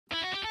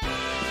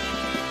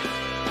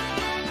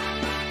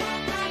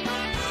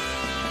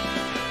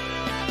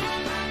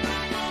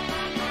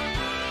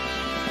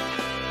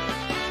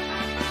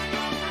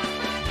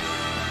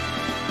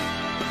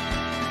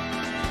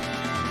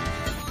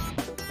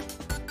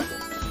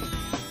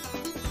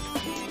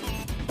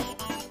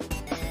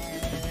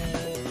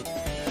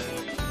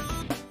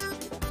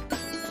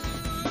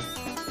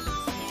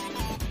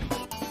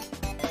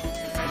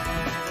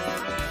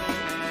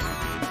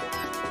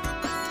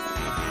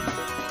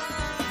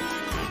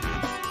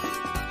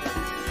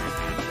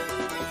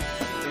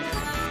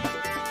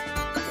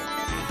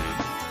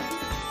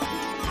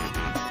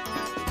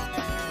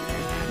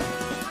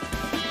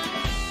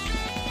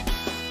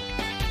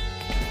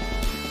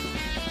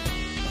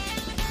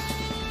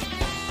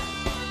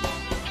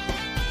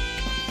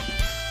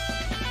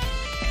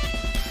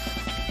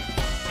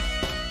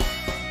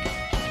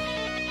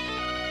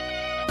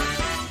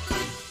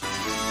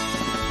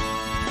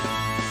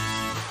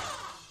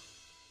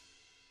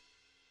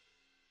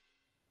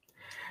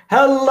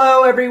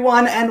Hello,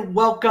 everyone, and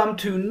welcome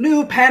to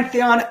New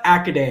Pantheon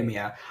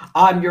Academia.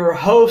 I'm your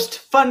host,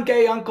 fun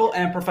gay uncle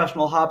and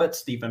professional hobbit,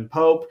 Stephen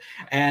Pope,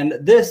 and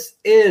this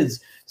is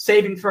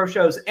Saving Throw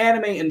Show's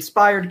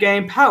anime-inspired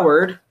game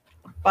powered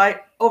by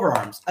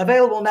Overarms,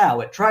 available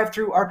now at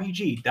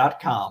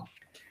drivethrurpg.com.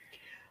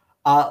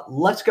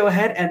 Let's go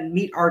ahead and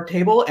meet our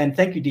table, and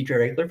thank you, DJ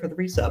Reichert, for the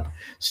resub.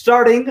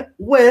 Starting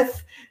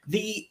with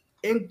the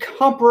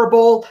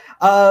incomparable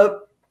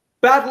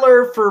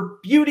battler for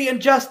beauty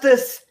and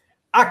justice,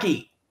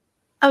 Aki.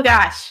 Oh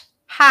gosh.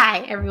 Hi,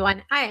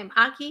 everyone. I am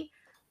Aki.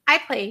 I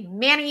play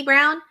Manny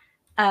Brown,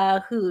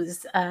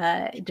 whose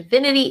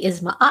divinity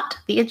is Ma'at,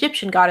 the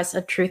Egyptian goddess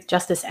of truth,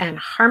 justice, and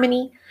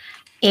harmony.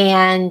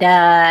 And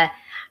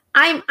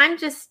I'm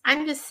just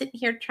sitting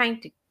here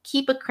trying to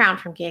keep a crown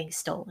from getting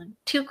stolen.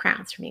 2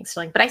 crowns from being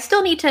stolen. But I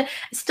still need to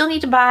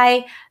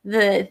buy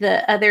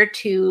the other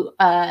 2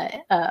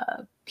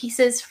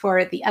 pieces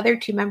for the other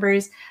 2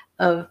 members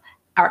of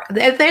our.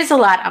 There's a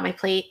lot on my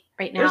plate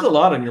right now. There's a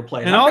lot on your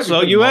plate. And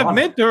also, you have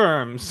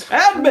midterms.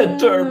 And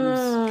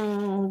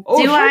midterms.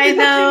 Do I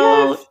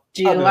though?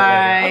 Do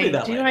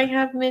I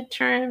have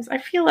midterms? I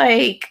feel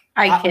like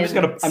I'm just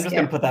gonna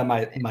put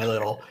that in my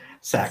little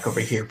sack over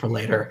here for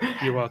later.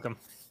 You're welcome.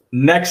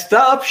 Next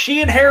up,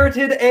 she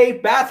inherited a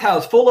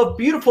bathhouse full of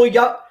beautiful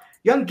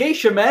young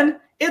geisha men.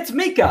 It's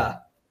Mika.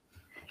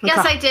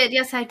 Yes,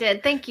 I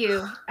did. Thank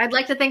you. I'd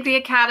like to thank the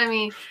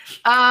Academy.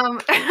 I'm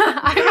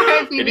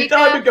RIP Mika. Anytime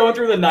I've been going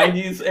through the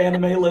 90s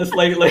anime list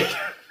lately.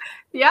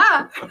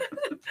 Yeah.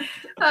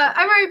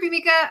 I'm RIP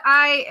Mika.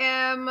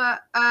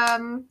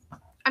 I'm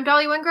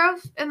Dolly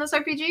Wingrove in this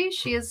RPG.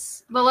 She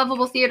is the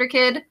lovable theater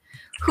kid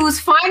who's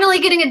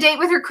finally getting a date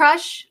with her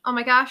crush. Oh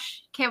my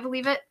gosh, can't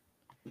believe it.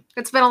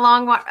 It's been a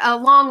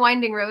long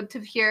winding road to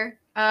here.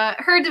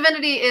 Her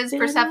divinity is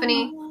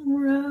Persephone.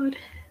 Road.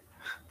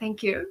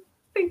 Thank you,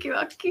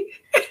 Aki.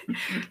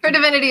 Her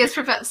divinity is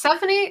Persephone.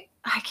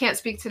 I can't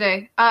speak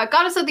today.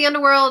 Goddess of the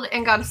underworld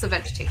and goddess of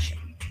vegetation.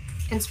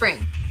 In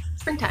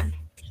springtime.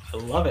 I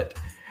love it.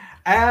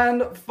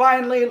 And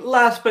finally,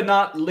 last but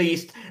not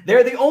least,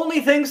 they're the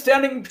only thing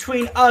standing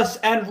between us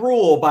and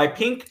rule by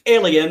pink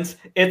aliens.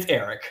 It's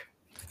Eric.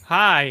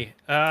 Hi.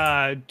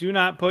 Do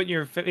not put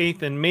your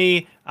faith in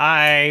me.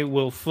 I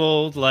will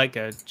fold like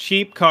a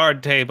cheap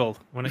card table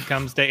when it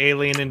comes to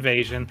alien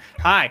invasion.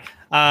 Hi.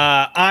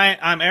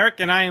 I'm Eric,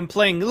 and I am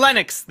playing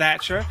Lennox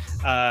Thatcher,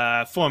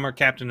 former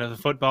captain of the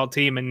football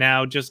team, and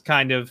now just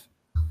kind of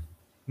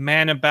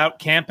man about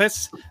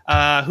campus,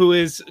 who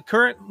is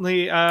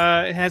currently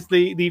has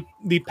the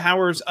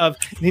powers of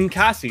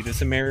Ninkasi, the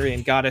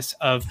Sumerian goddess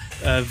of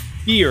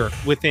fear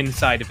within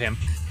inside of him.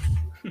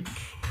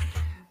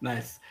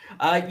 Nice.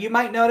 You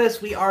might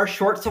notice we are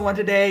short someone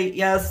today.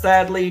 Yes,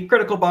 sadly,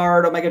 Critical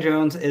Bard Omega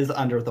Jones is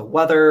under the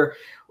weather.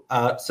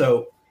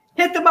 So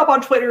hit them up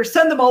on Twitter.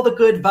 Send them all the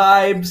good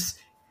vibes.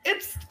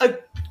 It's a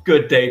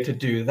good day to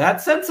do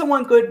that. Send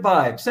someone good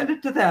vibes. Send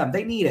it to them.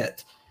 They need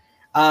it.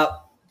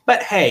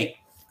 But hey,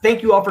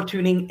 thank you all for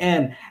tuning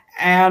in.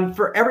 And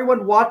for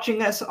everyone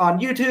watching us on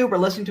YouTube or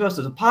listening to us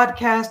as a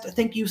podcast,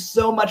 thank you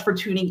so much for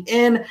tuning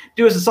in.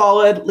 Do us a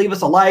solid. Leave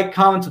us a like,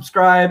 comment,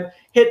 subscribe.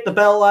 Hit the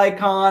bell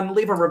icon.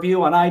 Leave a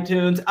review on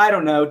iTunes. I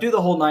don't know. Do the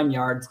whole 9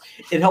 yards.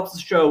 It helps the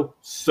show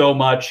so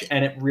much,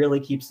 and it really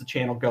keeps the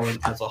channel going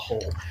as a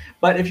whole.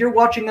 But if you're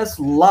watching us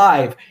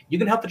live, you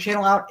can help the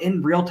channel out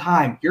in real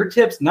time. Your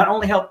tips not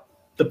only help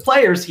the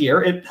players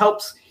here, it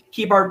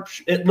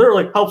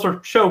literally helps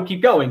our show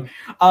keep going.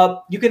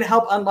 You can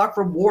help unlock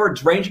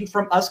rewards ranging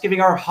from us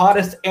giving our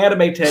hottest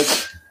anime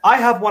takes. I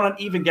have one on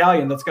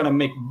Evangelion that's going to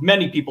make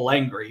many people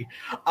angry,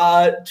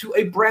 to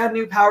a brand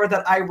new power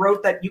that I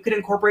wrote that you can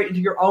incorporate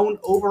into your own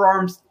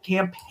Overarms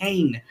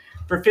campaign.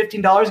 For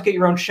 $15, you get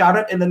your own shout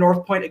out in the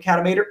North Point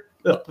Academy.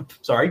 For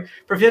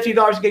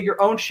 $15, you get your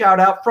own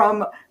shout out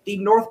from the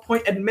North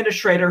Point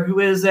administrator, who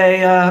is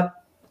there's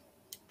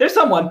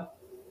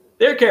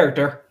their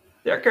character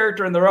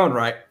in their own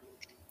right.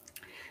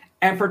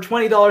 And for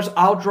 $20,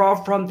 I'll draw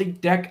from the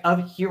deck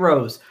of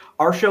heroes.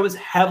 Our show is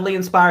heavily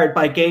inspired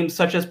by games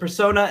such as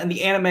Persona and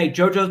the anime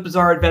JoJo's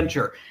Bizarre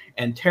Adventure.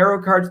 And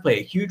tarot cards play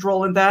a huge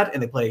role in that,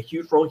 and they play a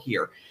huge role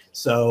here.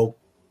 So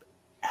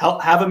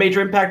have a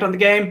major impact on the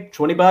game.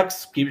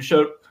 $20, keep the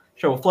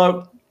show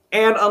afloat,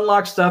 and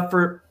unlock stuff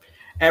for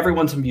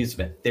everyone's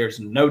amusement. There's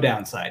no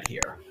downside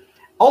here.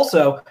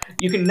 Also,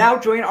 you can now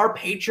join our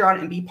Patreon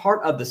and be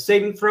part of the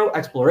Saving Throw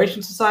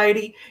Exploration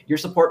Society. Your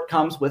support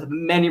comes with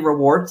many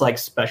rewards like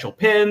special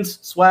pins,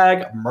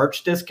 swag,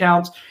 merch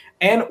discounts,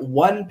 and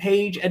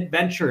one-page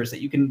adventures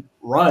that you can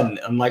run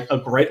on like a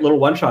great little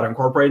one-shot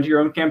incorporate into your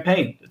own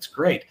campaign. It's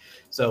great.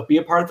 So be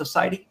a part of the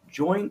society.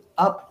 Join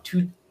up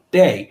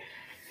today.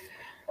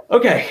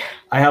 Okay,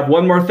 I have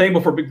one more thing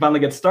before we finally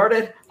get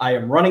started. I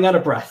am running out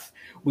of breath.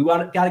 We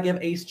got to give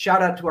a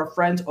shout out to our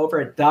friends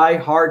over at Die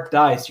Hard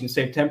Dice. You can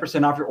save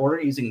 10% off your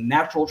order using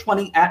Natural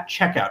 20 at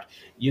checkout.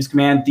 Use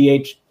command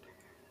DH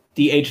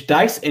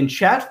Dice in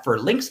chat for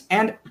links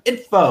and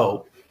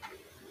info.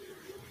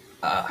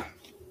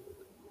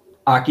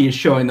 Aki is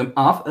showing them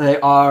off.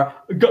 They are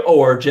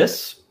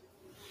gorgeous.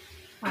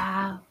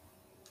 Wow.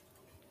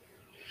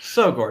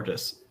 So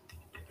gorgeous.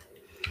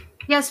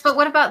 Yes, but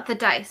what about the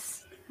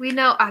dice? We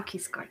know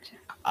Aki's gorgeous.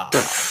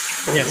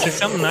 Yeah, say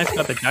something nice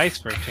about the dice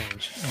for a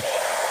change.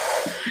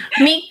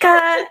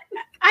 Mika,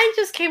 I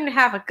just came to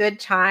have a good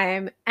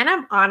time, and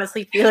I'm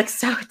honestly feeling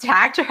so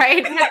attacked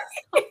right now.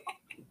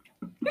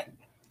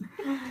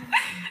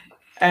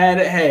 And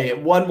hey,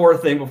 one more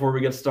thing before we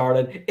get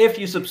started. If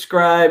you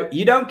subscribe,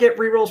 you don't get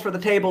rerolls for the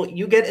table.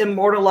 You get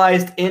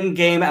immortalized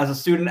in-game as a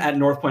student at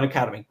North Point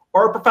Academy.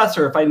 Or a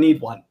professor if I need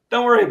one.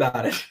 Don't worry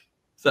about it.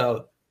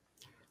 So,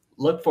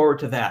 look forward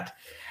to that.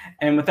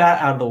 And with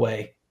that out of the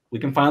way, we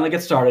can finally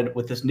get started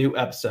with this new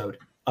episode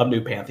of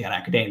New Pantheon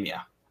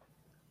Academia.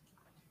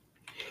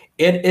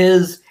 It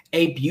is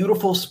a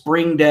beautiful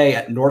spring day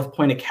at North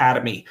Point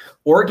Academy.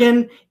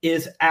 Oregon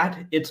is at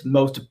its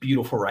most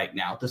beautiful right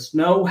now. The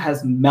snow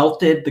has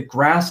melted, the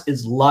grass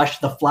is lush,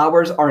 the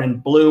flowers are in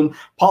bloom,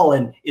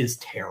 pollen is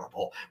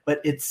terrible,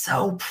 but it's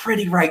so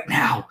pretty right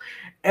now.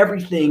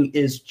 Everything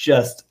is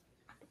just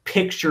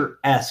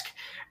picturesque.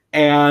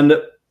 And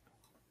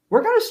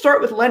we're going to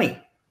start with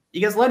Lenny.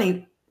 Because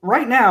Lenny,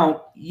 right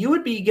now, you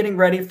would be getting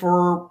ready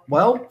for,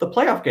 well, the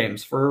playoff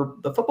games for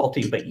the football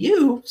team, but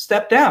you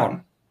stepped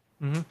down.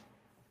 Mm-hmm.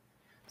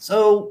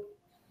 So,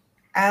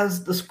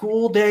 as the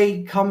school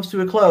day comes to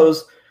a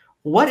close,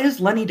 what is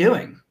Lenny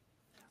doing?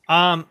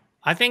 I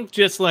think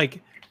just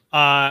like,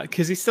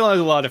 because he still has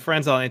a lot of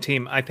friends on the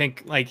team. I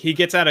think like he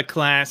gets out of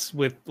class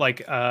with like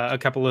a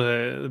couple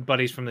of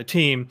buddies from the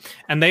team,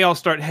 and they all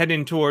start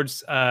heading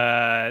towards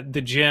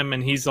the gym,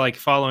 and he's like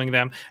following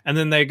them, and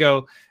then they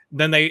go.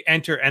 Then they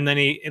enter, and then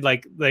he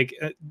like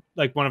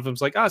one of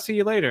them's like, "Oh, see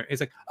you later." He's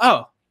like,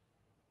 "Oh,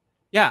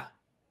 yeah,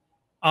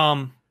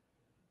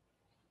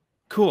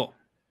 cool,"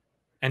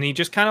 and he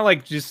just kind of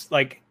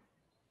like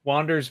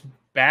wanders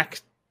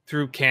back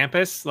through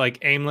campus, like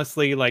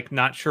aimlessly, like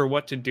not sure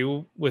what to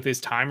do with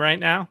his time right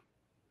now.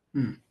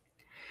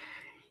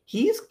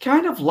 He's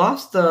kind of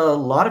lost a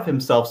lot of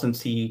himself since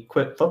he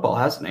quit football,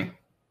 hasn't he?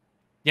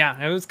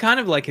 Yeah, it was kind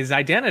of like his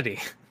identity.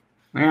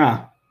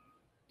 Yeah.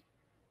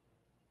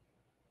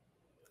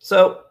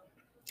 So,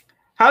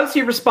 how does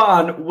he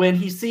respond when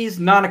he sees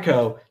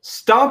Nanako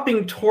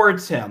stomping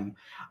towards him,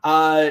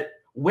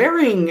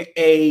 wearing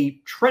a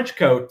trench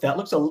coat that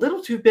looks a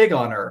little too big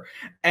on her,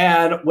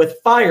 and with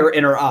fire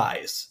in her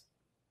eyes?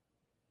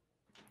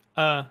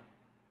 Hey,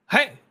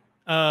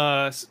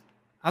 how's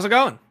it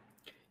going?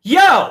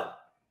 Yo!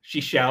 She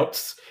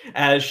shouts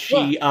as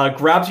she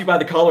grabs you by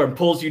the collar and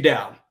pulls you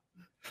down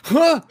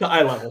to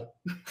eye level.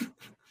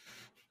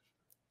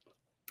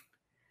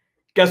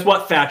 Guess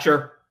what,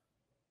 Thatcher?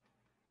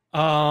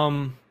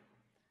 Hold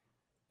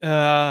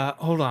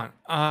on.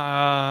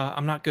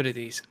 I'm not good at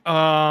these.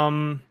 No,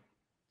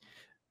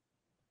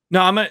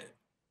 I'm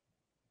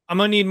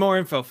gonna need more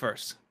info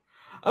first.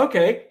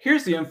 Okay,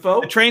 here's the info.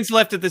 The trains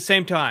left at the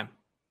same time.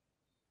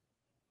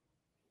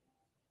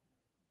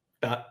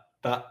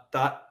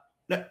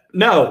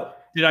 No.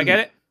 Did I get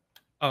it?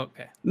 Oh,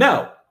 okay.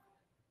 No.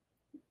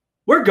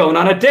 We're going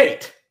on a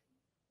date.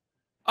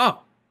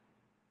 Oh.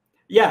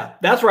 Yeah,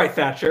 that's right,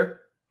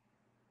 Thatcher.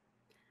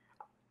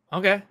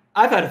 Okay.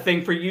 I've had a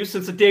thing for you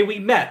since the day we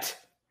met.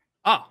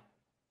 Oh.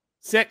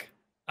 Sick.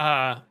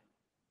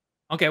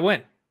 Okay,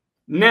 when?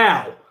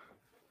 Now.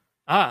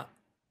 All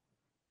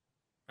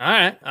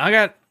right. I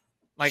got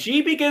like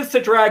she begins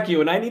to drag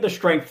you, and I need a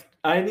strength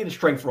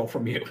roll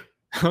from you.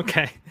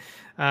 Okay.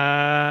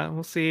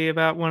 We'll see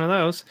about one of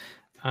those.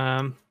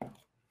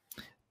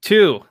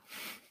 2.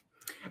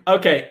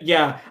 Okay,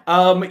 yeah.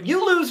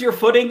 You lose your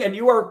footing, and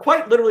you are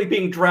quite literally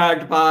being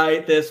dragged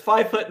by this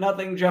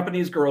 5'0"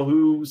 Japanese girl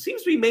who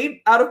seems to be made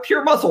out of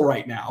pure muscle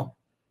right now.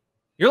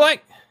 You're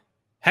like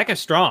hecka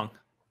strong.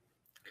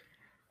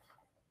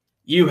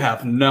 You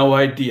have no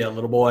idea,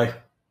 little boy.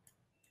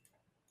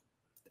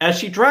 As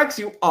she drags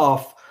you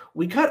off,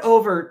 we cut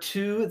over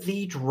to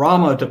the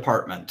drama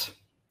department.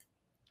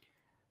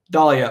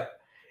 Dahlia,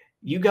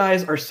 you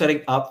guys are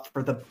setting up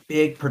for the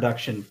big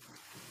production.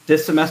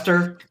 This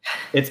semester,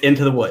 it's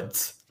Into the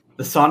Woods,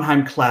 the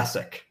Sondheim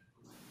classic.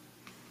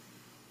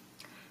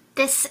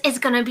 This is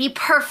going to be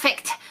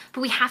perfect,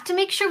 but we have to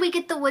make sure we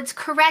get the woods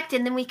correct,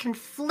 and then we can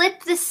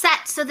flip the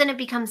set so then it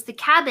becomes the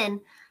cabin.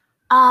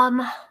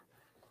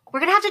 We're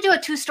going to have to do a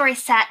 2-story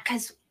set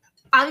because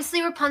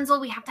obviously Rapunzel,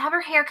 we have to have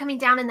her hair coming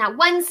down in that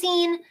one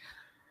scene.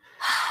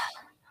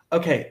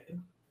 Okay.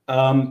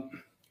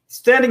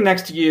 Standing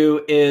next to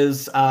you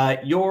is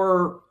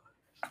your...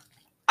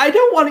 I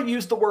don't want to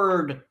use the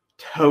word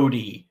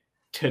toady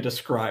to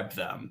describe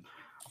them,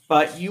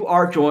 but you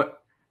are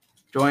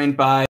joined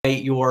by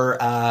your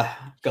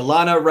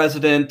Galana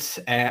resident.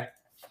 God,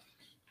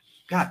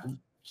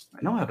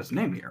 I know I have his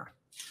name here.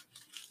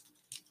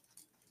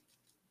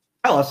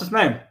 I lost his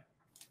name.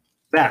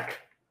 Zach.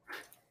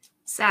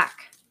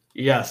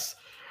 Yes.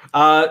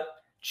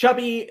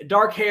 Chubby,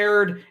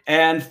 dark-haired,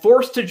 and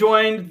forced to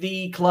join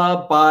the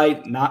club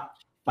by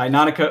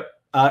Nanako.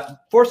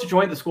 Forced to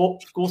join the school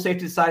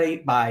safety society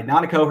by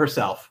Nanako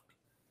herself.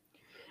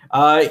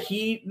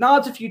 He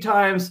nods a few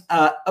times.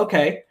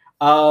 Okay.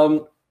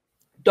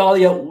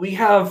 Dahlia, we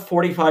have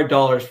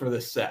 $45 for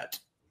this set.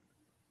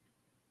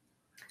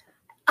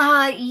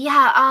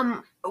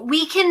 Yeah,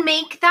 we can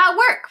make that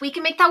work. We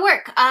can make that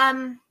work.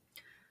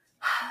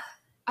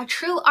 A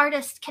true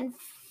artist can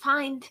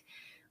find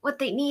what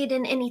they need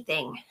in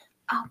anything.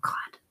 Oh, God.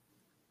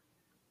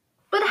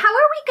 But how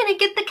are we going to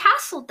get the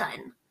castle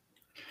done?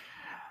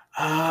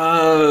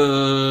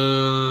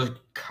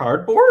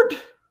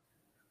 Cardboard?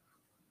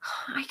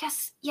 I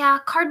guess, yeah,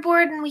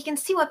 cardboard, and we can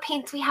see what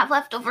paints we have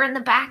left over in the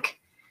back.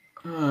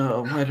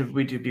 Why did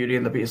we do Beauty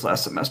and the Beast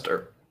last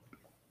semester?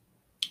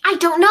 I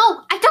don't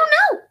know. I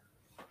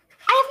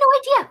have no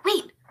idea.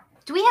 Wait,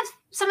 do we have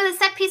some of the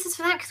set pieces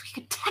for that? Because we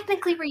could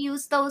technically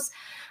reuse those.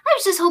 I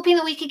was just hoping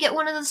that we could get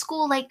one of the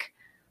school,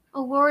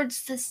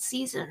 awards this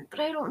season, but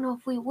I don't know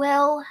if we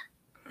will.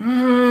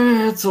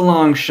 It's a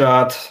long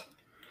shot.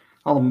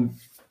 Club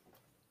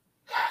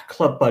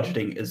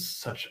budgeting is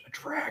such a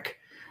drag.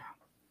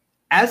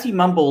 As he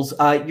mumbles,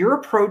 you're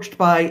approached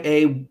by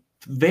a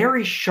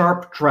very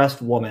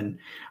sharp-dressed woman.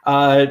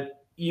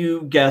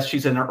 You guess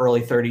she's in her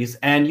early 30s,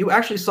 and you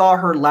actually saw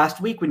her last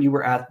week when you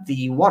were at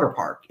the water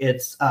park.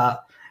 It's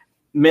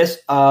Miss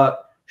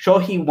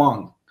Shohei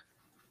Wang,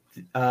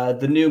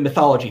 the new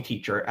mythology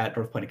teacher at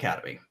North Point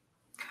Academy.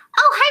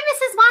 Oh, hi,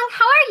 Mrs. Wang.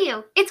 How are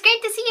you? It's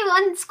great to see you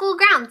on school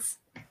grounds.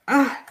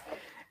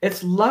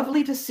 It's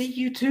lovely to see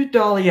you too,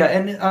 Dahlia.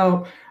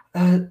 And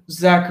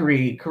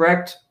Zachary,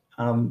 correct?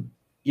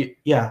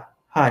 Yeah.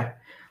 Hi.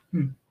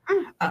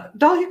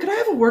 Dahlia, could I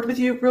have a word with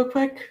you real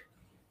quick?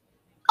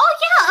 Oh,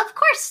 yeah, of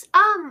course.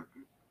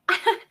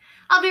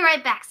 I'll be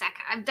right back, Zach.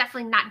 I'm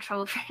definitely not in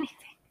trouble for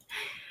anything.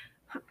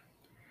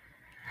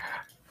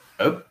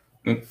 Oh,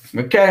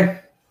 okay.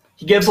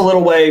 He gives a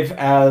little wave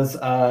as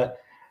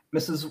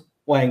Mrs.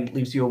 Wang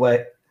leaves you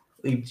away.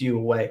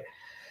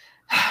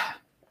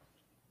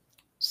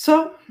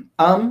 So,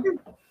 I'm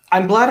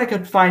glad I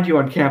could find you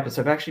on campus.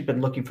 I've actually been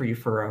looking for you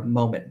for a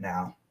moment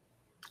now.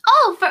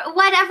 Oh, for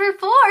whatever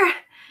for?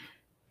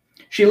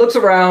 She looks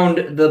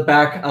around the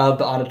back of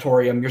the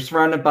auditorium. You're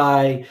surrounded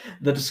by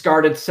the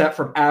discarded set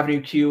from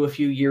Avenue Q a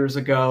few years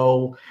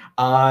ago,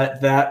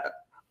 that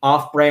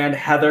off-brand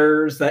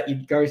Heathers that you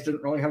guys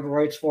didn't really have the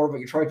rights for,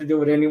 but you tried to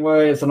do it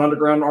anyway. It's an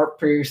underground art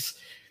piece.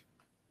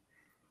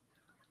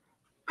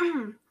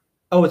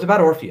 Oh, it's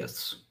about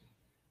Orpheus.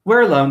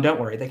 We're alone.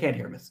 Don't worry. They can't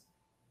hear us.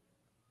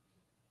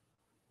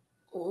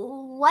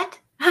 What?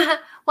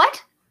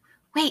 What?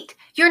 Wait,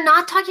 you're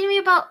not talking to me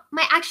about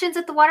my actions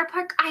at the water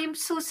park? I am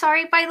so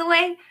sorry, by the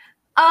way.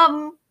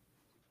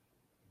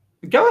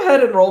 Go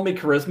ahead and roll me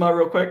charisma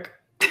real quick.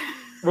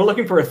 We're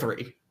looking for a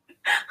 3.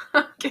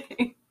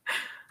 Okay.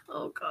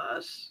 Oh,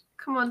 gosh.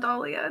 Come on,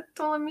 Dahlia.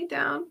 Don't let me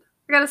down.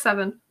 I got a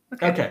 7.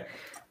 Okay.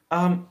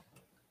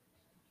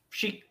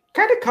 She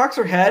kind of cocks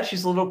her head.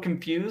 She's a little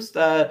confused.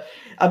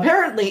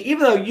 Apparently,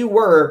 even though you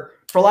were,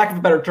 for lack of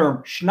a better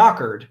term,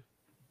 schnockered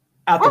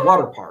at the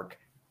water park,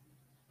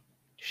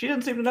 she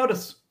didn't seem to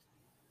notice.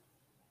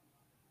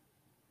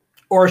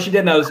 Or she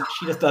did notice,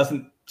 she just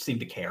doesn't seem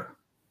to care.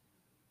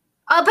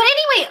 But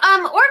anyway,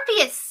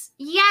 Orpheus.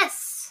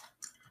 Yes.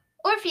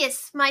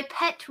 Orpheus, my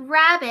pet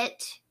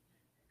rabbit,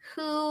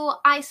 who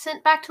I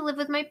sent back to live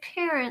with my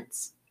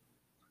parents.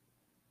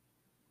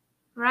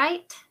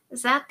 Right?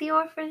 Is that the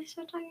Orpheus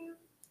you're talking about?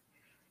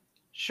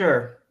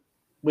 Sure.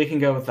 We can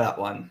go with that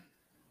one.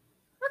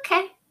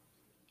 Okay.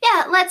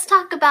 Yeah, let's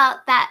talk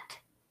about that.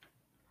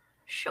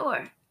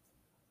 Sure.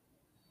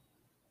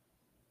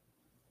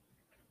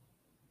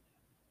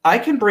 I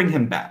can bring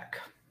him back.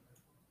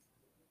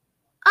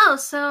 Oh,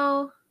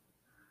 so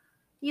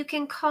you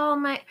can call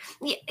my...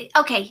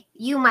 Okay,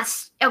 you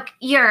must... Okay,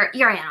 you're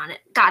in on it.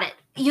 Got it.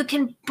 You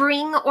can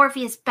bring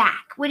Orpheus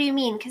back. What do you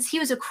mean? Because he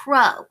was a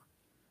crow.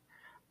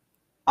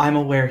 I'm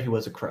aware he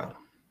was a crow.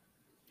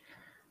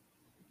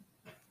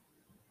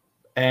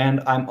 And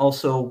I'm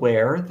also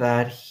aware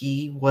that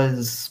he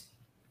was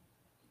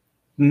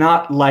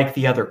not like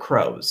the other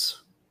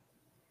crows.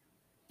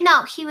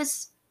 No, he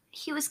was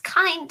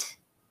kind,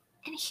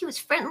 and he was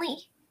friendly,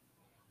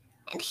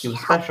 and he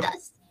helped special.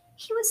 us.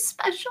 He was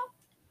special.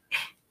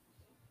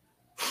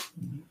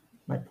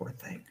 My poor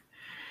thing.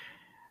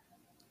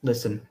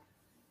 Listen,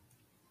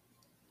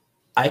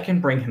 I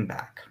can bring him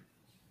back.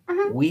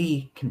 Mm-hmm.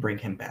 We can bring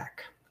him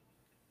back.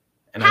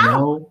 And How? I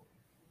know...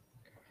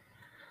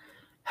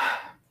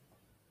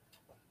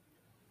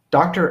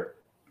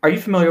 Are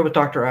you familiar with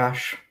Dr.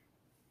 Ash?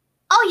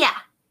 Oh, yeah.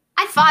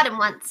 I fought him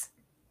once.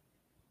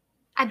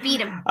 I beat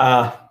him.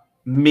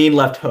 Mean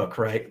left hook,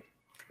 right?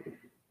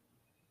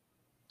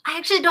 I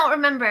actually don't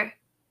remember.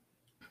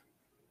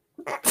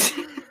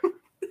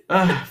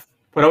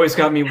 What always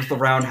got me was the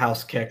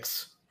roundhouse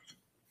kicks.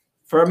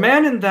 For a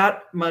man in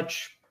that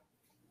much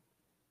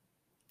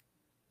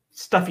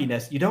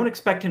stuffiness, you don't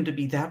expect him to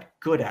be that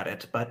good at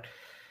it, but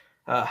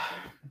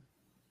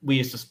we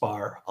used to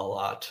spar a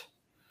lot.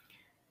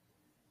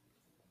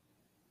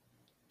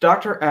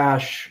 Dr.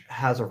 Ash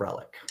has a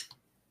relic.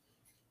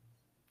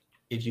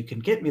 If you can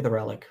get me the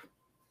relic,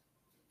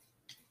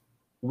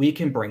 we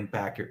can bring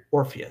back your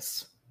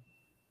Orpheus.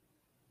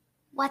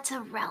 What's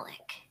a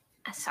relic?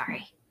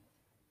 Sorry.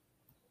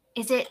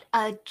 Is it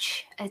a?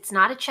 It's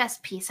not a chess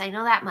piece. I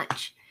know that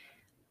much.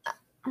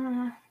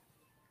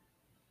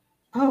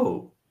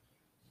 Oh,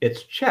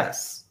 it's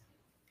chess.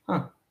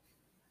 Huh.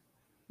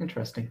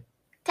 Interesting.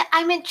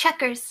 I meant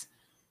checkers.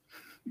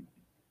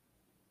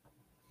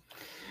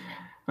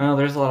 Well,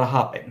 there's a lot of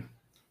hopping.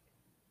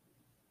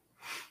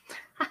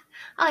 Oh,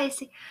 I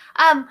see.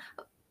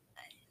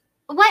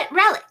 What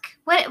relic?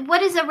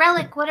 What is a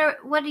relic?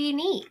 What do you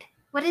need?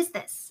 What is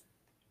this?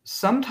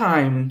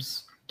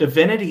 Sometimes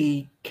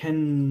divinity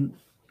can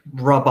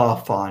rub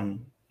off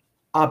on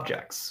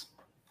objects.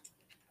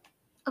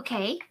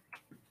 Okay.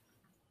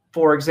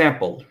 For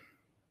example,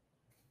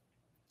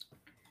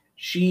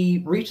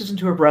 she reaches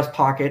into her breast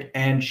pocket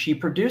and she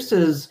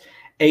produces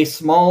a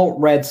small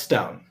red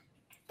stone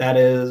that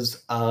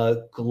is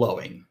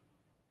glowing.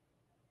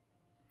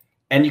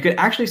 And you can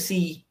actually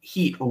see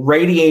heat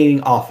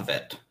radiating off of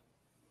it.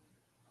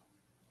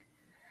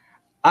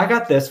 I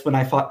got this when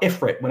I fought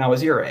Ifrit when I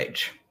was your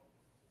age.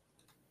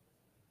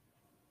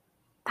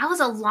 That was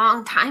a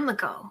long time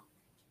ago.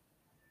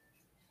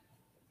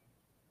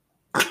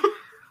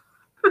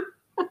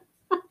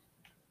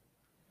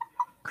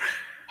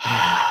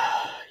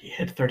 You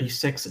hit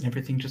 36 and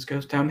everything just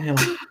goes downhill.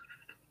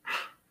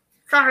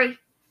 Sorry.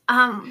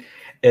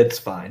 It's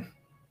fine.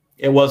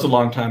 It was a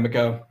long time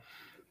ago.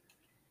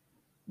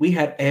 We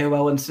had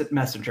AOL Instant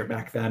Messenger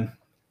back then.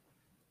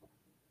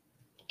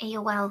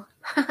 AOL.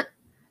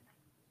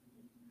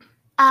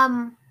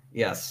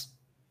 Yes.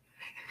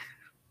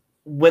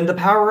 When the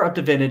power of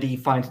divinity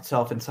finds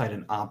itself inside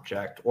an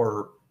object,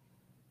 or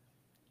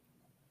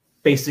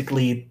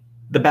basically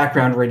the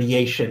background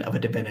radiation of a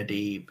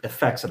divinity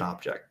affects an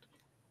object,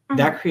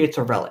 that creates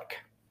a relic.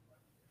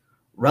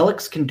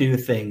 Relics can do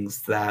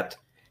things that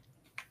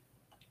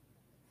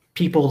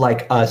people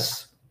like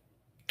us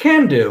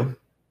can do,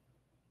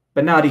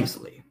 but not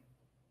easily.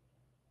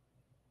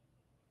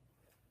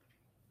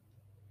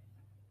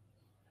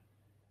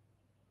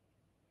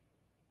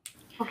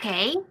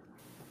 Okay.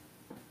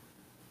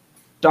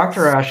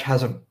 Dr. Ash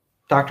has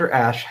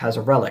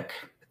a relic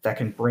that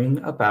can bring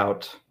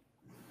about,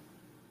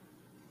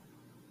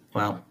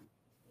 well,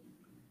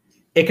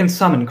 it can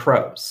summon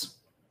crows.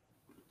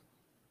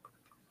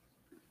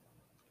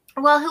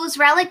 Well, whose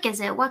relic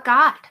is it? What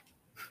god?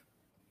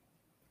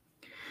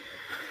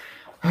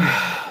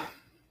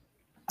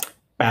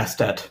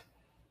 Bastet.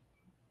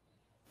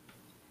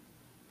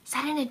 Is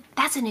that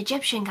that's an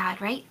Egyptian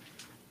god, right?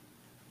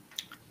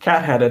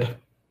 Cat-headed.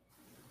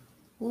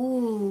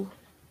 Ooh.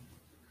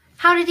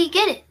 How did he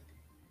get it?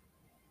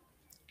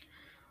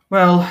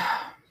 Well,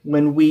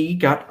 when we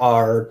got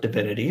our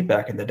divinity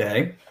back in the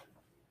day,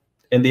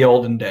 in the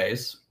olden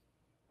days,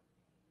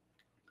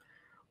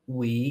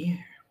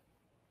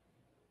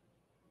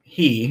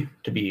 he,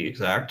 to be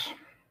exact,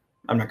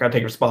 I'm not going to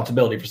take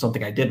responsibility for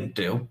something I didn't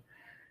do.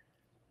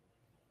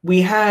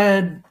 He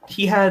had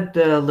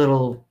a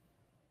little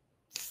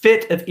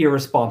fit of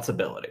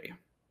irresponsibility.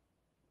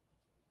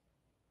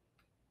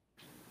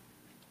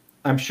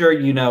 I'm sure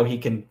you know he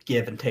can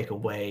give and take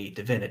away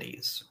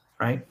divinities,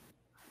 right?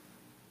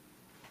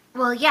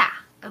 Well, yeah,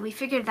 but we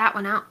figured that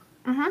one out.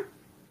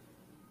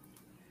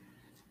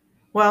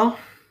 Well,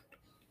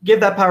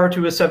 give that power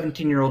to a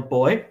 17-year-old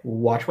boy.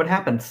 Watch what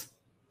happens.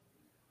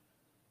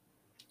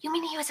 You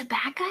mean he was a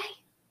bad guy?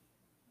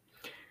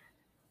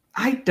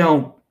 I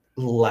don't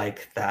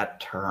like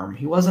that term.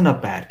 He wasn't a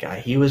bad guy.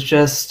 He was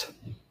just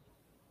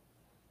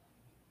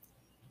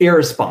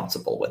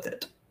irresponsible with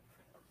it.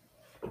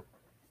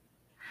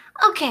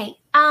 Okay.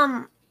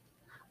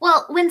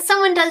 Well, when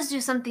someone does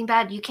do something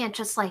bad, you can't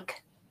just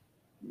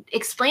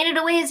explain it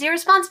away as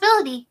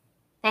irresponsibility.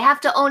 They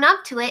have to own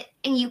up to it,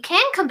 and you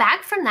can come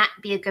back from that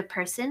and be a good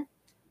person.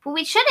 But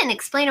we shouldn't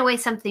explain away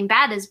something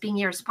bad as being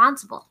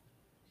irresponsible.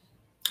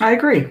 I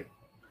agree.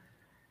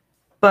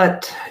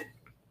 But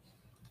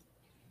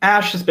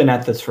Ash has been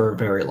at this for a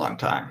very long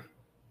time.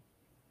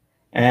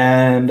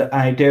 And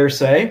I dare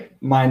say,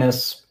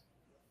 minus,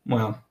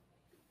 well,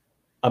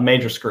 a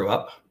major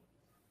screw-up,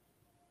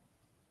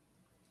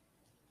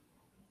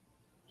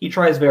 he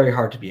tries very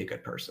hard to be a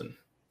good person.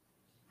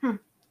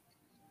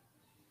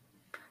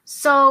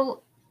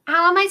 So,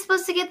 how am I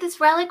supposed to get this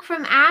relic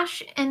from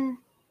Ash and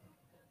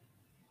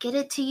get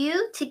it to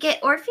you to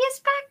get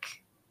Orpheus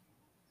back?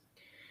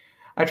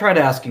 I tried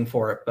asking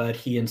for it, but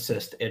he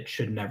insists it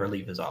should never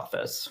leave his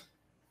office.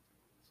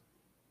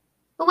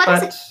 Well,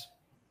 what is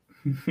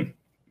it?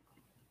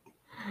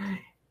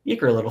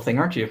 Eager little thing,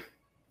 aren't you?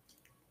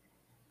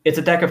 It's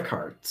a deck of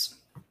cards.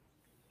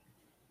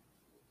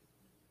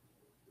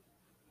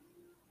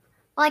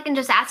 Well, I can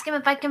just ask him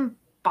if I can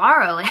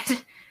borrow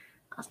it.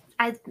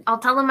 I'll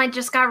tell him I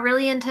just got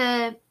really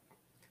into,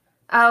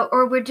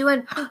 or we're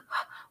doing.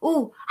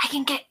 Ooh, I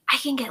can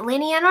get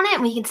Lenny in on it,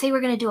 and we can say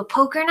we're gonna do a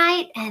poker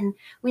night, and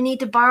we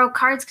need to borrow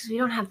cards because we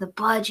don't have the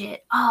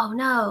budget. Oh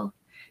no,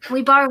 can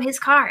we borrow his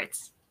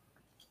cards?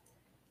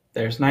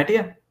 There's an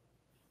idea.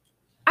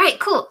 All right,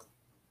 cool.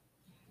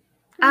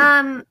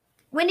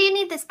 When do you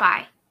need this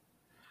by?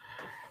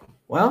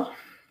 Well,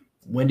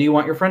 when do you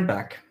want your friend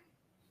back?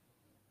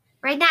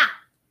 Right now.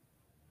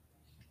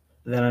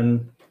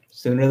 then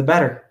sooner the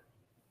better.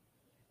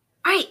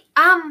 All right.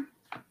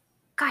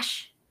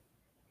 Gosh.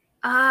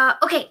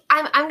 Okay.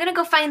 I'm gonna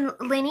go find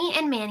Lenny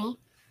and Manny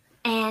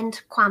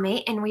and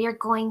Kwame, and we are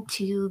going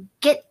to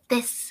get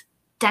this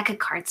deck of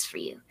cards for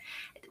you.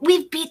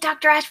 We've beat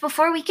Dr. Ash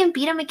before. We can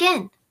beat him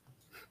again.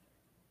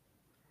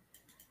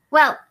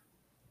 Well,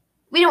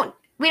 we don't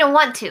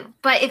want to,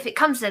 but if it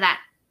comes to that.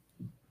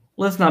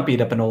 Let's not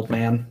beat up an old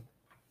man.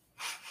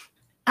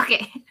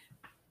 Okay.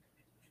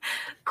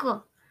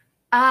 Cool.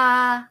 All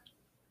right,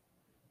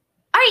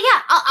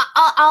 yeah.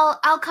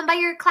 I'll come by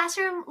your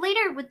classroom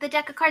later with the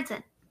deck of cards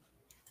then.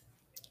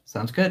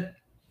 Sounds good.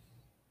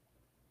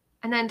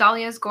 And then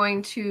Dahlia's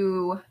going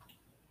to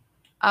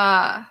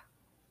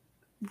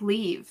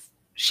leave.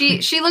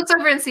 She looks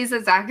over and sees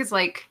that Zach is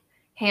like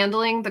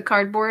handling the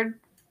cardboard.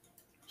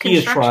 He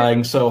is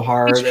trying so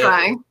hard. He's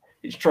trying.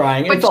 He's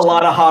trying. But it's a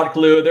lot of hot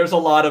glue. There's a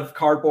lot of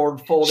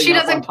cardboard folding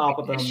up on top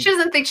of them. She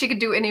doesn't think she could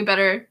do any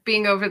better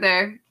being over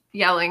there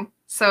yelling.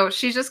 So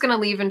she's just going to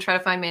leave and try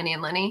to find Manny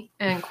and Lenny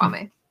and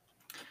Kwame.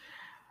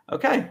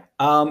 Okay.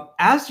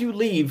 As you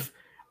leave,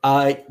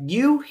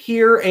 you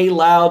hear a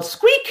loud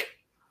squeak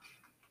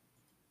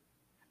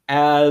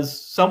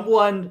as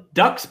someone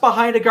ducks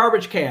behind a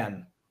garbage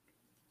can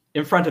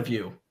in front of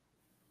you.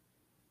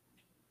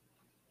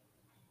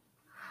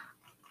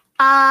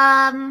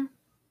 Hi.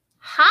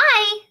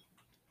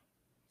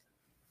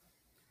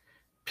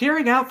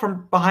 Peering out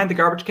from behind the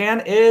garbage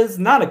can is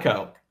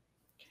Nanako.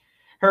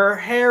 Her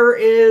hair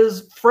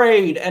is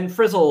frayed and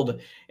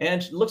frizzled,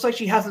 and it looks like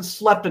she hasn't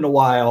slept in a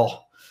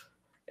while.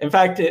 In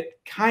fact,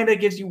 it kind of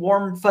gives you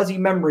warm, fuzzy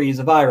memories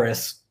of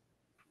Iris.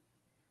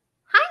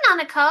 Hi,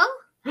 Nanako.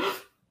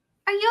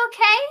 Are you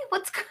okay?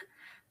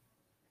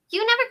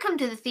 You never come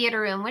to the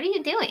theater room. What are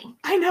you doing?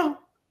 I know.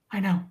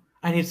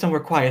 I need somewhere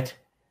quiet.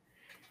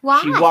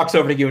 Why? She walks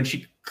over to you and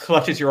she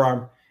clutches your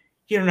arm.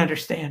 You don't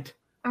understand.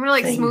 I'm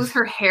gonna smooth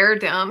her hair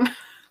down.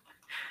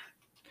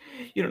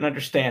 You don't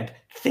understand.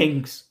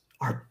 Things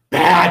are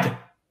bad.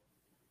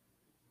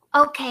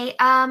 Okay,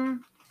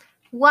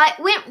 what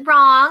went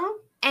wrong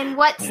and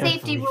what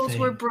safety rules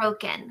were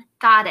broken?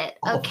 Got it.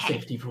 All okay. The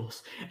safety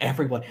rules.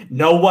 Everyone.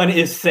 No one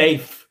is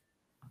safe.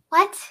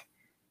 What?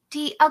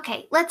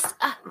 Okay, let's,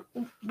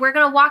 we're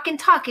gonna walk and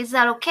talk. Is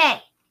that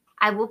okay?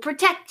 I will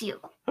protect you.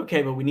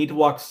 Okay, but we need to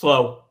walk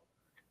slow.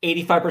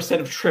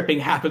 85% of tripping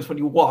happens when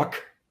you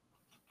walk.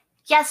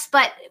 Yes,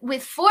 but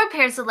with 4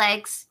 pairs of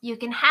legs, you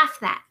can half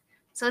that.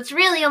 So it's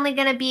really only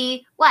going to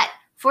be, what,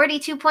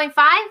 42.5?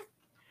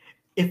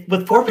 If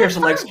with 4 pairs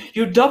of legs,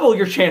 you double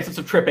your chances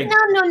of tripping.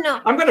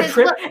 No. I'm going to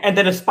trip, and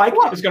then a spike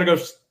is going to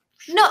go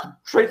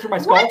straight through my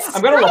skull.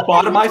 I'm going to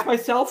lobotomize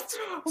myself.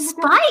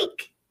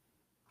 Spike?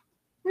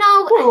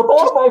 No.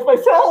 Lobotomize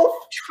myself.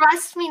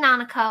 Trust me,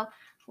 Nanako.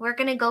 We're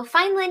going to go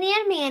find Lenny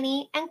and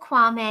Manny and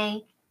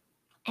Kwame,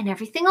 and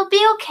everything will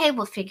be okay.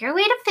 We'll figure a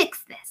way to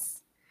fix this.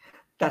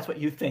 That's what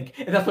you think.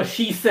 And that's what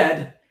she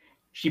said.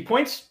 She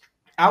points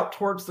out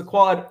towards the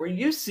quad where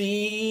you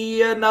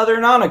see another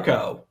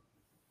Nanako.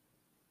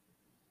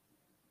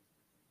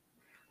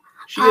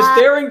 She is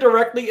staring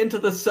directly into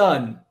the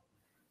sun.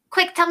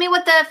 Quick, tell me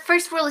what the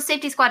first rule of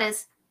Safety Squad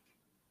is.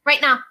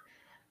 Right now.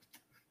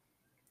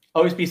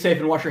 Always be safe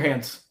and wash your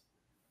hands.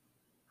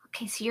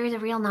 Okay, so you're the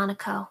real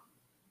Nanako.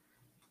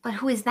 But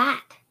who is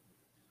that?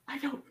 I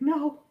don't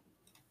know.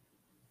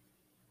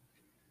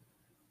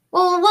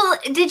 Well,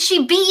 did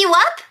she beat you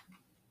up?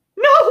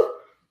 No!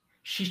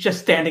 She's just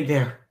standing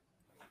there.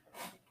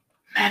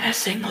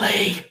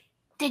 Menacingly.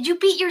 Did you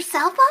beat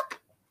yourself up?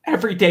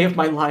 Every day of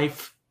my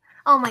life.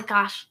 Oh my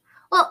gosh.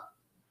 Well,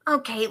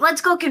 okay,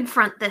 let's go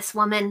confront this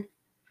woman.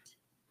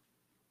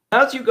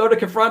 As you go to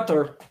confront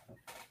her,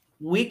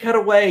 we cut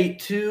away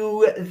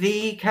to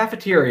the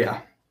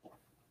cafeteria.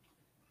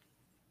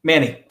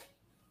 Manny,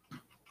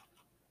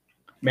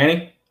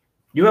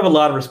 you have a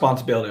lot of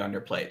responsibility on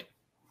your plate.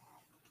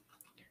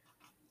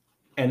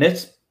 And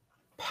it's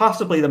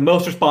possibly the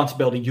most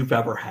responsibility you've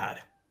ever had.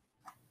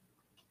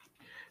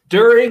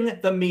 During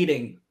the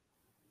meeting,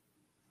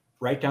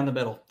 right down the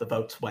middle, the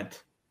votes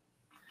went.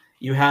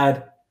 You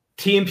had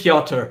Team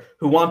Piotr,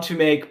 who want to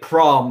make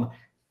prom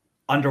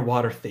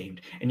underwater themed.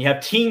 And you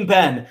have Team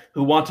Ben,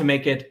 who want to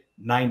make it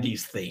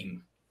 90s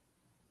theme.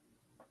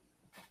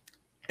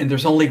 And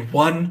there's only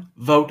one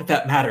vote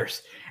that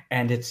matters,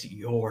 and it's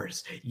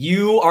yours.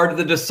 You are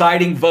the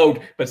deciding vote,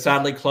 but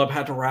sadly Club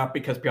had to wrap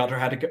because Piotr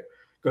had to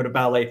go to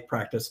ballet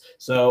practice.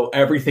 So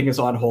everything is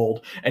on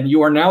hold. And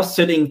you are now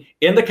sitting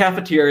in the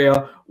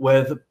cafeteria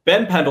with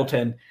Ben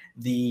Pendleton,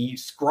 the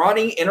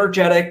scrawny,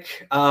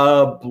 energetic,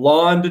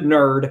 blonde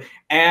nerd,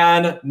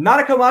 and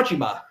Nanako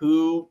Majima,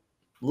 who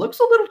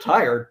looks a little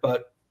tired,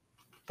 but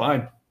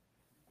fine.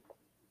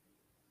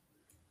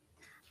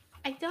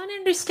 I don't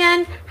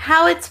understand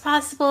how it's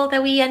possible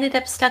that we ended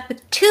up stuck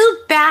with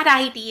 2 bad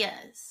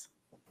ideas.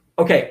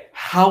 Okay,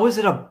 how is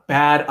it a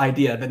bad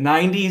idea? The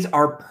 90s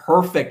are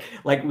perfect.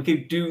 Like, we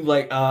could do,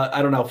 like,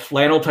 I don't know,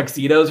 flannel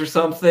tuxedos or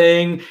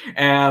something,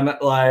 and,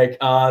 like,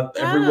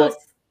 everyone...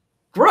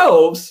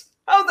 Gross?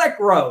 How's that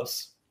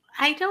gross?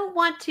 I don't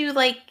want to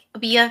like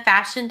be a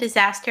fashion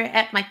disaster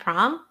at my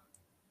prom.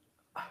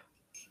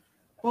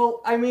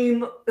 Well, I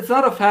mean, it's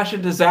not a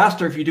fashion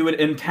disaster if you do it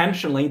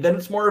intentionally. Then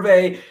it's more of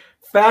a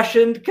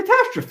fashion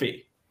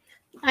catastrophe.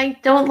 I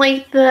don't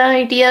like the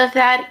idea of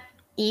that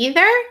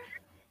either.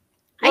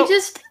 Well,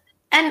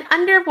 And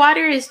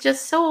underwater is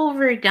just so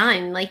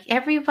overdone. Like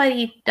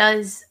everybody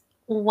does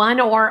one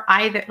or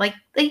either.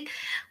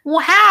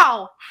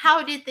 Well,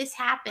 how did this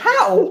happen?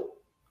 how?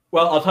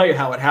 Well, I'll tell you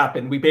how it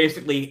happened. We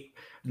basically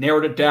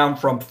narrowed it down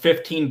from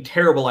 15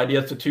 terrible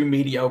ideas to 2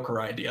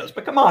 mediocre ideas.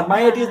 But come on,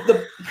 my idea,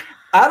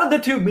 out of the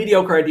 2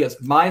 mediocre ideas,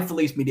 mine's the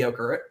least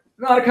mediocre.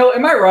 Nanako,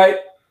 am I right?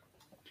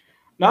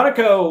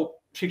 Nanako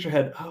shakes her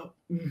head. Oh,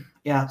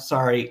 yeah,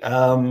 sorry.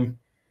 Nanako,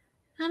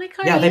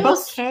 yeah, are you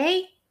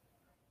okay?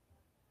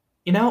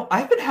 You know,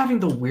 I've been having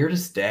the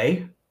weirdest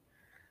day.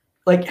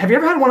 Like, have you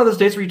ever had one of those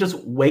days where you just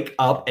wake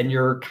up and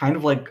you're kind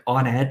of like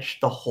on edge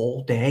the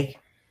whole day?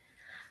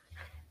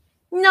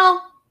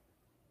 No.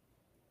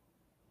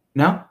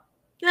 No?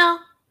 No.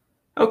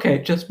 Okay,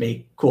 just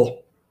me.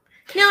 Cool.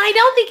 No, I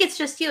don't think it's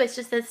just you. It's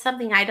just that it's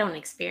something I don't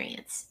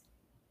experience.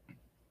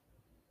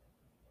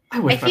 I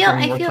wish my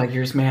brain worked like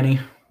yours, Manny.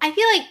 I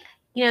feel like,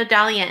 you know,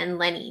 Dahlia and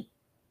Lenny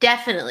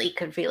definitely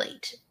could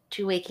relate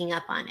to waking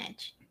up on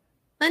edge.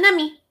 But not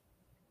me.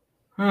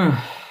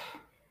 I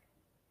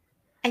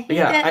think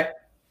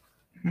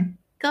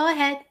Go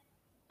ahead.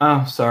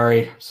 Oh,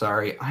 sorry.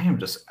 I am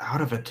just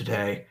out of it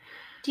today.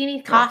 Do you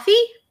need coffee?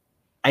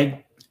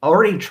 I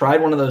already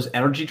tried one of those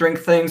energy drink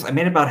things. I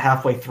made it about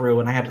halfway through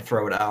and I had to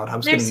throw it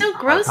out. They're so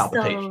gross,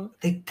 though.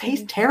 They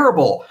taste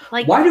terrible.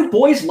 Like, why do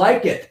boys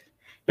like it?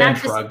 Ben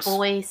not shrugs. Just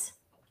boys.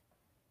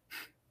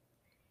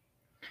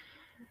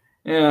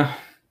 Yeah.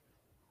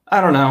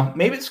 I don't know.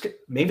 Maybe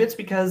it's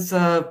because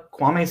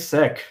Kwame's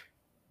sick.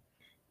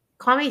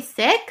 Kwame's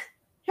sick?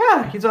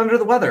 Yeah, he's under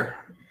the weather.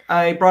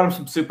 I brought him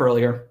some soup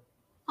earlier.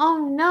 Oh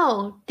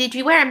no. Did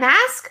you wear a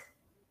mask?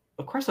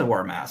 Of course I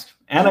wore a mask.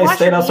 And I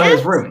stayed outside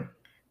his room.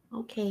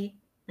 Okay.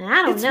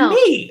 I don't it's know.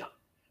 It's me.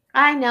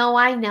 I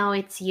know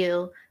it's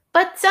you.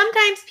 But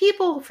sometimes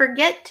people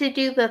forget to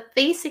do the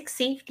basic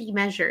safety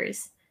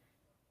measures.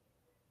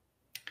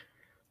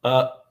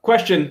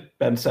 Question,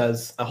 Ben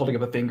says, holding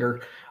up a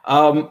finger.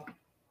 Our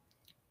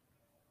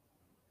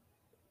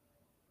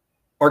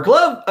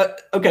glove,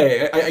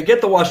 okay, I get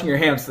the washing your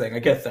hands thing. I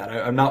get that.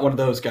 I'm not one of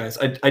those guys.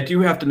 I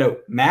do have to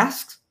note,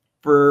 masks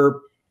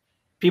for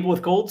people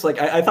with colds? Like,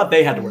 I thought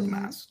they had to wear the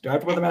mask. Do I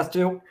have to wear the mask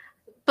too?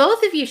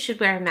 Both of you should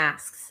wear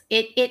masks.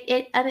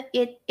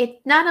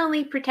 It not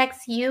only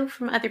protects you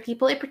from other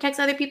people, it protects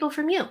other people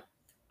from you.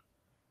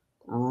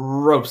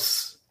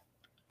 Gross.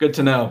 Good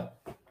to know.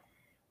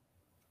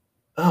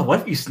 Oh,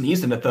 what if you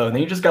sneezed in it though? And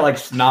then you just got like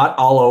snot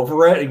all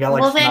over it. And you got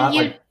like snot. Then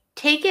you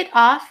take it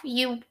off,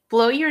 you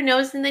blow your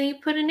nose, and then you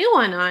put a new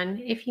one on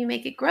if you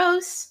make it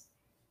gross.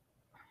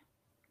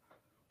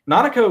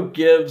 Nanako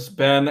gives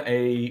Ben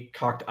a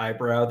cocked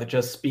eyebrow that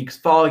just speaks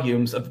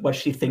volumes of what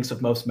she thinks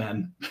of most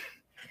men.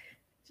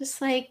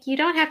 Just like, you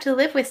don't have to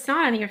live with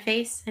snot on your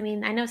face. I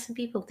mean, I know some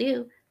people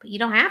do, but you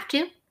don't have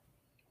to.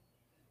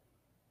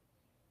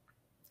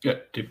 Yeah,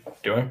 do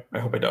I? I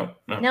hope I don't.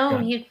 No,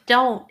 you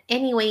don't.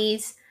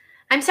 Anyways,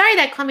 I'm sorry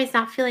that Chloe's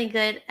not feeling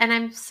good, and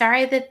I'm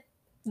sorry that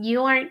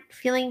you aren't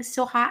feeling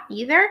so hot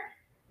either.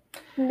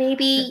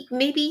 Maybe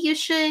you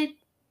should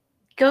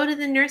go to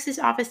the nurse's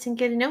office and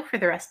get a note for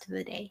the rest of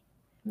the day.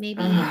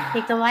 Maybe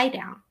take a lie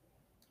down.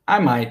 I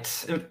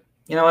might.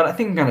 You know what? I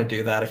think I'm gonna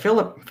do that. I feel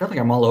like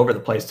I'm all over the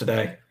place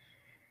today.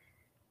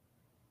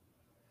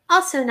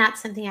 Also, not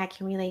something I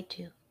can relate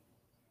to.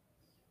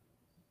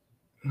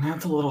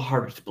 That's a little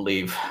harder to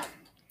believe.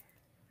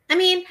 I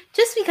mean,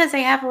 just because I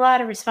have a lot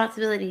of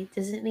responsibility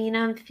doesn't mean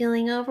I'm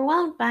feeling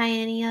overwhelmed by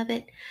any of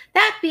it.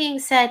 That being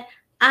said,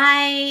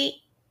 I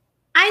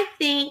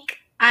think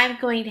I'm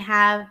going to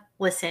have,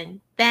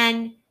 listen,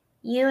 Ben,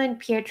 you and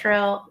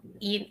Pietro,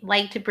 you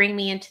like to bring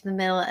me into the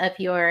middle of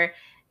your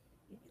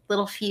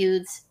little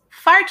feuds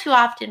far too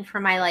often for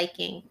my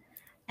liking.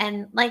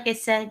 And like I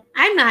said,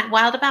 I'm not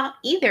wild about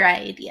either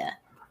idea.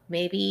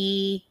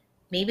 Maybe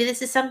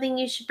this is something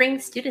you should bring the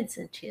students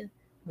into.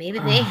 Maybe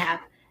they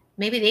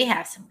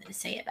have something to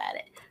say about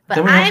it. But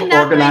then we have to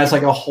organize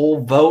like a whole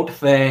vote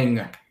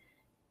thing.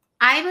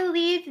 I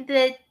believe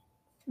that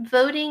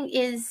voting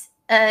is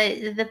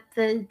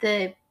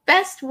the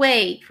best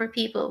way for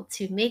people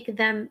to make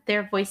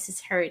their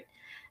voices heard.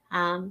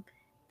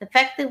 The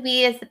fact that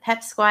we as the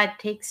PEP squad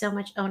take so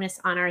much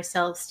onus on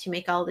ourselves to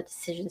make all the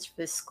decisions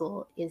for the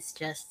school is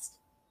just...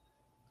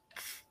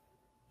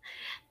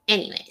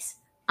 Anyways.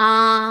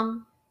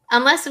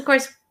 Unless, of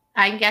course,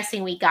 I'm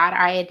guessing we got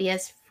our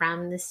ideas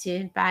from the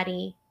student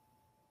body.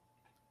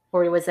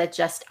 Or was that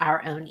just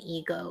our own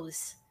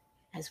egos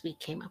as we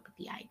came up with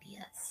the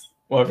ideas?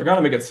 Well, if you're going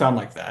to make it sound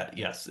like that,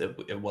 yes,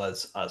 it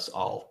was us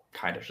all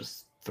kind of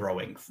just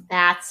throwing.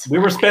 We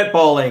were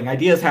spitballing.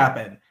 Ideas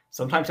happen.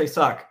 Sometimes they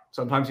suck.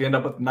 Sometimes you end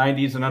up with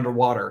 90s and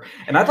underwater.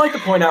 And I'd like to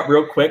point out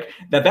real quick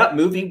that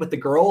movie with the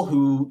girl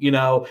who,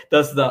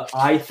 does the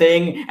eye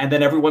thing and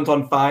then everyone's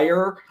on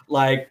fire,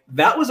 like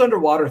that was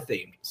underwater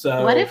themed.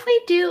 So what if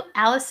we do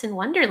Alice in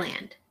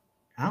Wonderland?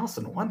 Alice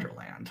in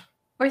Wonderland.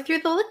 Or Through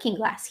the Looking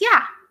Glass.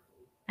 Yeah.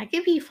 That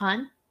could be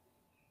fun.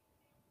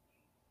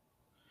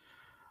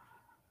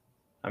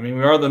 I mean,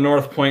 we are the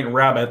North Point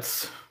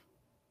Rabbits.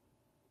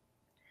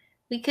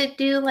 We could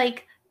do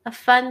like a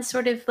fun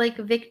sort of like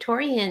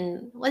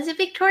Victorian. Was it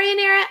Victorian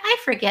era? I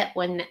forget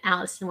when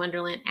Alice in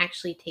Wonderland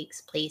actually takes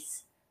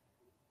place.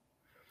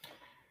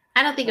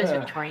 I don't think it was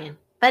Victorian,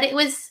 but it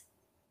was.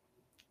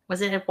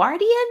 Was it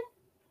Edwardian?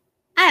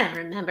 I don't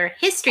remember.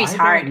 History's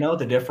hard. I don't know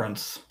the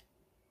difference.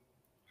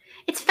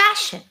 It's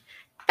fashion.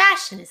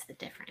 Fashion is the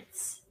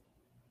difference.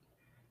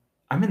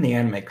 I'm in the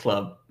anime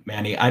club,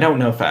 Manny. I don't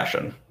know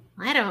fashion.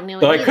 I don't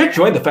know. Though I could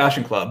join the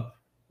fashion club.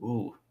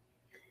 Ooh.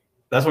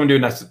 That's what I'm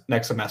doing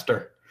next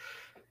semester.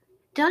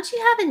 Don't you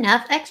have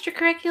enough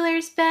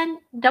extracurriculars, Ben?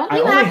 Don't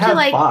you have to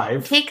like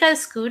 5. take a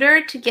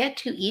scooter to get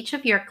to each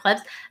of your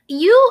clubs?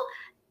 You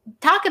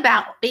talk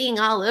about being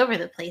all over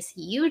the place.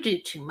 You do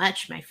too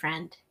much, my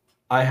friend.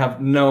 I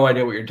have no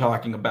idea what you're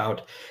talking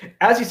about.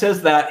 As he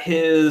says that,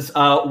 his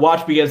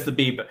watch begins to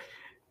beep.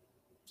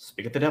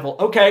 Speak of the devil.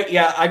 Okay,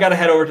 yeah, I gotta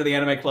head over to the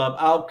anime club.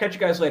 I'll catch you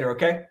guys later,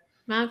 okay?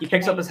 He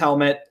picks up his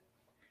helmet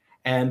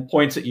and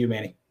points at you,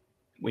 Manny.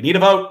 We need a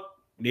vote.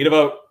 We need a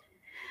vote.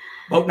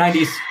 Vote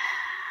 90s.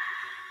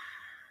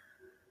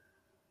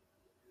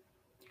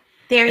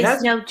 There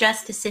is no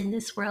justice in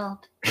this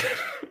world.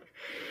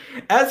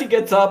 As he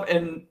gets up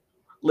and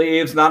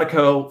leaves,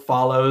 Nanako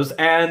follows,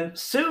 and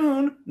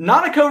soon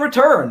Nanako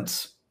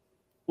returns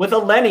with a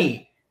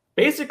Lenny,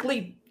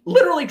 basically,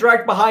 literally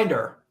dragged behind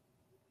her.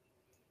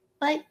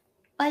 But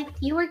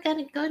you were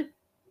gonna go to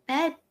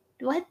bed.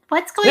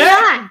 What's going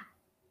on?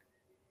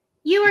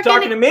 You were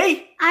talking to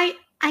me? I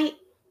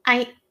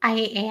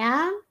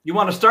am. You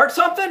want to start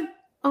something?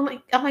 Oh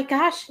my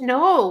gosh,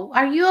 no.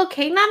 Are you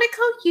okay,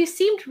 Nanako? You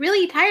seemed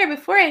really tired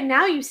before and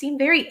now you seem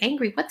very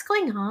angry. What's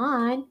going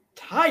on?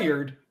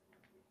 Tired?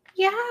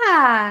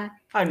 Yeah.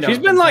 She's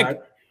been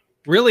like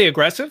really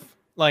aggressive.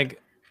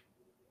 Like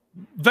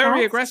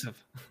very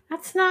aggressive.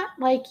 That's not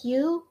like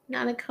you,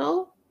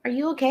 Nanako. Are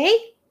you okay?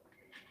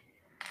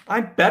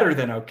 I'm better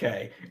than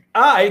okay.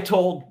 I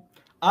told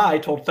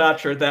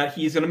Thatcher that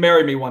he's gonna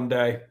marry me one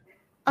day.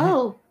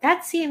 Oh,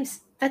 that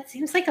seems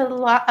like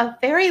a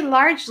very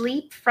large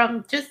leap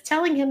from just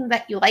telling him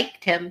that you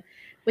liked him,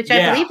 which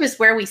I believe is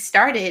where we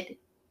started.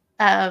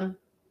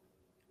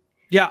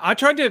 Yeah, I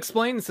tried to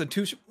explain it's a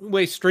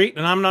two-way street,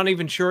 and I'm not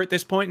even sure at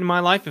this point in my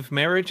life if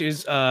marriage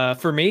is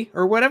for me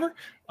or whatever.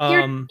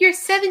 You're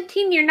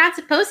 17. You're not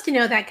supposed to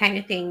know that kind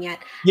of thing yet.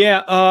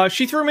 Yeah,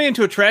 she threw me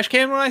into a trash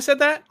can when I said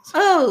that.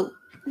 Oh,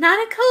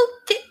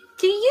 Nanako,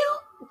 do you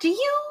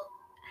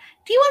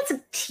want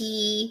some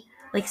tea?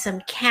 Like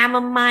some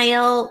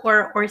chamomile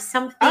or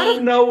something? Out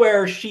of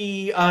nowhere,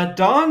 she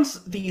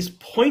dons these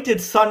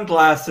pointed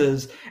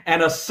sunglasses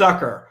and a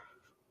sucker.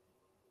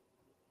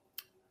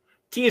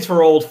 Tea is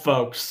for old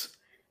folks.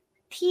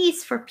 Tea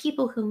is for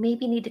people who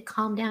maybe need to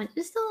calm down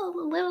just a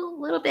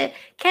little bit.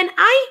 Can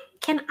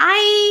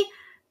I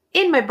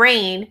in my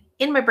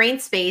brain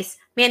space,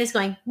 man is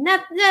going,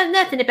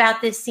 nothing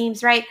about this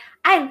seems right.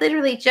 I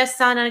literally just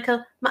saw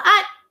Nanako.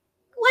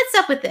 What's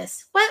up with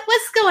this?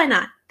 What's going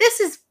on? This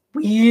is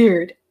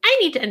weird. I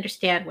need to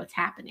understand what's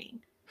happening.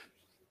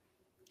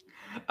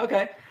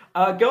 Okay.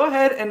 Go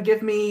ahead and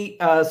give me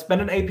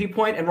spend an AP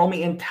point and roll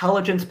me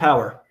intelligence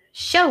power.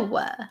 Sure.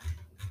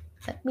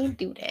 Let me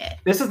do that.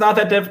 This is not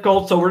that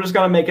difficult, so we're just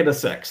gonna make it a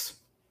 6.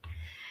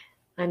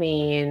 I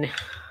mean,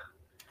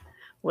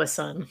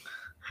 listen.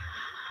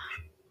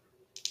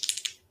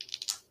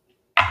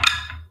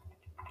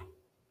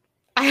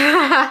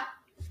 I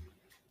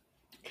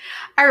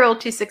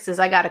rolled 2 6s.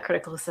 I got a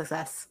critical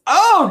success.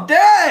 Oh,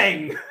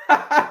 dang!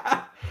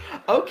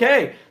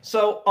 Okay,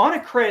 so on a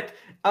crit,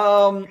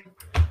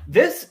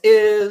 this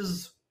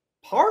is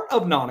part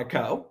of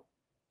Nanako.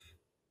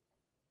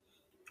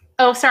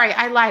 Oh, sorry,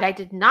 I lied. I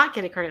did not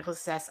get a critical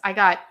success. I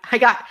got,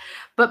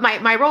 but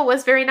my roll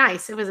was very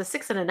nice. It was a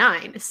 6 and a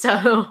 9,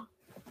 so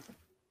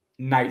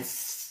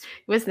nice.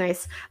 It was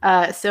nice.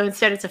 So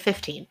instead, it's a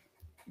 15.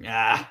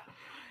 Yeah,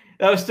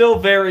 that was still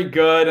very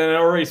good, and it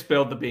already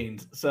spilled the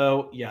beans.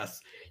 So yes,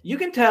 you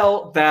can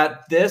tell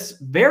that this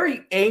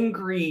very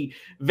angry,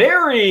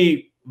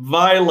 very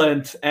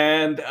violent,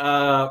 and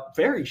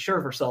very sure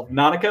of herself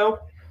Nanako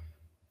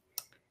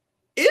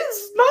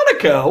is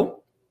Nanako,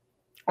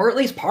 or at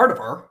least part of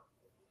her.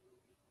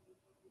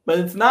 But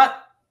it's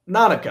not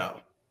Nanako.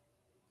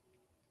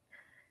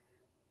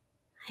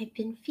 I've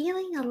been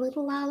feeling a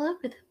little all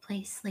over the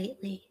place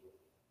lately.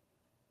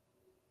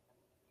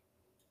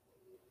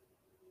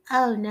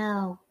 Oh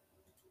no.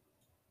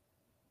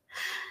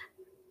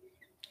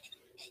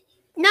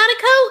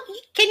 Nanako,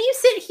 can you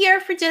sit here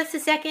for just a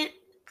second,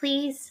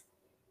 please?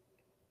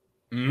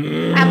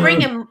 I'll bring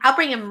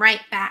him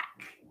right back.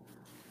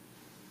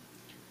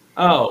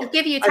 Oh, I'll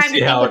give you time to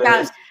think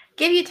about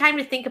give you time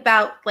to think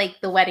about like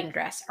the wedding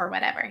dress or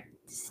whatever.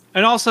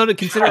 And also to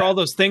consider all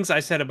those things I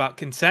said about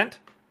consent.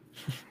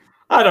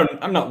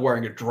 I'm not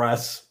wearing a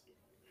dress.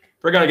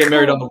 We're gonna get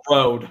married on the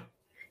road.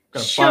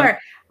 Sure.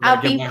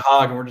 I'll get my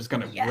hog, and we're just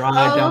gonna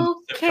ride down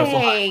the coastal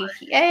highway.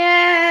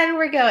 And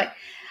we're going.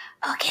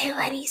 Okay,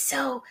 Letty.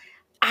 So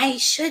I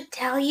should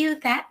tell you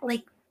that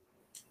like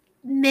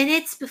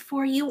minutes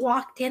before you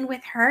walked in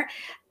with her,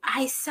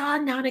 I saw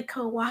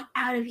Nanako walk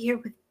out of here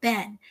with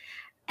Ben.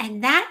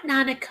 And that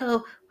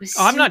Nanako was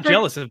I'm not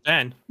jealous of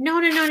Ben.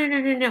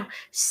 No.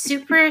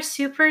 Super,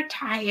 super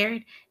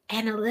tired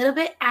and a little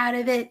bit out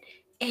of it.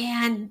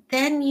 And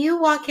then you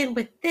walk in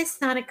with this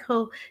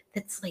Nanako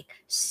that's like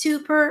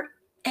super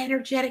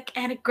energetic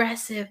and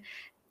aggressive.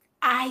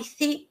 I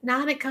think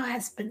Nanako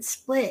has been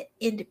split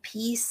into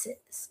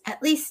pieces,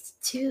 at least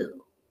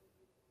two.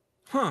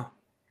 Huh.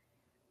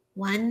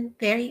 One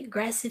very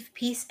aggressive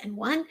piece and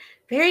one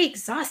very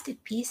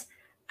exhausted piece.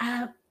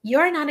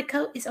 Your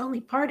Nanako is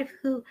only part of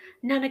who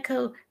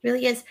Nanako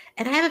really is.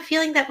 And I have a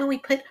feeling that when we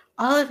put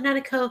all of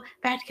Nanako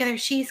back together,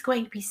 she's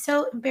going to be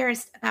so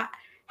embarrassed about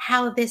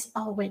how this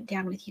all went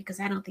down with you,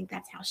 because I don't think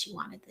that's how she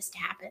wanted this to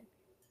happen.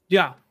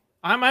 Yeah.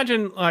 I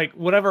imagine like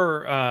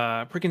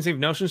whatever preconceived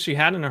notions she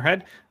had in her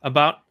head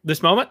about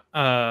this moment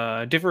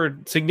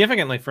differed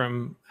significantly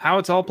from how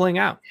it's all playing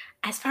out.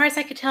 As far as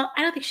I could tell,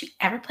 I don't think she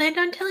ever planned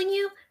on telling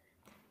you.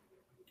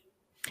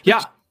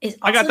 Yeah,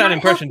 I got that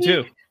impression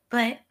too.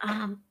 But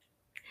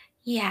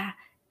yeah,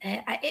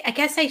 I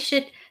guess I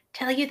should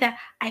tell you that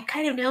I've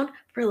kind of known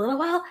for a little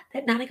while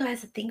that Nanako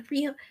has a thing for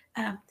you.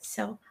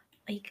 So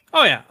like.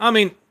 Oh yeah, I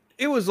mean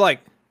it was like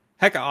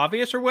hecka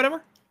obvious or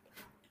whatever.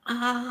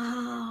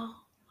 Oh,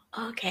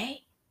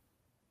 okay,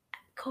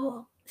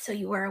 cool. So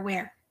you were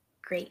aware.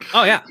 Great.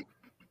 Oh yeah.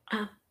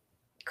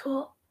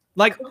 Cool.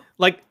 Like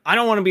I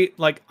don't want to be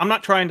like, I'm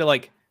not trying to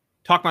like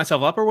talk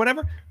myself up or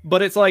whatever,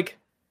 but it's like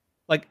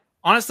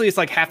honestly, it's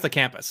like half the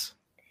campus.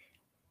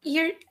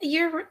 You're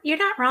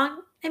not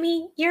wrong. I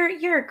mean,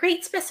 you're a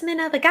great specimen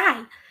of a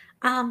guy.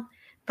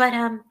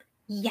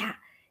 Yeah.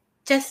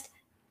 Just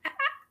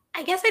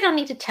I guess I don't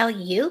need to tell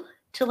you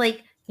to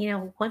like,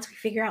 once we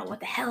figure out what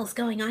the hell is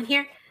going on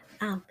here,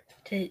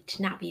 to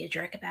not be a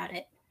jerk about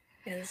it.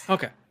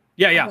 Okay.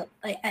 Yeah.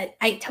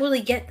 I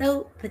totally get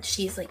though that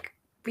she's like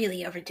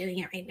really overdoing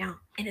it right now,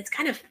 and it's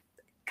kind of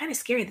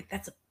scary that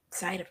that's a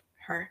side of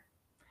her.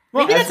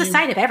 Well, maybe that's a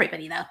side of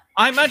everybody though.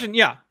 I imagine,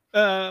 yeah.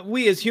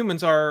 We as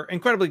humans are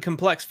incredibly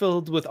complex,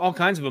 filled with all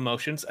kinds of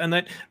emotions, and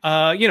that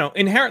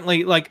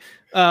inherently like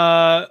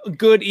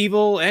good,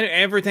 evil, and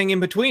everything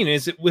in between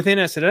is within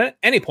us at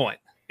any point.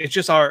 It's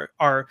just our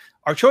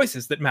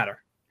choices that matter.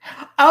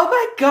 Oh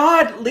my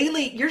God,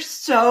 Lily, you're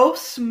so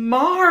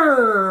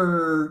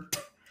smart.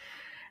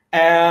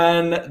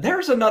 And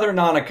there's another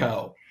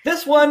Nanako.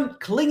 This one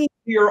clinging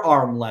to your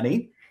arm,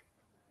 Lenny.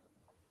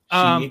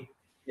 She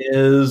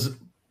is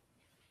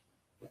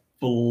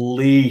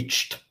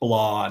bleached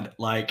blonde.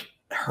 Like,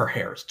 her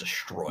hair is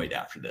destroyed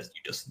after this.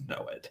 You just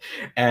know it.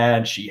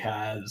 And she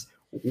has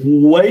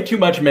way too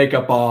much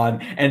makeup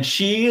on. And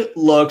she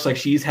looks like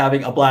she's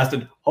having a blast.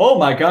 And oh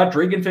my God,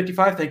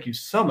 Dragon55, thank you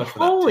so much for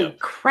that. Holy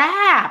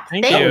crap.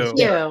 Thank you.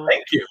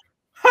 Thank you.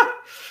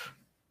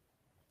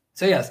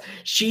 So yes,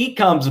 she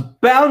comes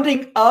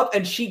bounding up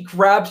and she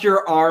grabs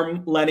your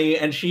arm, Lenny,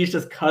 and she's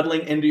just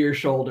cuddling into your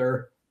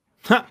shoulder.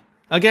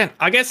 Again,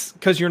 I guess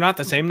because you're not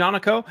the same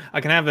Nanako,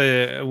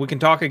 we can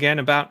talk again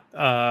about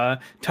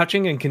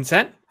touching and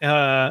consent.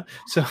 Oh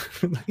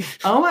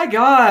my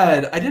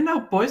God, I didn't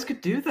know boys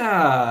could do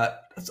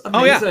that. That's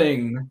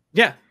amazing. Oh,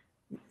 yeah.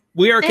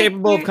 We are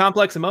capable of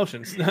complex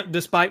emotions,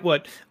 despite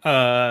what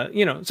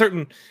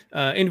certain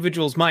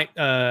individuals might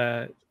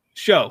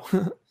show.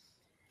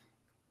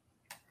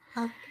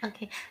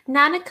 Okay.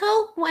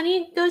 Nanako, why don't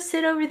you go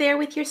sit over there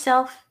with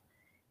yourself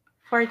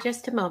for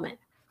just a moment?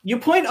 You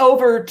point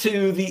over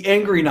to the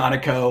angry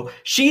Nanako.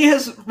 She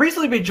has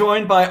recently been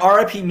joined by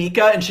RIP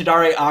Mika and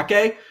Shidare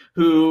Ake,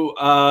 who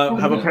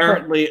have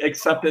apparently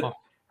accepted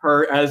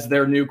her as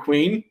their new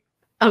queen.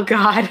 Oh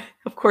God,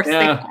 of course they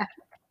have.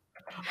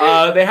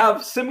 They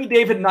have Simi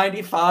David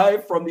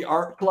 95 from the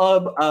art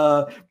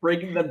club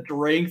bringing them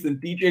drinks,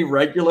 and DJ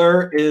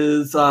Regular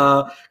is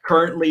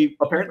currently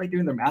apparently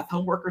doing their math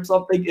homework or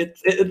something.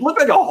 It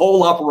looked like a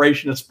whole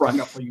operation has sprung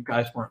up when you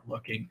guys weren't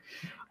looking.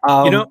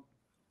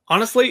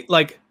 Honestly,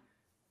 like,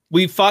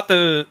 we fought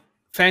the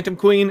Phantom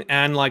Queen,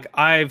 and like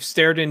I've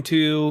stared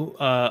into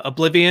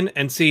oblivion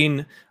and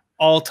seen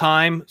all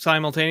time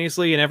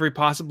simultaneously in every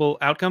possible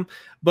outcome.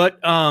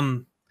 But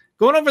going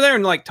over there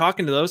and like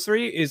talking to those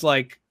three is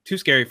like too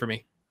scary for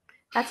me.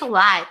 That's a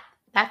lot.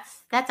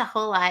 That's a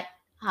whole lot.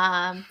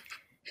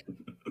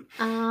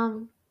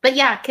 But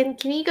yeah, can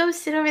you go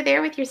sit over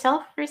there with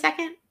yourself for a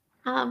second?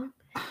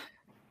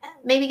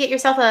 Maybe get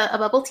yourself a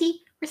bubble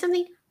tea or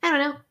something. I don't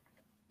know.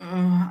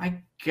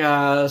 I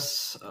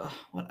guess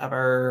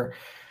whatever.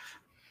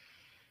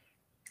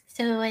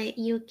 So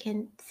you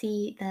can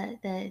see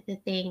the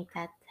thing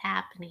that's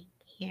happening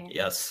here.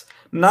 Yes.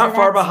 Not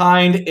far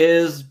behind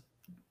is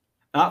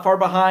not far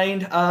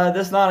behind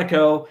this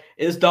Nanako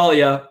is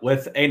Dahlia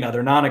with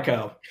another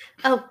Nanako.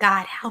 Oh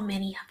God, how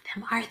many of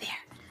them are there?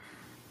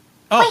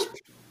 Oh.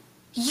 Wait,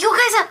 you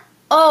guys are...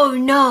 Oh,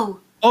 no.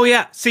 Oh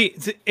yeah, see,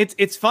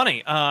 it's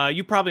funny.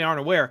 You probably aren't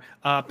aware.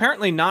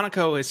 Apparently,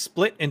 Nanako is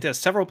split into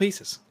several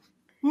pieces.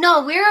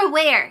 No, we're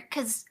aware,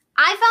 because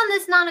I found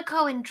this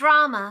Nanako in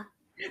drama.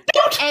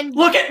 Don't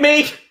look at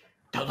me!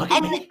 Don't look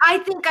at And me! I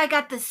think I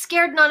got the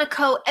scared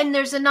Nanako, and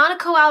there's a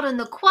Nanako out in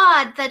the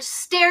quad that's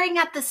staring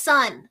at the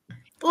sun.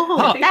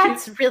 Oh,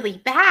 that's really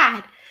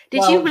bad.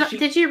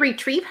 Did you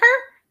retrieve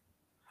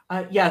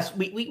her? Yes,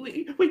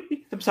 we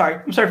I'm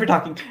sorry for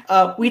talking.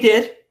 We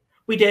did.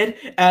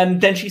 And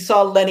then she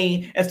saw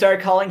Lenny and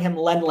started calling him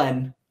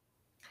Len.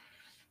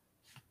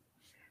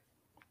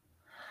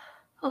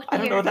 Oh, dear. I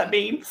don't know what that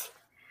means.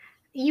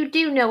 You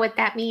do know what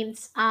that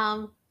means.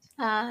 A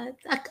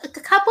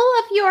couple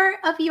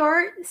of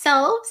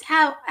yourselves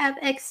have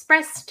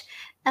expressed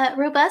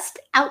robust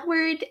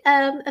outward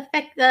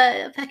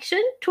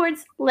affection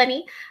towards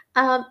Lenny,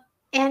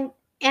 and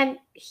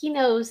he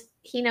knows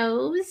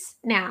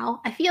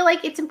now. I feel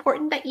like it's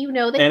important that you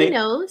know that Nanny, he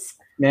knows.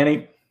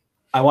 Nanny,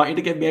 I want you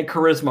to give me a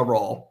charisma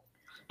roll,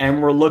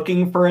 and we're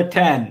looking for a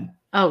 10.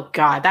 Oh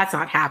God, that's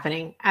not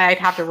happening. I'd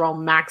have to roll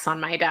max on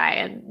my die,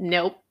 and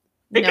nope.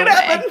 It could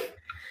happen.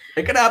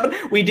 It could happen.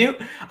 We do.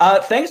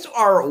 Thanks to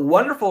our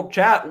wonderful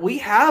chat, we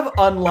have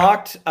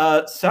unlocked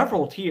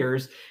several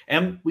tiers,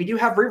 and we do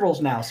have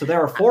rerolls now. So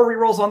there are 4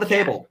 rerolls on the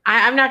table.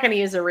 I'm not going to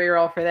use a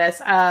reroll for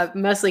this,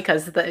 mostly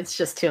because it's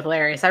just too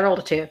hilarious. I rolled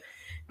a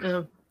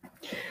 2.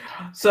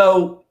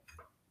 So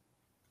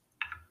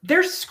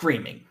there's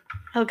screaming.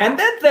 Oh, God. And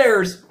then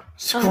there's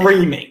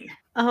screaming.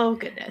 Oh,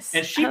 goodness.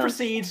 And she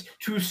proceeds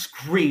to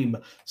scream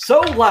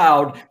so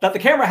loud that the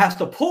camera has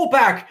to pull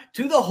back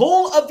to the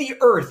whole of the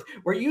earth,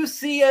 where you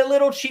see a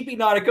little cheapy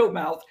Nanako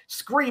mouth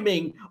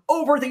screaming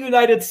over the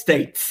United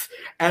States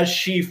as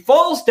she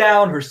falls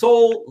down, her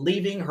soul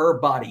leaving her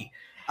body.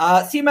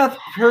 Seamoth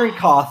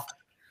Turnkoth,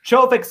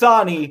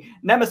 Chovixani,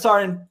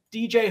 Nemisar, and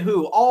DJ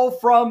Who, all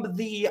from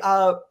the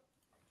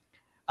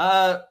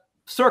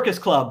circus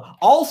club,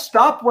 all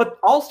stop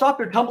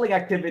their tumbling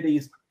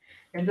activities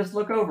and just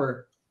look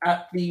over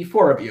at the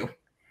 4 of you.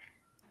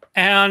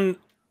 And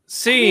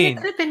scene.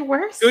 It could have been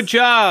worse. Good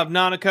job,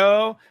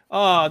 Nanako.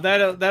 Oh,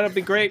 that'll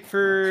be great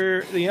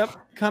for the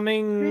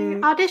upcoming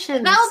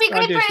auditions. That'll be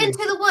great for Into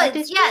the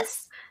Woods. Auditions?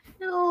 Yes.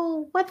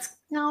 No.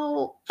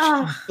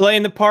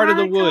 playing the part of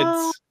the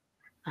woods.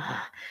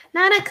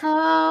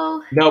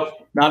 Nanako.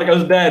 Nope,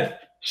 Nanako's dead.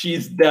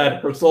 She's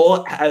dead. Her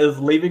soul is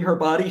leaving her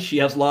body. She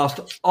has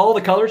lost all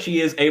the color.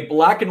 She is a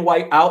black and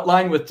white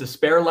outline with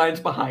despair lines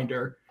behind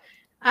her.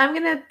 I'm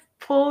gonna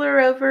pull her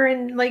over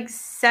and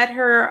set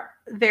her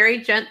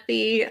very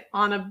gently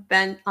on a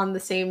bench on the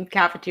same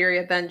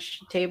cafeteria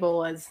bench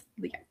table as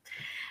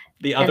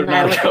the other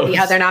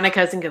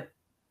Nanakos and go,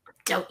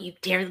 "Don't you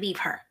dare leave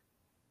her."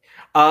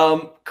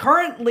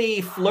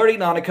 Currently, Flirty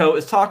Nanako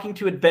is talking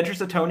to Adventures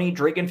of Tony,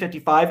 Dragon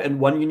 55, and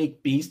One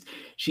Unique Beast.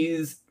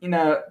 She's,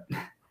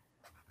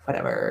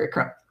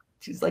 whatever.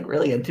 She's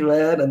really into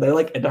it, and they're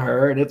into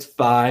her, and it's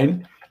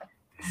fine.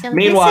 So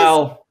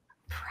meanwhile,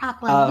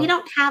 problem. We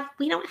don't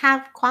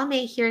have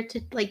Kwame here to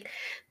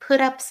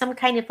put up some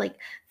kind of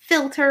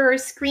filter or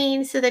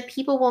screen so that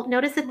people won't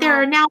notice that there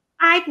are now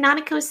 5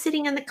 Nanakos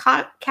sitting in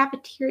the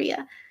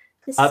cafeteria.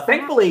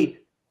 Thankfully,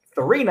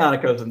 3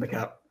 Nanakos in the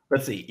cap.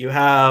 Let's see. You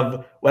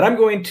have what I'm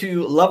going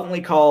to lovingly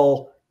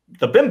call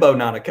the Bimbo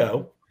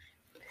Nanako.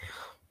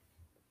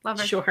 Love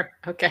her. Sure.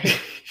 Okay.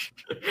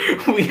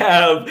 We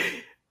have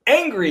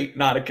Angry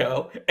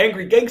Nanako,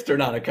 Angry Gangster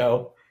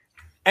Nanako,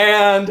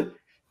 and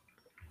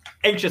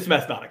Anxious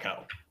Mess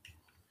Nanako.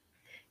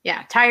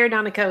 Yeah, Tired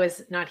Nanako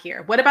is not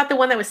here. What about the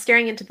one that was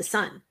staring into the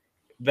sun?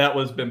 That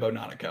was Bimbo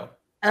Nanako.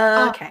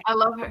 Okay. I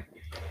love her.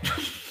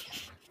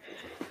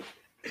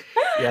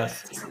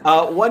 Yes.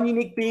 One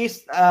Unique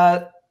Beast,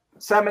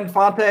 Sam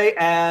Infante,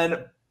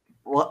 and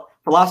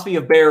Philosophy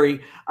of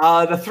Barry.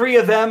 The 3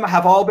 of them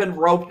have all been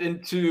roped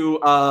into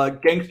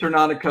Gangster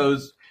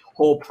Nanako's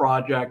whole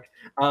project.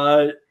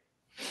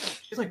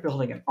 She's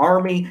building an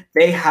army.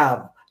 They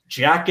have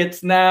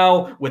jackets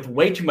now with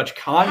way too much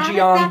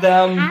kanji on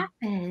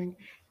them.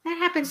 That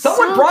happened.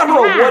 Someone brought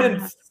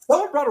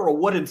her a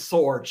wooden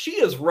sword. She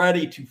is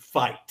ready to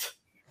fight.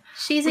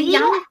 She's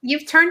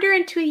you've turned her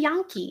into a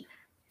Yankee.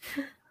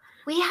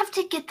 We have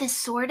to get this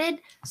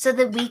sorted so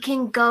that we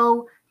can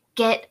go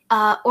get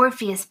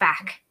Orpheus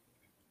back.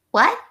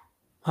 What?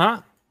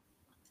 Huh?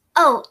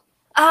 Oh,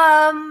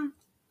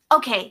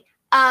 okay.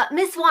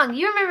 Miss Wong,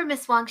 you remember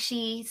Miss Wong?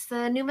 She's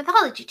the new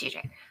mythology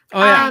teacher. Oh,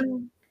 yeah.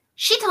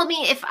 She told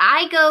me if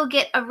I go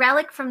get a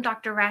relic from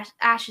Dr.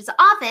 Ash's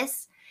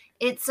office,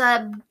 it's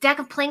a deck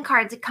of playing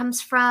cards. It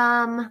comes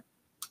from...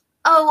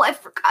 Oh, I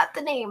forgot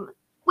the name.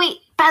 Wait,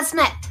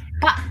 Basnet.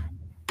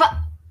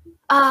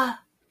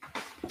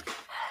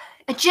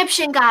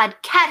 Egyptian god,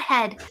 cat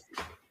head.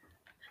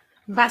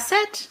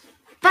 Basset?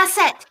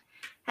 Basset.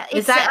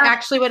 Is that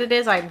actually what it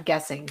is? I'm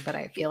guessing, but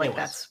I feel like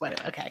that's what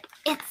it... Okay.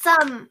 It's,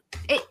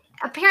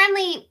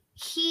 apparently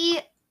he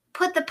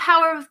put the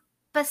power of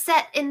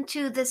Basset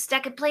into this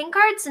deck of playing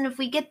cards, and if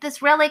we get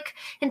this relic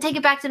and take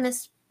it back to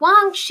Miss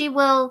Wong, she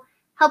will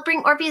help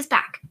bring Orpheus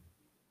back.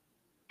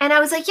 And I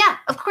was like, yeah,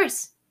 of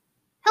course.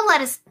 He'll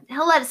let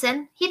us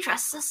in. He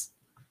trusts us.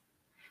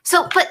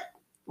 So, but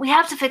we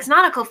have to fix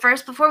Nautical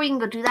first before we can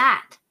go do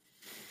that.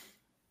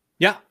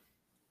 Yeah.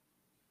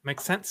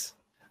 Makes sense.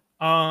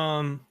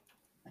 Well,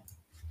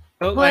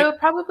 it would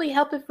probably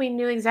help if we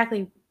knew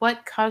exactly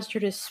what caused her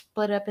to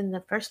split up in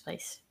the first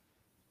place.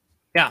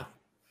 Yeah.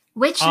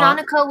 Which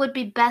Nautical would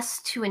be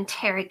best to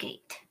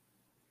interrogate?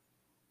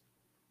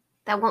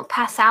 That won't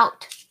pass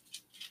out.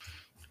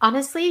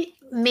 Honestly,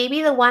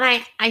 maybe the one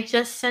I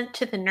just sent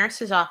to the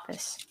nurse's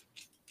office.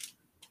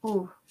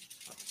 Ooh.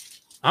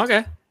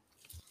 Okay.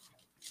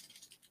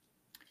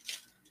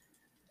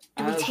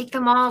 Do we take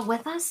them all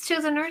with us to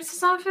the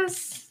nurse's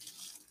office?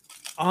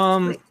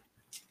 I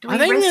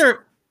think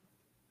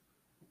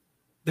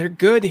they're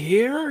good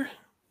here.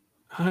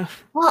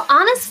 Well,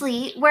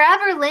 honestly,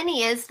 wherever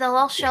Lenny is, they'll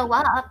all show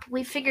up.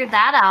 We figured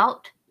that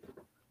out.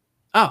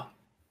 Oh,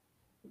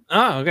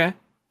 okay.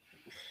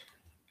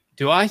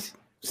 Do I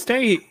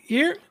stay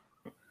here?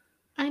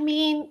 I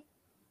mean,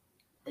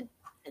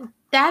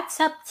 that's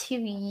up to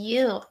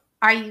you.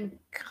 Are you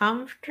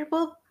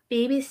comfortable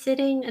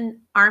babysitting an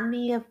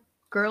army of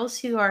girls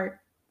who are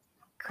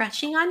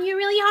crushing on you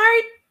really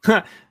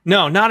hard?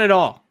 No, not at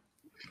all.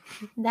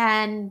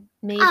 Then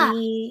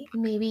maybe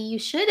you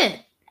shouldn't.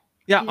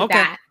 Yeah, okay.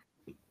 That.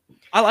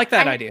 I like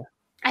that idea.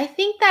 I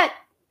think that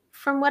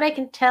from what I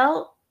can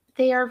tell,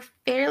 they are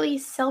fairly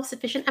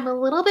self-sufficient. I'm a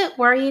little bit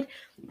worried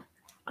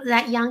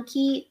that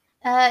Yankee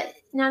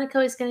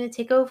Nanako is going to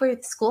take over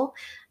the school.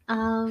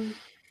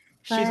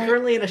 She's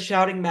currently in a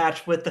shouting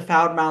match with the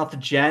foul-mouthed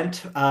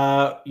gent,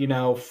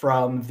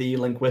 from the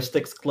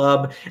linguistics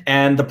club,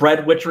 and the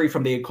bread witchery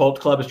from the occult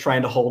club is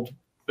trying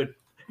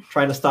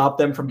to stop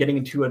them from getting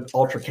into an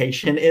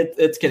altercation.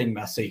 It's getting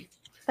messy.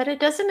 But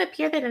it doesn't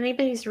appear that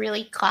anybody's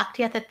really clocked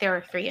yet that there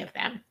are 3 of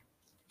them.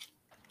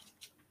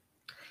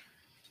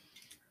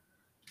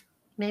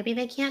 Maybe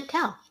they can't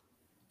tell.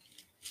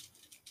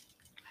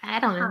 I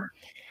don't know.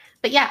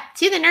 But yeah,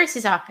 to the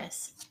nurse's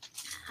office.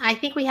 I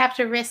think we have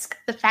to risk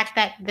the fact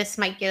that this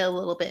might get a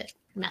little bit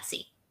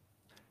messy.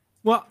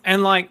 Well,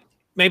 and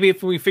maybe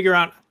if we figure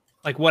out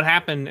what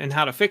happened and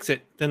how to fix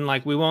it, then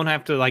we won't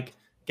have to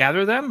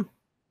gather them.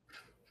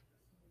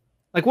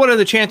 What are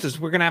the chances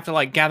we're gonna have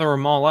to gather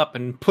them all up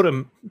and put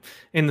them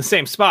in the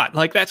same spot?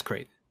 That's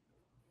great.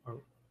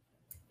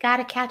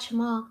 Gotta catch them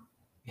all.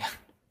 Yeah.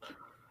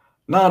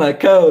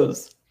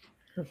 Nanakos.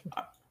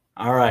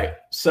 All right.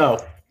 So,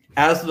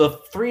 as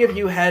the 3 of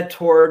you head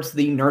towards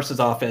the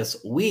nurse's office,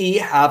 we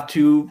have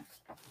to,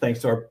 thanks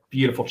to our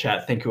beautiful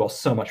chat, thank you all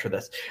so much for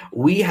this.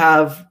 We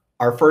have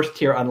our first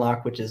tier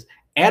unlocked, which is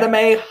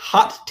Anime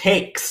Hot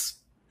Takes.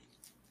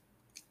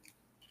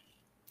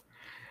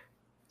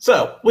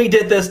 So we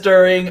did this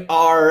during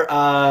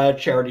our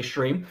charity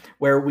stream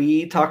where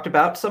we talked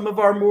about some of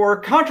our more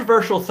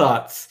controversial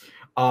thoughts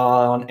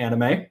on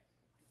anime.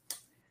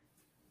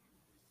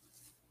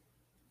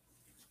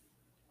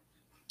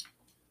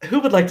 Who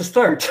would like to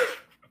start?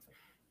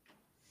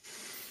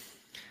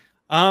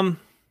 I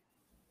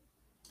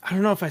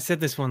don't know if I said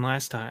this one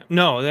last time.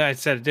 No, I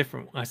said a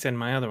different one. I said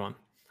my other one.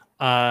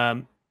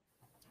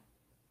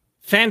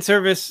 Fan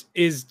service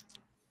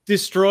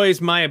destroys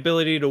my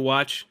ability to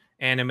watch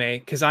anime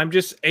because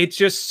it's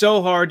just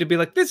so hard to be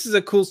like, this is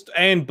a cool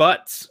and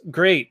butts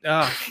great.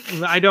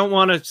 I don't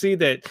want to see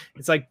that.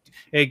 It's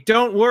hey,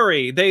 don't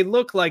worry, they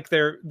look like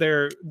they're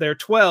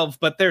 12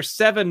 but they're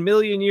 7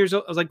 million years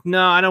old. I was like,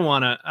 no, I don't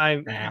want to.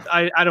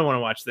 I don't want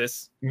to watch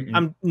this.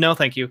 No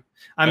thank you.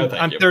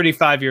 I'm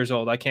 35 years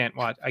old. I can't.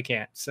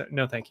 So,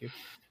 no thank you.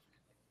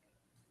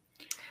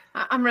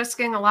 I'm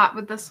risking a lot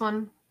with this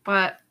one,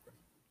 but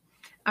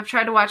I've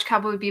tried to watch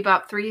Cowboy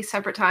Bebop 3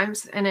 separate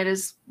times, and it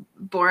is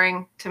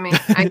boring to me.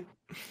 It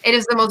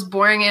is the most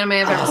boring anime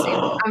I've ever seen.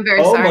 I'm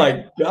very sorry. Oh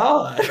my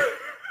god.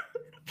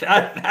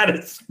 that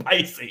is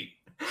spicy.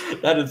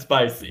 That is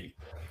spicy.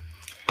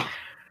 You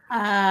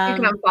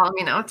can unfollow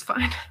me now. It's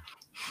fine.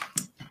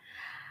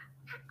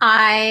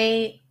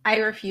 I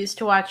refuse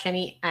to watch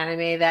any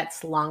anime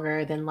that's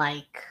longer than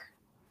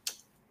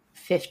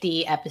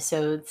 50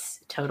 episodes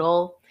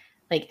total.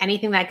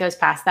 Anything that goes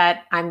past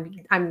that,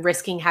 I'm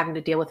risking having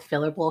to deal with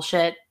filler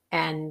bullshit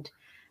and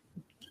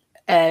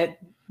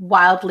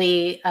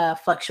wildly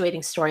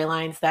fluctuating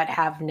storylines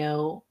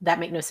that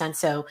make no sense.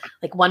 So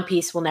One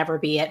Piece will never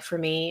be it for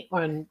me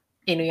on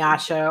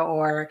Inuyasha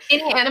or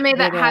any anime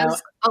that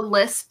has a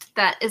list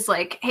that is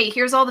hey,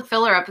 here's all the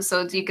filler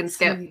episodes you can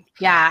skip.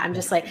 Yeah, I'm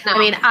just no. I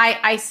mean,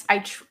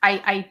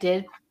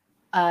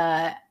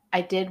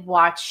 I did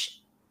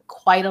watch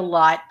quite a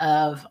lot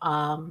of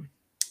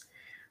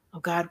oh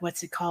God,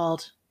 what's it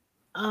called?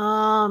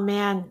 Oh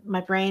man, my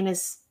brain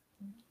is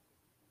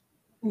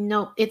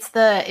it's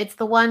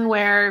the one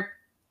where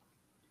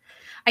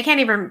I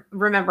can't even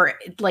remember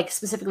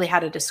specifically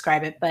how to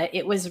describe it, but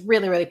it was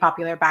really, really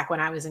popular back when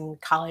I was in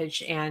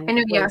college. And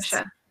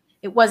Inuyasha.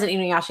 It wasn't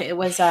Inuyasha.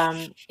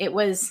 It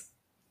was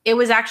it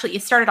was actually,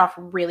 it started off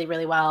really,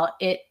 really well.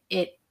 It's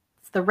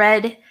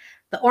the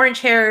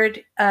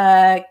orange-haired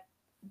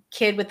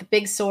kid with the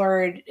big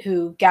sword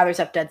who gathers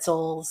up dead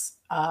souls.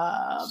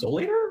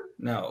 Soul Eater?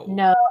 No.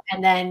 No,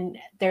 and then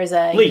there's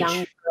a Bleach.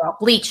 young girl.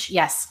 Bleach,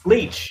 yes.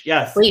 Bleach,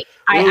 yes. Bleach.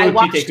 I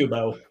watched.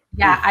 Kubo.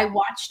 Yeah, I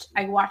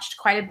watched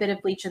quite a bit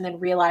of Bleach and then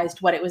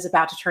realized what it was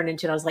about to turn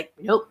into. And I was like,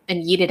 nope,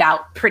 and yeeted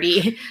out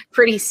pretty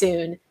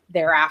soon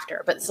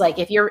thereafter. But it's like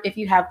if you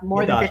have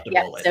more than 50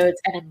 episodes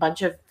and a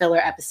bunch of filler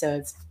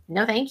episodes,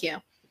 no thank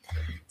you.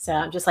 So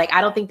I'm just like,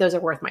 I don't think those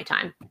are worth my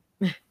time.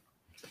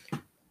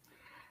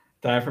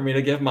 Time for me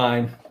to give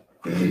mine.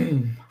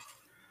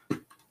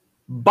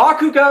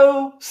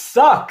 Bakugo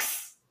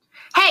sucks.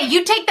 Hey,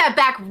 you take that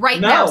back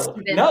now,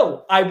 Steven.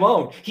 No, I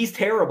won't. He's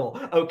terrible.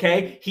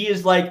 Okay, he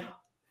is like,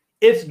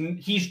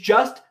 he's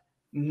just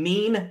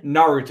mean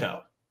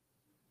Naruto.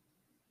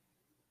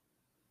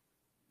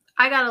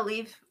 I gotta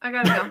leave. I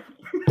gotta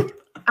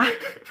go.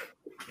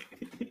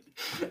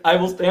 I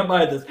will stand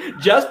by this.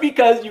 Just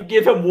because you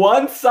give him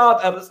one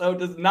sub episode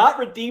does not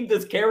redeem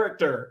this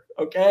character.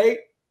 Okay,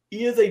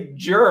 he is a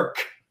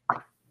jerk.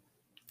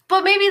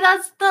 But maybe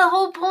that's the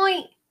whole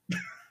point.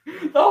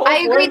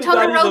 I agree,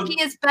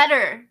 Todoroki is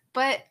better,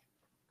 but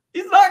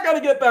he's not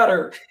gonna get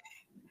better.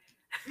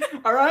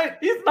 All right,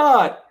 he's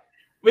not.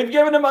 We've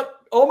given him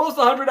almost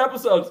 100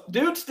 episodes.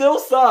 Dude still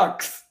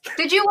sucks.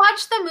 Did you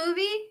watch the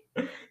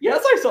movie?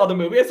 Yes, I saw the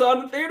movie. I saw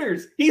it in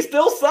theaters. He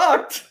still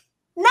sucked.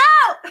 No.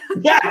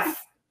 Yes.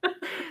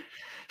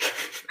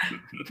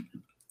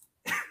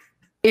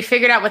 We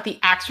figured out what the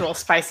actual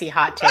spicy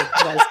hot take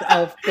was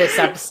of this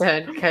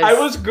episode. I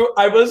was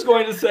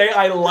going to say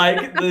I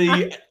like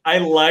the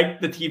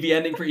TV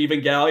ending for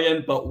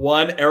Evangelion, but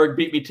one, Eric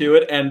beat me to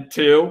it, and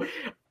two,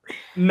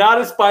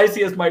 not as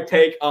spicy as my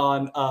take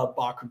on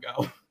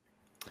Bakugo.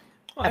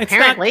 Well,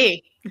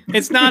 apparently,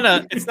 it's not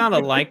a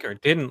like or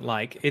didn't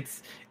like.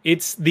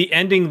 It's the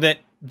ending that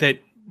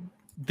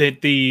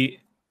the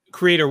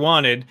creator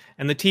wanted,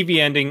 and the TV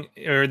ending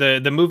or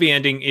the movie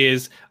ending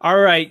is all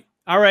right,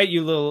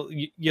 you little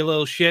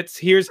shits.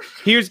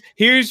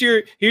 Here's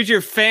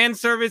your fan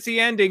servicey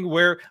ending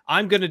where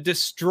I'm gonna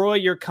destroy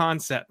your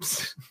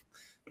concepts.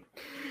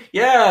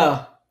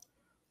 Yeah.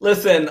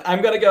 Listen,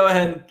 I'm gonna go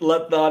ahead and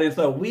let the audience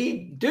know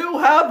we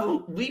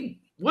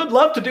would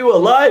love to do a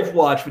live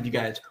watch with you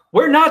guys.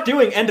 We're not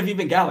doing End of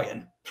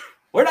Evangelion.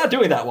 We're not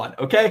doing that one,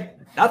 okay?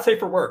 Not safe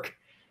for work.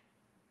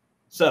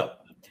 So,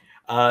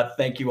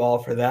 thank you all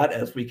for that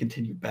as we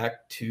continue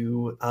back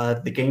to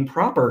the game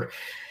proper.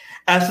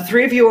 As the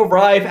three of you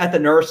arrive at the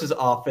nurse's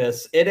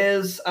office, it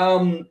is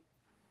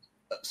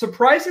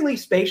surprisingly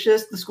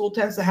spacious. The school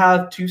tends to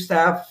have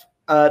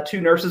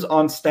two nurses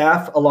on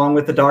staff, along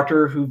with the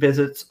doctor who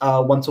visits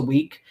once a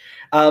week,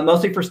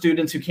 mostly for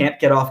students who can't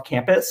get off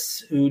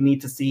campus, who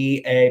need to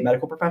see a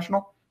medical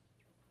professional.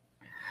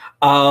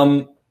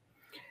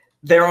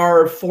 There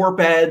are 4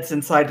 beds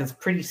inside this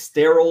pretty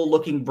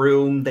sterile-looking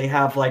room. They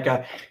have like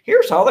a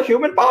 "Here's how the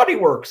human body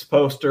works"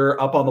 poster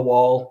up on the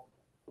wall.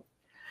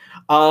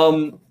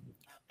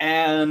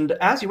 And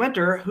as you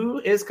enter, who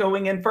is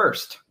going in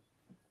first?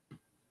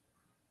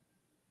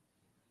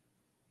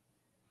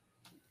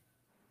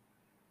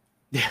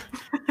 Yeah.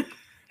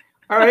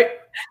 All right,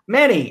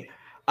 Manny.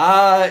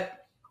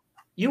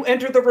 You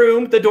enter the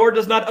room. The door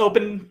does not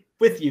open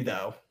with you,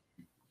 though.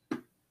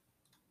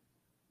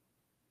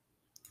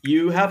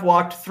 You have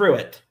walked through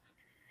it.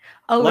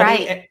 Oh,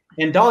 Lenny right.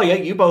 and Dahlia,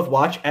 you both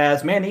watch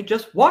as Manny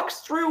just walks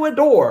through a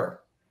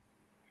door.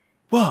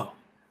 Whoa.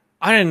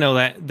 I didn't know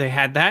that they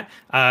had that.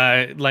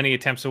 Lenny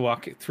attempts to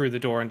walk through the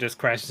door and just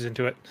crashes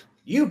into it.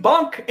 You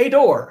bonk a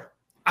door.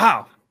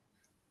 Ow.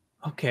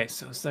 Okay,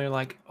 so is there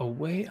like a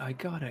way I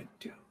gotta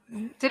do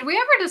it? Did we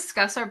ever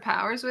discuss our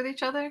powers with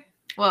each other?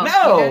 Well,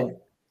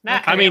 No.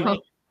 I mean,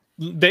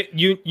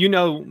 you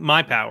know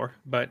my power,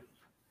 but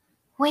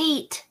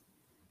Wait.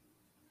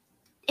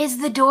 Is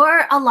the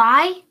door a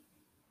lie?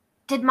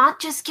 Did Mott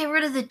just get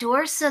rid of the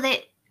door so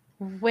that...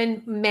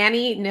 When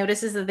Manny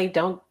notices that they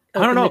don't I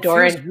don't open know. the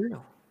door It feels and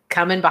real.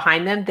 come in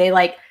behind them, they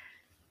like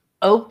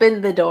open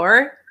the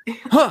door.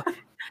 Huh.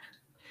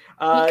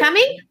 You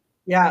coming?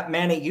 Yeah,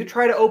 Manny, you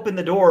try to open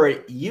the door.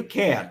 You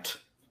can't.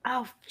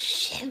 Oh,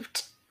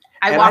 shoot.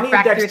 I walk need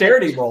back a through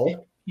dexterity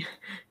roll.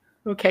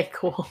 Okay,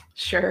 cool.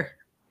 Sure.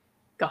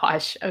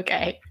 Gosh.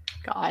 Okay.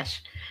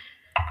 Gosh.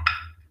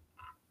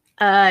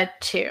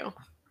 2.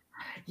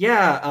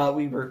 Yeah, I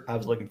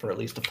was looking for at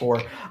least a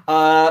 4.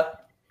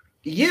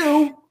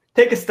 You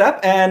take a step,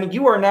 and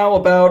you are now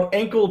about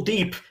ankle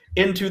deep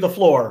into the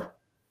floor.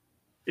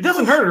 It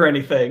doesn't hurt or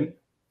anything.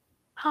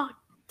 Oh,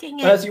 dang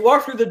it. As you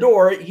walk through the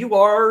door, you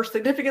are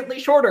significantly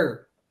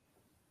shorter.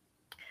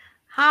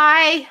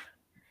 Hi.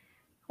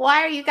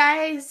 Why are you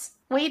guys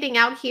waiting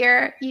out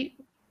here?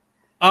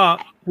 I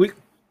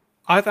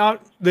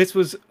thought this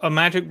was a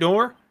magic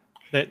door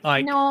that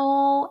like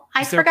No,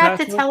 I is there a forgot to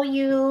password? tell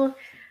you.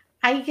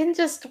 I can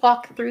just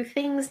walk through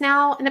things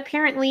now, and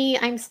apparently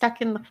I'm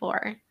stuck in the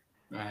floor.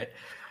 All right.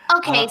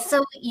 Okay,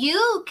 so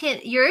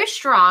you're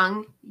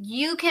strong.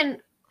 You can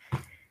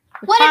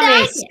What did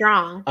I is get?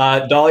 strong.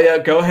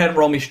 Dahlia, go ahead and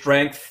roll me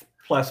strength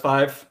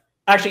 +5.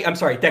 Actually, I'm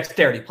sorry,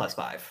 dexterity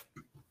 +5.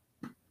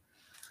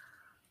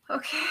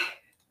 Okay.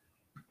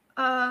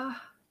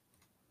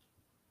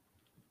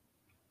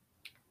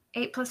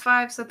 8 +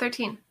 5, so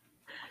 13.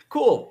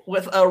 Cool.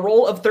 With a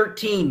roll of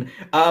 13,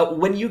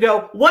 when you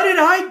go, what did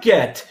I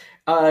get?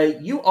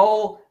 You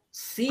all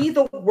see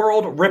the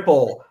world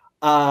ripple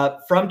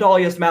from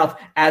Dahlia's mouth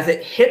as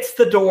it hits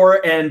the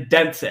door and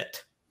dents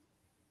it.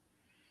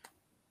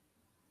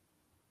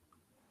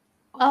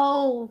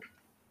 Oh.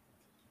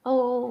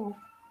 Oh.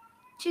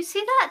 Did you see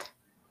that?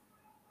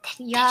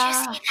 Yeah.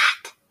 Did you see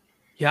that?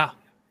 Yeah.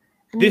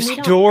 I mean, This we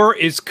don't- door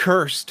is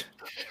cursed.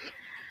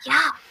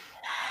 Yeah.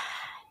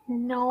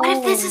 No. What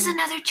if this is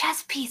another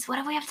chess piece? What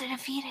if we have to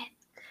defeat it?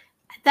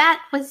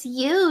 That was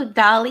you,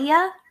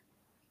 Dahlia.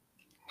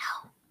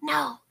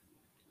 No.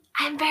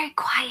 I'm very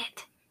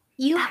quiet.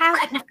 You That have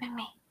couldn't have been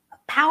me. a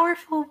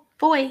powerful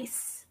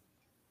voice,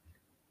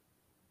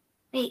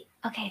 Wait,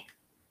 okay.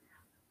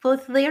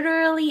 both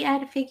literally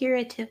and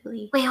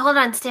figuratively. Wait, hold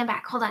on. Stand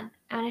back. Hold on.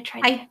 I'm going to try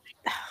again.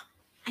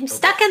 I'm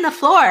stuck in the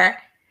floor.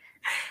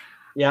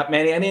 Yeah,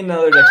 Manny, I need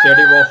another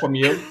dexterity roll from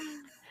you.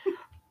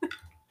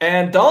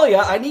 And Dahlia,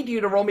 I need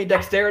you to roll me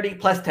dexterity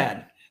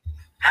 +10.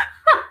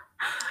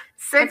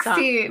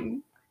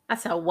 16.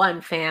 That's a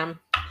 1, fam.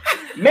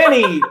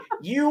 Manny,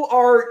 you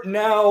are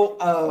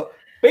now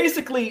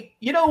basically,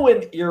 you know,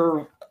 when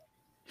you're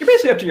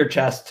basically up to your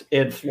chest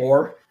in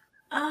floor.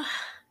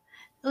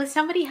 Will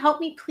somebody help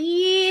me,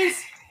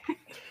 please?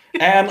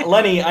 And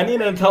Lenny, I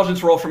need an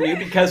intelligence roll from you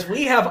because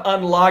we have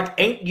unlocked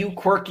Ain't You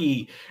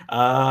Quirky.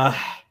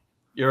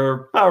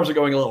 Your powers are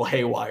going a little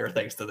haywire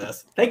thanks to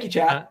this. Thank you,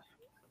 chat.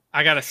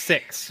 I got a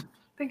 6.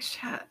 Thanks,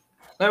 chat.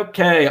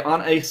 Okay,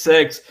 on a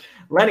 6.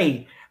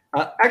 Lenny,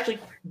 actually,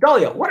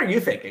 Dahlia, what are you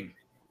thinking?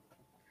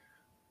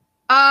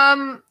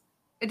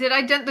 Did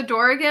I dent the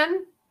door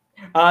again?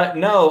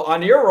 No,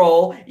 on your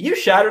roll, you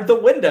shattered the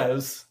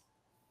windows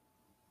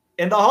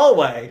in the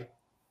hallway.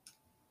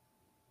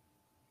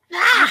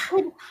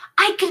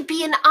 I could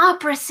be an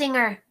opera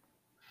singer.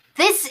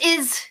 This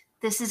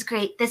is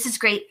great. This is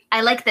great.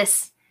 I like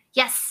this.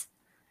 Yes.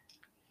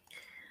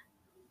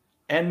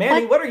 And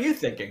Manny, what are you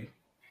thinking?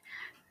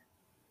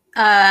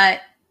 I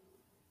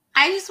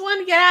just want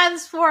to get out of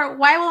this floor.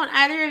 Why won't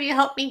either of you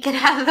help me get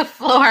out of the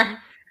floor?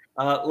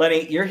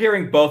 Lenny, you're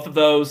hearing both of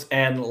those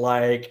and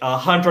like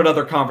 100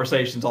 other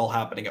conversations all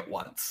happening at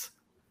once.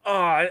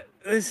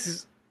 This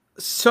is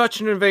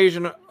such an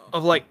invasion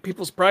of like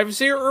people's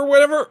privacy or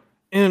whatever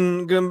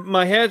in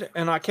my head,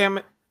 and I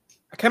can't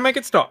make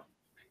it stop.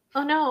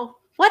 Oh no.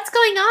 What's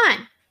going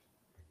on?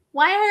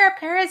 Why are our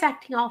parents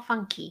acting all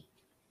funky?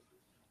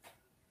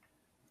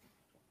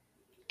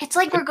 It's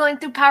like we're going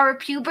through power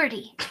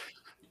puberty.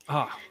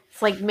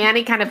 It's like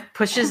Manny kind of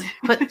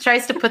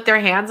tries to put their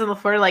hands on the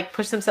floor, like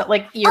push themselves,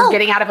 like you're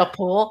getting out of a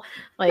pool.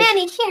 Like,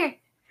 Manny, here.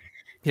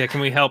 Yeah,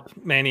 can we help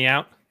Manny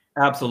out?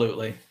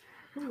 Absolutely.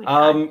 oh my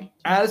God.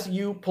 As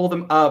you pull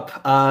them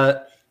up,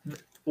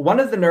 one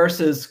of the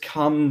nurses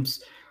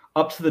comes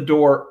up to the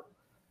door.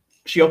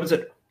 She opens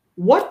it.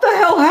 What the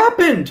hell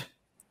happened?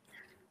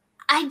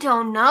 I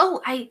don't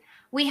know.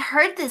 We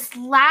heard this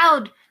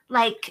loud,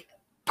 like,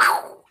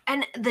 pow,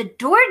 and the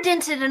door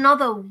dented and all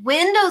the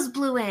windows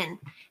blew in.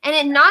 And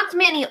it knocked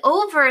Manny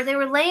over. They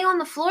were laying on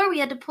the floor. We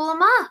had to pull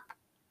them up.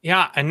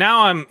 Yeah, and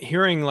now I'm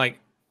hearing like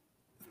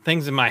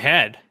things in my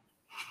head.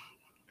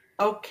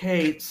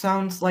 Okay,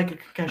 sounds like a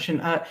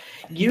concussion.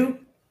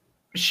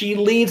 She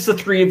leads the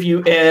three of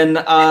you in,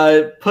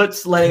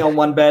 puts Lenny on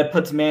one bed,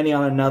 puts Manny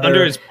on another.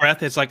 Under his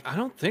breath, it's like, I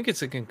don't think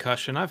it's a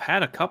concussion. I've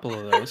had a couple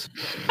of those.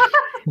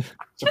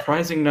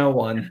 Surprising no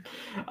one.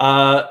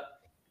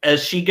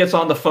 As she gets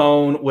on the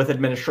phone with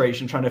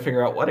administration trying to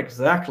figure out what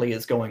exactly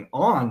is going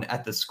on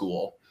at the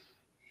school.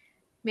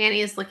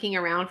 Manny is looking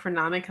around for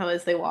Nanako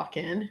as they walk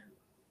in.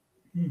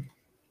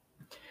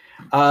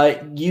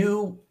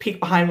 You peek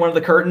behind one of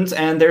the curtains,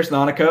 and there's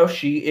Nanako.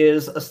 She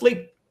is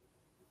asleep.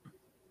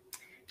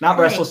 Not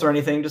Great. restless or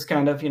anything, just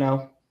kind of,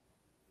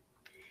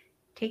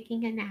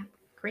 Taking a nap.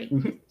 Great.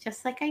 Mhm.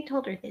 Just like I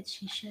told her that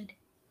she should.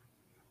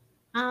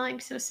 Oh, I'm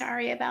so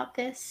sorry about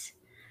this.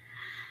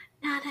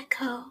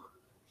 Nanako.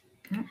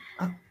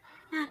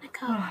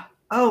 Nanako.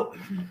 Oh,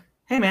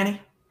 hey,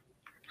 Manny.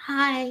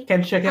 Hi.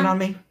 Can you check in on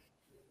me?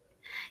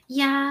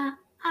 Yeah.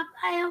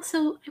 I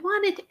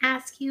wanted to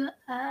ask you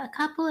a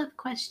couple of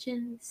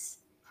questions.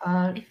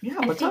 Yeah,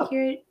 what's up?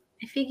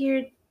 I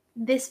figured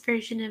this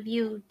version of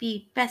you would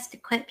be best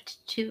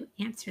equipped to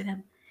answer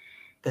them.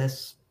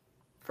 This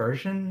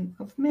version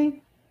of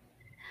me?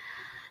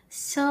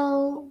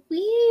 So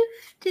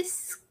we've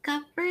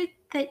discovered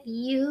that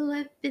you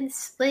have been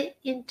split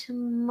into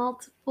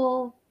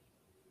multiple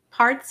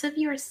parts of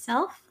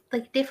yourself,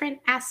 like different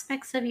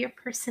aspects of your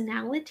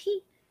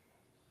personality.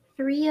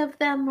 3 of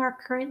them are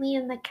currently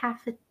in the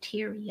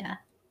cafeteria.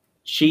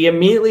 She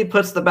immediately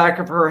puts the back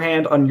of her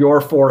hand on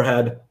your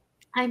forehead.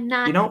 I'm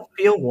not. You don't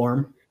feel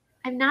warm.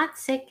 I'm not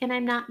sick, and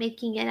I'm not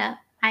making it up.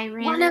 I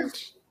ran.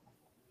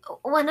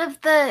 One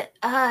of the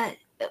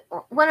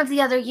one of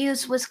the other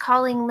youths was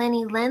calling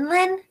Lenny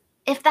Lin,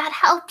 if that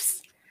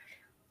helps.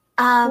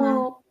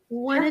 Well,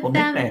 one Terrible of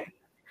them nickname.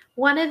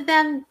 One of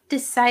them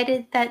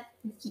decided that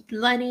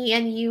Lenny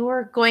and you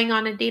were going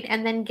on a date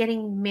and then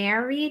getting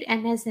married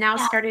and has now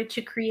Yeah. started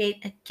to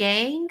create a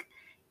gang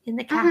in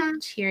the Mhm.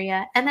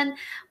 cafeteria. And then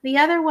the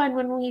other one,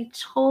 when we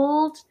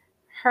told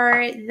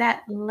her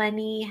that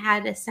Lenny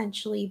had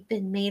essentially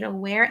been made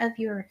aware of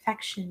your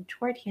affection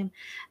toward him,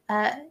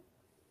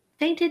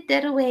 fainted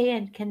dead away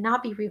and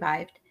cannot be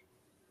revived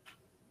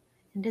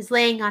and is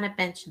laying on a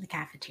bench in the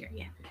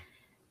cafeteria.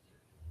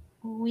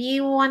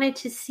 We wanted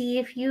to see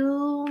if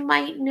you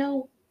might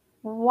know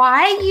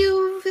why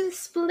you've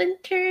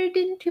splintered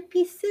into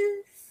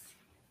pieces.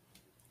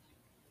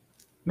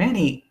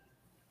 Manny,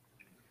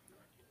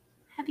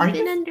 Have you Are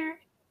been you- under?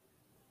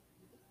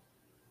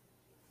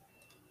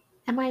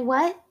 Am I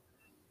what?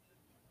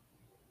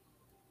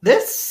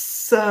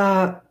 this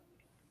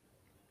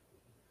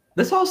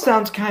this all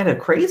sounds kind of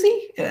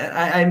crazy.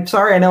 I'm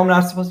sorry, I know I'm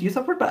not supposed to use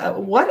that word, but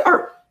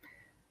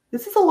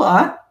this is a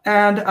lot,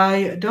 and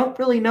I don't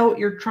really know what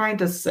you're trying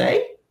to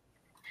say.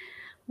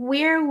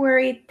 We're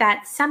worried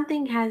that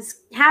something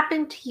has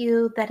happened to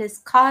you that has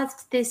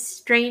caused this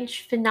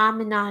strange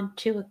phenomenon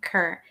to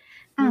occur.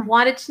 We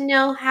wanted to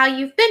know how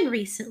you've been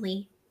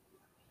recently.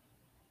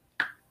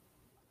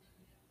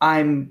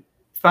 I'm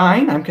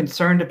fine. I'm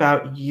concerned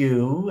about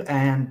you,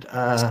 and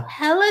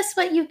Tell us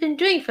what you've been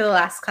doing for the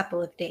last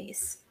couple of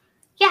days.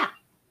 Yeah.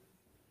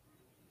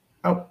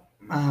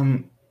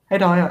 hey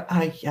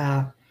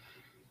Dahlia,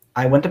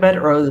 I went to bed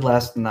early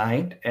last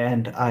night,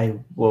 and I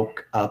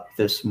woke up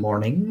this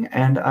morning,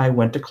 and I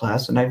went to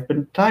class, and I've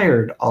been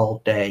tired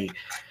all day.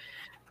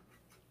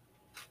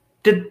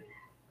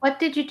 What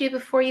did you do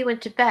before you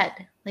went to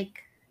bed?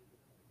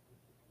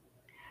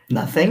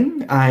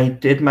 Nothing. I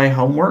did my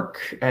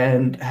homework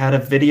and had a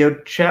video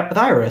chat with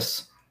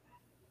Iris.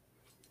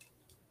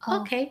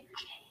 Okay.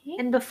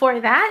 And before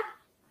that,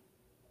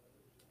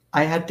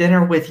 I had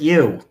dinner with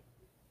you.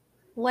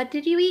 what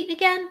did you eat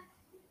again?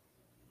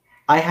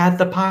 I had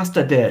the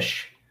pasta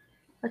dish.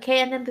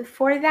 Okay, and then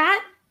before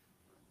that,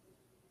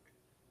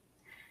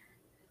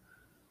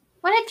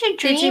 What did you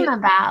Did dream you-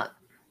 about?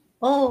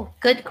 oh,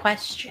 good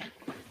question.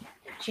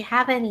 Did you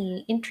have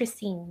any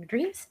interesting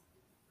dreams?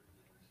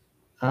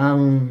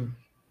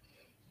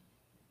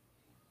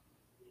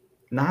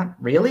 Not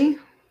really.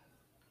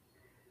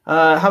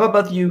 How about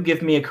both you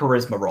give me a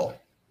charisma roll?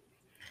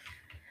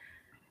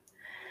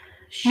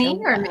 Me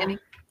Sure. or Manny?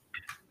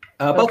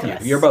 Both of of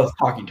us. you. You're both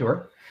talking to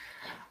her.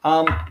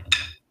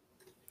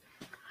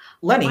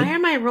 Lenny. Why are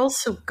my rolls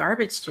so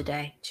garbage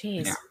today?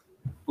 Jeez. Yeah.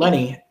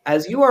 Lenny,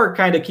 as you are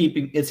kind of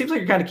it seems like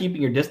you're kind of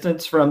keeping your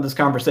distance from this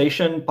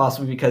conversation,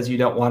 possibly because you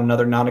don't want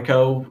another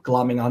Nanako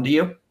glomming onto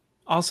you.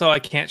 Also, I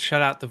can't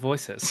shut out the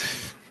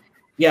voices.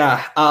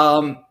 Yeah,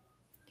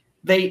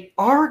 they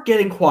are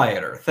getting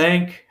quieter,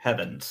 thank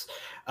heavens.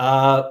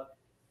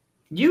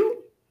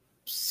 You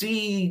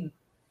see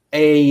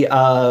a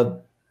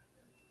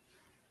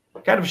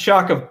kind of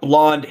shock of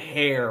blonde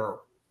hair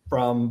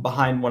from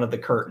behind one of the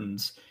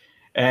curtains,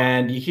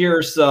 and you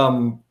hear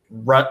some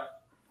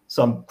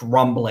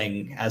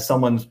grumbling as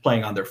someone's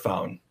playing on their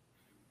phone.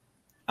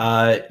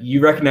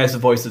 You recognize the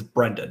voice as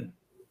Brendan.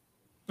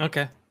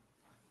 Okay.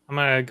 I'm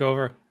gonna go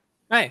over.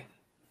 Hey,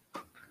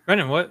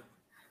 Brendan,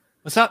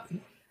 what's up?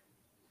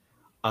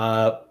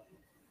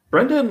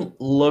 Brendan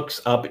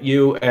looks up at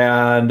you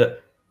and,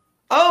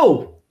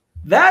 oh,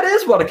 that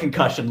is what a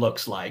concussion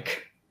looks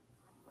like.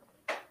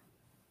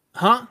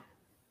 Huh?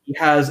 He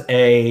has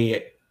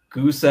a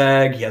goose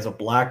egg, he has a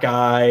black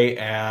eye,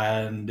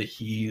 and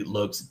he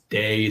looks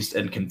dazed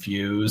and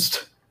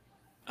confused.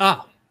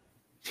 Oh,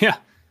 yeah.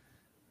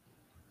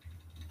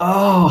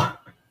 Oh,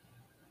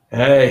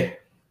 hey.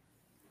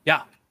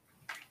 Yeah.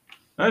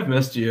 I've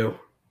missed you.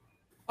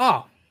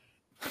 Oh,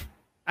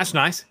 that's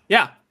nice.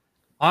 Yeah.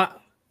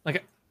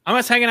 Like, I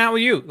miss hanging out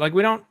with you. Like,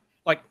 we don't,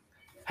 like,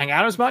 hang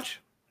out as much.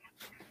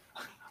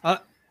 A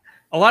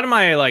lot of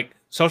my,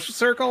 social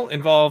circle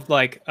involved,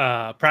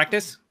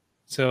 practice.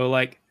 So,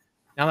 now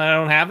that I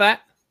don't have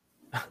that.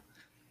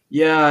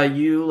 Yeah,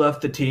 you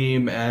left the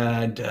team,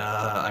 and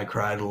I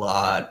cried a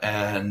lot,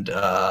 and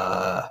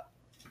I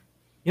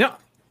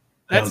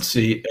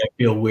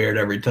feel weird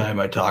every time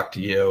I talk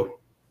to you.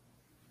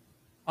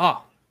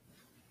 Oh,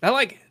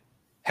 that,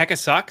 hecka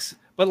sucks.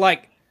 But,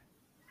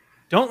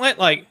 don't let,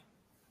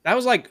 that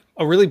was, a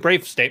really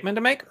brave statement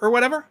to make or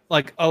whatever.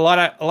 A lot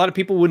of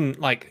people wouldn't,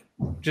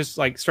 just,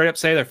 straight up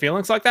say their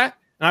feelings like that.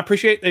 And I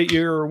appreciate that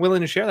you're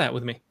willing to share that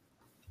with me.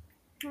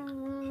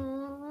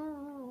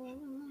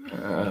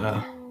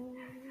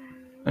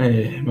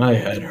 My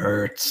head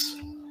hurts.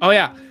 Oh,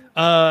 yeah.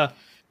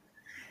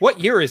 What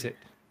year is it?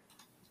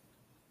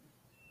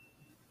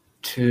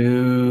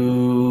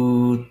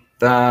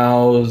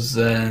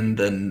 2000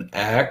 and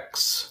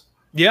X.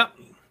 Yep.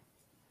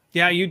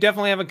 Yeah, you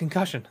definitely have a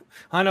concussion.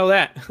 I know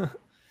that.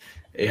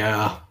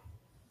 Yeah.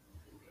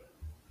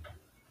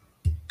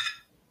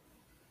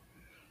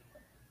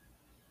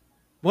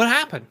 What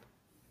happened?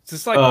 Is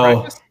this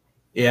practice?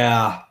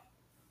 Yeah.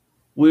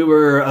 we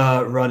were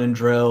running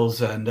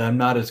drills, and I'm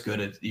not as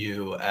good as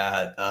you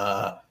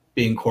at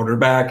being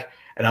quarterback.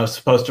 And I was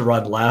supposed to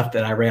run left,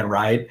 and I ran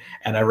right,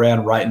 and I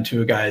ran right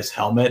into a guy's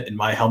helmet, and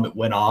my helmet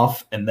went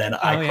off, and then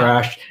I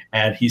crashed,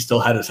 and he still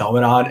had his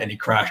helmet on, and he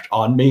crashed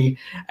on me,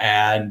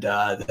 and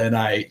then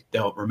I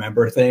don't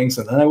remember things,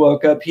 and then I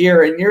woke up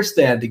here, and you're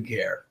standing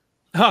here.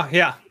 Oh,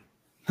 yeah.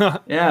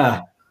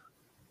 Yeah.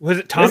 Was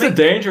it Tommy? It's a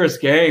dangerous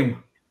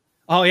game.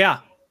 Oh, yeah.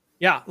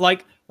 Yeah,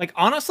 like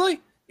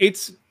honestly,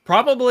 it's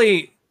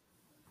probably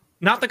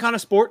not the kind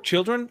of sport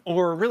children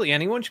or really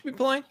anyone should be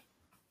playing.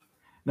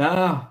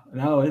 No.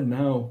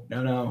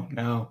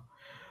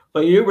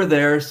 But you were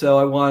there, so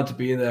I wanted to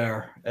be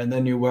there, and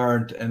then you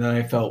weren't, and then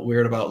I felt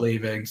weird about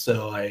leaving,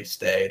 so I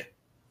stayed.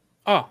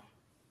 Oh,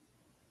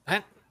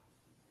 that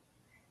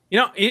you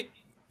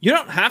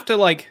don't have to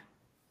like.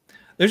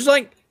 There's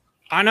like,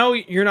 I know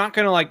you're not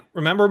gonna like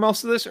remember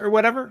most of this or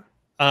whatever,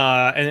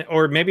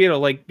 or maybe it'll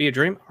like be a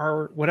dream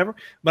or whatever.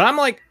 But I'm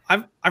like,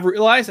 I've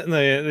realized in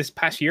this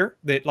past year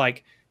that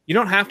like you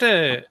don't have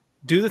to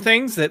do the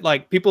things that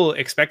like people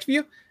expect of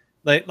you.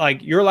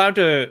 Like you're allowed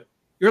to,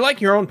 you're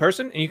like your own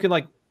person, and you can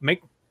like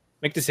make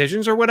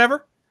decisions or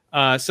whatever.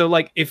 So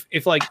like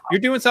if like you're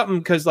doing something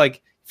because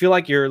like feel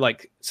like you're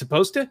like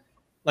supposed to,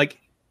 like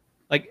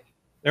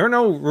there are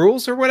no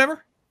rules or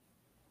whatever.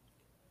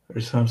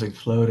 There's something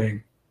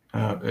floating.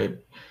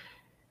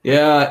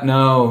 Yeah,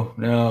 no,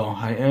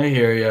 I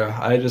hear you.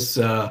 I just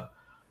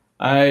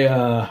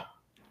I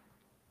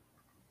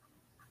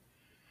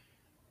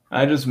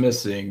just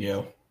miss seeing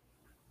you.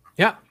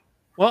 Yeah.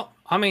 Well,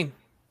 I mean.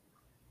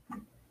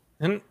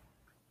 And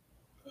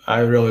I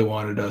really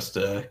wanted us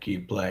to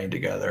keep playing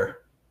together.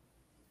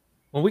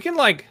 Well, we can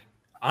like,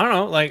 I don't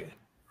know, like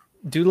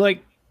do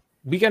like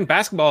weekend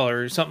basketball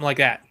or something like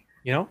that,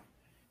 you know?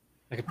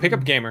 Like a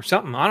pickup game or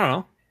something. I don't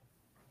know.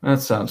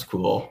 That sounds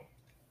cool.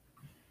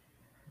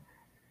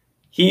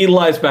 He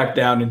lies back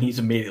down and he's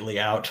immediately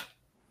out.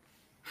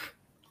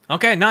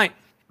 Okay, night.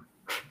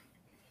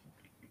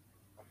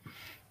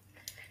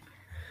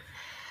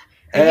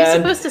 Are you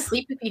supposed to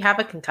sleep if you have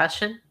a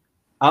concussion?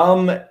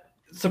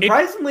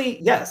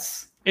 Surprisingly,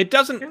 yes. It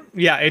doesn't.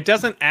 Yeah, it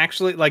doesn't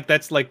actually like.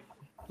 That's like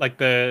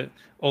the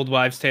old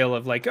wives' tale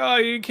of like, oh,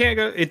 you can't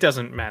go. It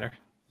doesn't matter.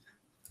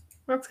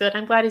 That's good.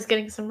 I'm glad he's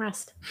getting some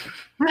rest.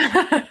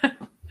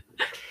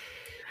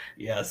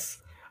 Yes.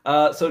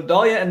 So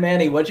Dahlia and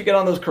Manny, what'd you get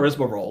on those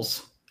charisma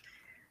rolls?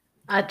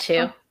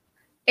 2.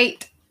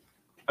 8.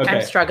 Okay.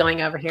 I'm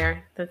struggling over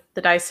here. The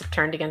dice have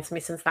turned against me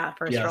since that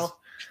first roll.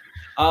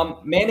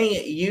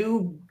 Manny,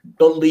 you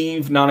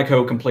believe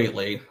Nanako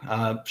completely.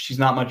 She's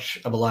not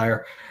much of a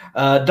liar.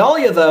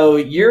 Dahlia, though,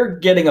 you're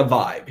getting a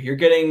vibe. You're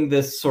getting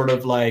this sort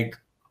of like,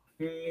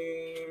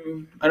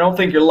 I don't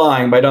think you're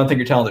lying, but I don't think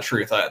you're telling the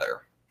truth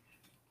either.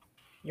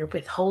 You're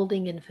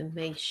withholding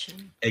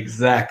information.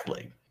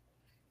 Exactly.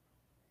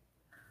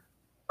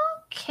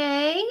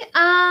 Okay.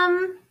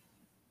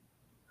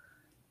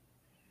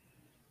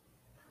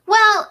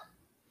 Well,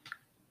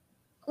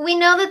 we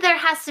know that there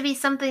has to be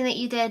something that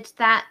you did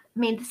that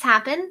made this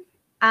happen.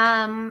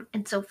 And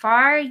so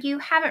far, you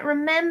haven't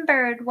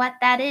remembered what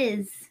that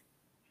is.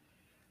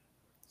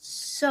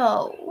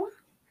 So,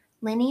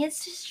 Lenny is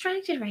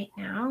distracted right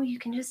now. You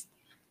can just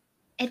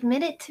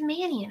admit it to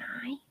Manny and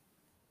I.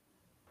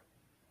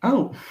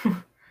 Oh,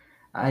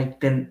 I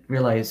didn't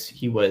realize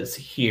he was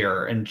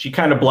here. And she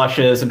kind of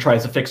blushes and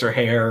tries to fix her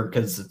hair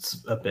because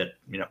it's a bit,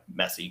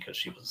 messy because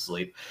she was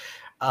asleep.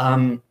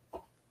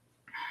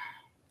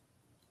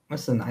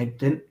 Listen,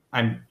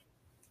 I'm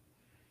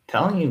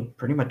telling you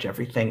pretty much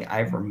everything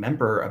I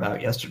remember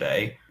about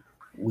yesterday.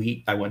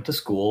 I went to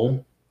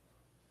school.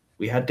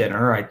 We had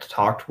dinner. I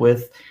talked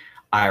with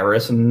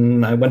Iris,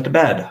 and I went to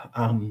bed.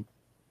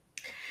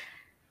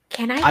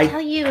 Can I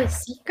tell you a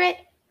secret?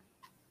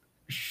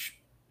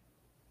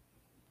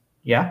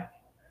 Yeah?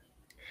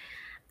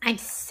 I'm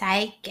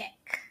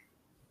psychic.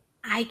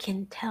 I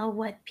can tell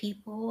what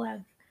people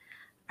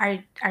are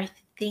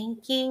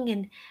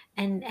thinking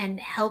and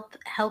help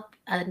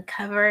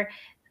uncover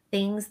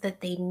things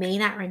that they may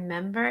not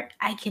remember.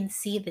 I can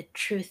see the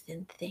truth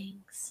in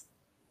things.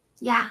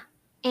 Yeah,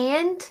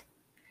 and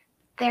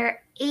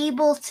they're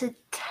able to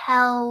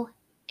tell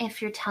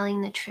if you're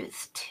telling the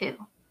truth too.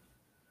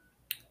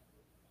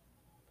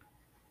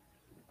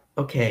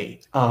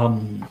 Okay,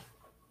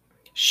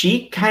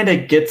 she kind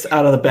of gets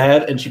out of the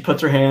bed and she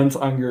puts her hands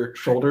on your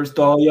shoulders,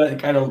 Dahlia,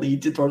 and kind of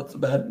leads you towards the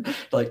bed,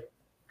 like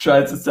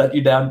tries to set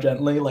you down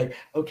gently. Like,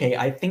 okay,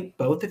 I think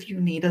both of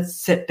you need to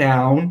sit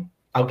down.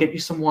 I'll get you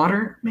some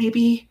water,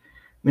 maybe.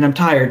 I mean, I'm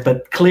tired,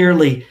 but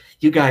clearly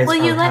you guys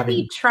Will are you let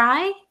me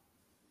try?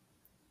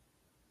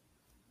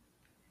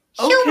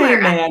 Okay,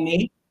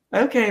 Manny.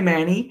 Okay,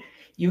 Manny.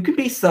 You could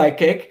be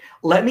psychic.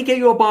 Let me get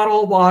you a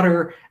bottle of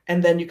water,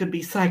 and then you could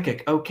be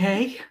psychic,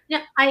 okay? No,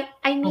 I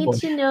need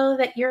to know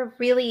that you're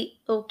really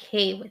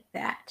okay with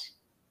that.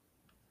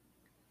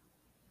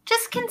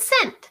 Just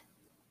consent.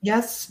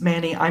 Yes,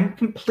 Manny, I'm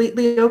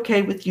completely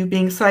okay with you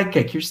being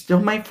psychic. You're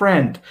still my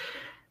friend.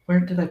 Where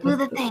did I put Do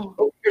the thing.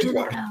 Oh, here's Do the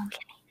water. thing. Okay.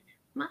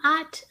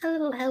 Maat, a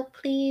little help,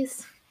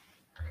 please.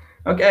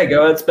 Okay,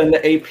 go ahead, spend the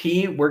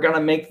AP. We're going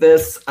to make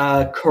this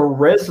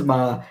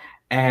charisma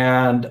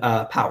and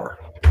power.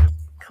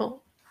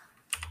 Cool.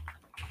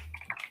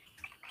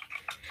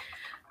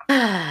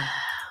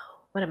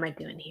 What am I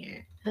doing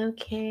here?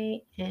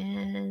 Okay,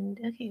 and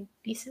okay,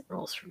 decent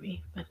rolls for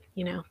me, but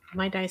you know,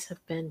 my dice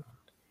have been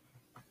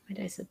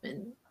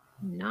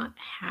not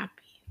happy.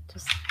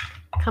 Just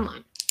come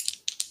on.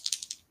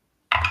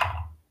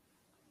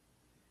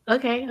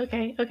 Okay.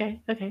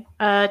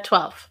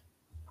 12.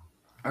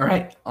 All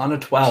right, on a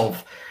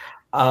 12.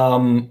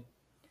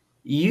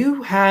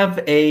 You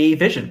have a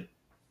vision.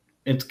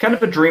 It's kind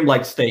of a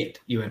dreamlike state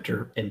you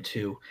enter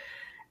into,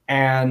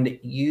 and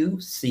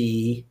you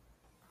see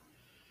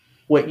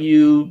what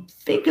you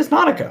think is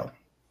Nanako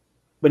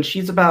when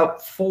she's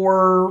about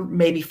 4,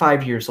 maybe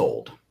 5 years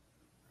old.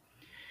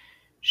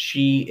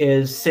 She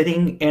is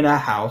sitting in a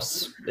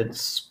house.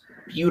 It's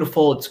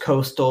beautiful. It's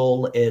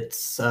coastal.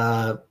 It's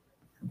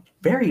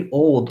very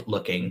old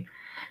looking.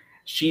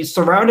 She's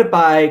surrounded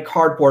by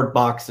cardboard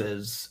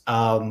boxes.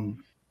 I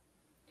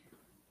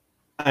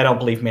don't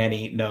believe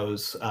Manny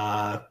knows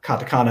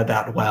katakana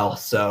that well,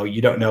 so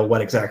you don't know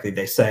what exactly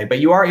they say, but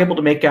you are able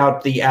to make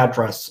out the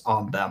address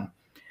on them.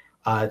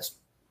 It's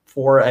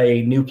for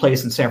a new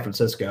place in San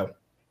Francisco.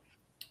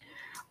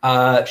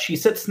 She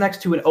sits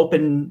next to an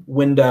open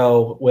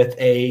window with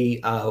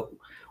a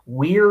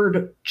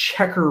weird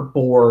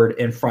checkerboard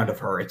in front of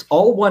her. It's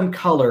all one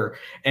color,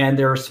 and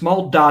there are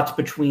small dots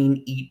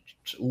between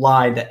each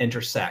line that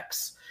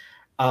intersects.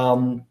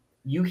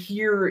 You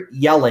hear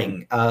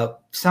yelling.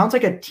 Sounds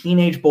like a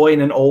teenage boy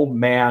and an old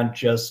man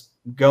just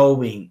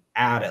going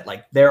at it.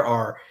 Like there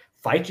are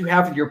fights you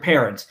have with your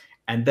parents,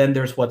 and then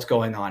there's what's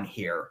going on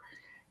here.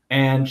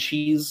 And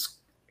she's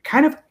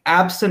kind of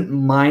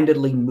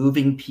absent-mindedly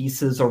moving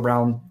pieces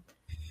around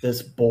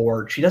this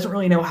board. She doesn't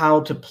really know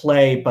how to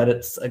play, but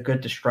it's a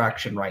good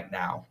distraction right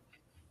now.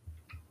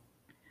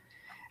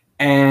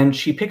 And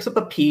she picks up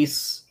a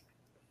piece,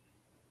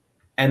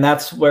 and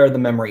that's where the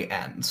memory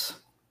ends.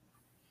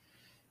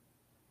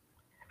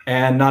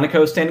 And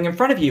Nanako is standing in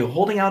front of you,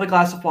 holding out a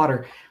glass of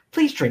water.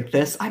 Please drink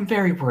this. I'm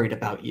very worried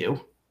about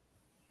you.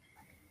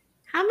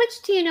 How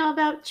much do you know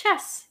about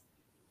chess?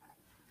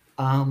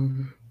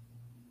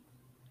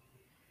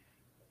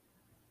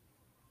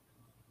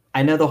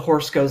 I know the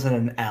horse goes in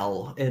an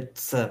L.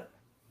 It's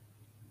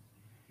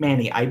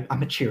Manny, I'm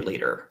a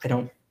cheerleader.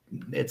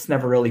 It's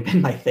never really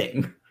been my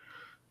thing.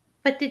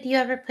 But did you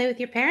ever play with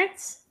your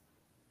parents?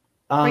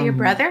 Or your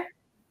brother?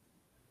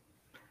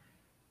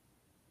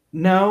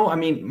 No, I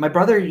mean, my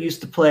brother used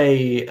to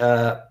play,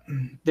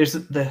 there's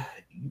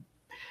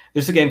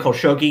a game called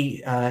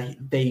Shogi.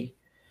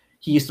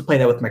 He used to play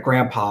that with my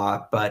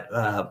grandpa,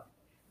 but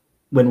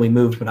when we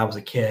moved when I was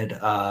a kid,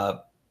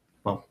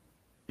 well,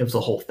 it was a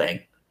whole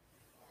thing.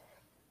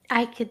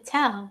 I could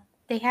tell.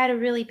 They had a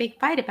really big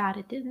fight about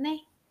it, didn't they?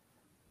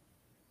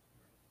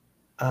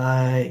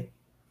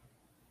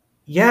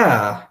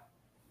 Yeah.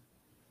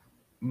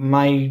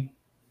 My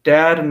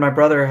dad and my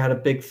brother had a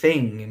big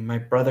thing, and my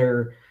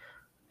brother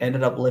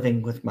ended up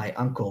living with my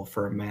uncle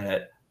for a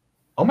minute.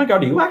 Oh my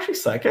god, are you actually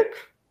psychic?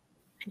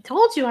 I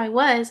told you I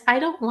was. I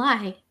don't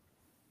lie.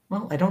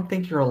 Well, I don't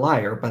think you're a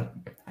liar, but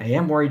I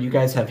am worried you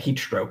guys have heat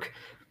stroke.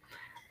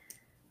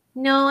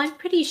 No, I'm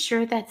pretty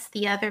sure that's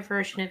the other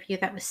version of you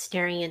that was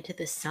staring into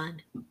the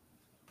sun.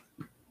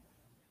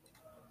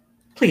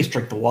 Please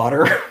drink the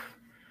water.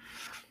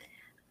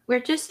 We're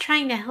just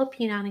trying to help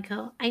you,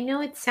 Nanako. I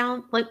know it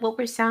sounds like what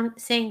we're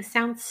saying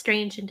sounds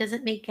strange and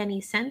doesn't make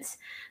any sense,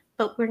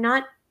 but we're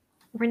not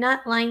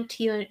lying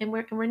to you, and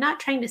we're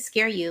not trying to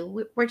scare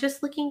you. We're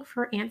just looking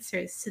for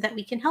answers so that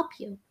we can help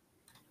you.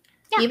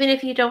 Yeah. Even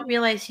if you don't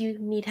realize you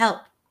need help.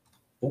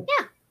 Oh,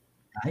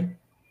 yeah.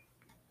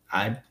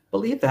 I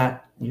believe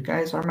that. You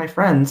guys are my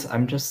friends.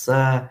 I'm just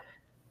okay.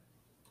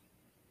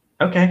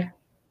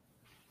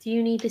 Do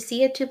you need to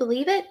see it to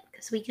believe it?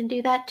 Because we can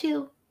do that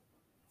too.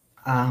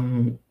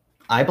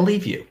 I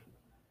believe you.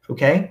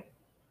 Okay?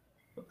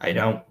 I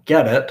don't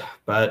get it,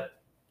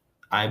 but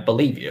I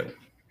believe you.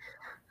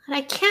 What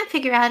I can't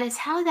figure out is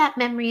how that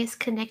memory is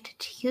connected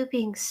to you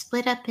being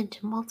split up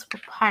into multiple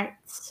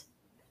parts.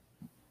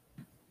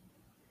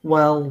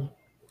 Well,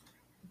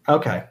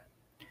 okay.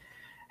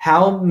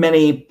 How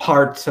many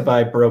parts have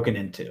I broken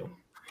into?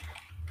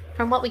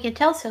 From what we can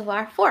tell so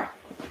far, 4.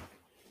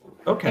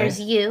 Okay. There's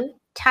you,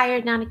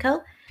 tired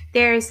Nanako.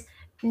 There's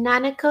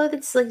Nanako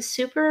that's like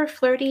super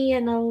flirty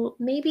and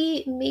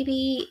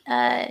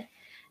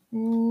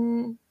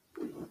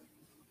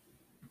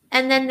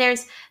and then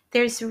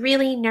there's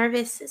really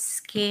nervous,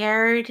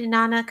 scared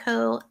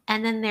Nanako,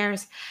 and then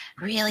there's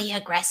really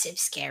aggressive,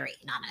 scary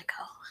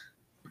Nanako.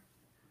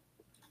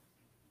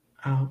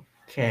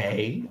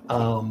 Okay.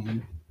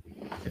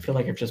 I feel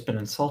like I've just been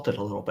insulted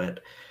a little bit.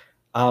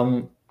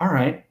 All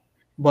right.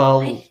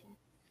 Well,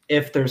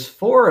 if there's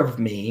 4 of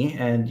me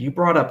and you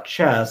brought up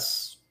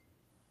chess,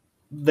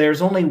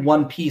 there's only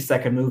one piece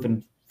that can move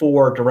in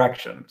 4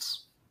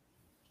 directions.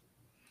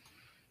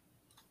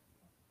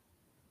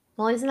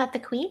 Well, isn't that the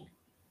queen?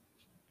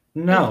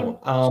 No.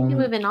 She can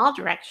move in all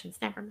directions.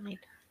 Never mind.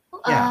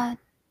 Yeah.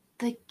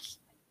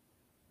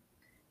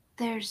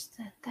 There's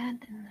that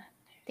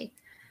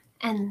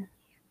and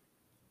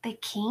the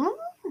king?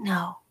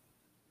 No.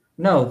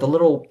 No, the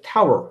little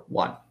tower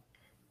one.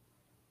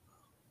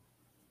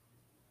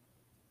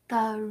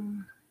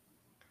 The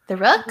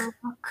Rook?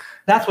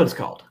 That's what it's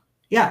called.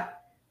 Yeah.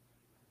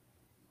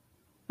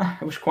 I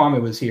wish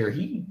Kwame was here.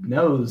 He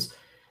knows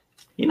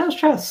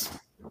chess.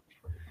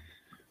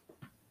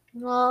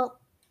 Well,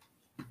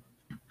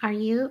 are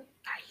you a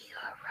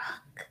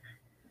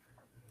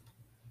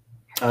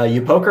rook?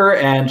 You poke her,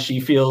 and she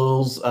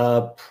feels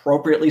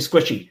appropriately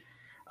squishy.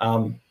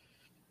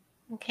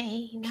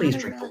 Okay, not Please a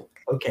drink. rook.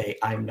 Okay,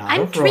 I'm not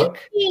I'm a rook.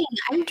 drinking.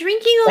 I'm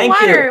drinking the Thank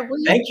water.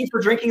 you. Thank you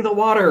for drinking the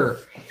water.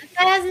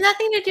 That has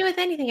nothing to do with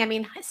anything. I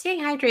mean, staying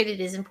hydrated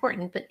is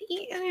important, but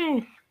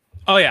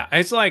Oh yeah,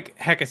 it's like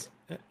heck is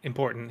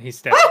important. He's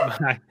stepping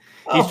by.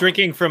 He's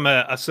drinking from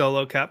a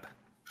solo cup.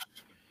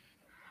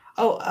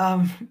 Oh,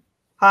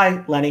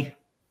 hi, Lenny.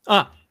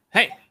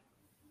 Hey.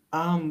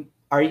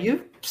 Are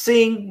you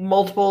seeing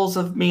multiples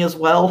of me as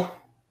well?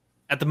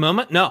 At the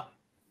moment, no.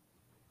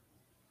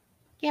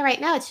 yeah, right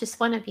now it's just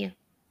one of you.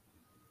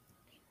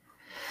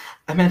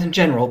 I meant in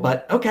general,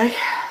 but okay.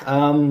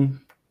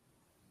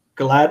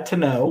 Glad to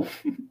know.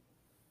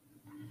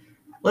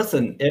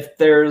 Listen, if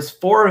there's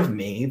 4 of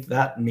me,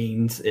 that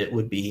means it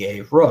would be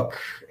a rook.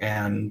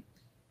 And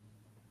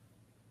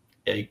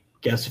I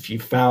guess if you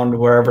found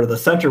wherever the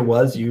center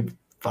was, you'd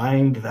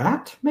find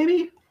that,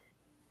 maybe?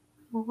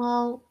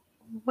 Well,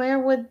 where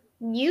would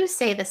you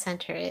say the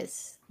center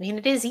is? I mean,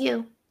 it is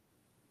you.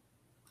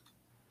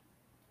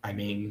 I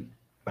mean,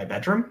 my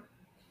bedroom?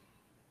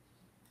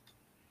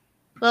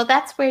 Well,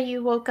 that's where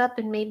you woke up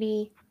and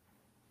maybe...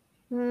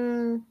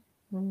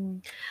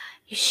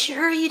 You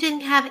sure you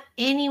didn't have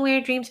any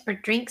weird dreams or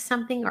drink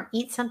something or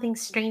eat something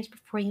strange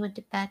before you went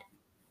to bed?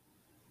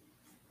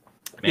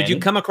 Did you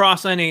come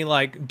across any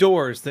like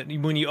doors that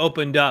when you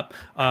opened up,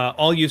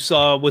 all you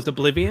saw was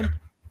oblivion?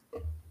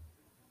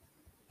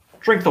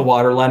 Drink the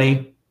water,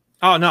 Lenny.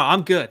 Oh no,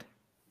 I'm good.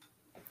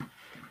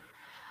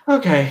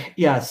 Okay,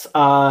 yes.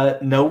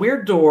 No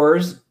weird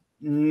doors,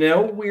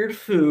 no weird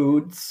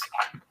foods,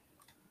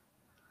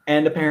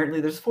 and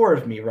apparently there's 4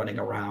 of me running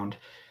around.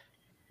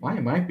 Why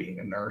am I being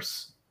a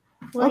nurse?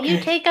 Will you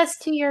take us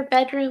to your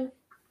bedroom?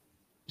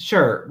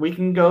 Sure, we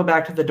can go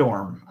back to the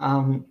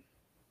dorm.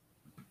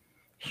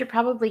 Should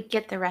probably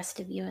get the rest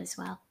of you as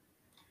well.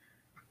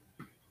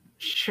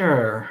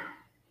 Sure.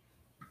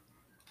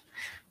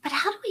 But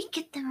how do we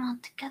get them all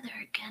together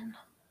again?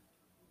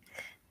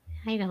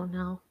 I don't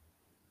know.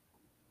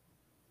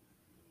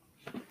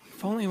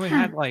 If only we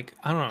had like,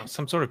 I don't know,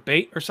 some sort of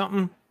bait or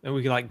something that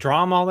we could like draw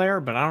them all there,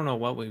 but I don't know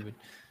what we would.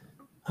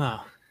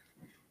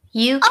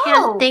 You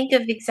can't think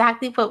of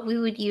exactly what we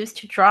would use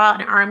to draw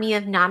an army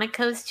of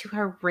Nanakos to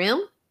her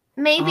room?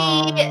 Maybe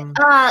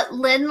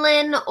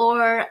Lin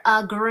or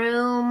a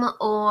groom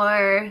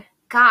or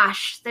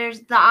gosh, there's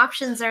the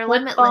options are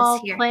limitless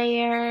Football here.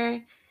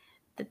 player,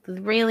 the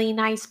really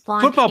nice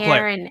blonde Football hair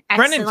player. and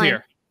Brennan's excellent.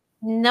 here.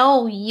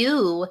 No,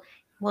 you.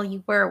 Well,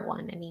 you were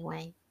one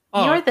anyway.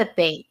 Oh. You're the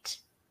bait.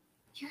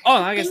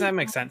 I guess that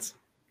makes sense.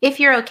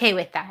 If you're okay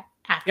with that.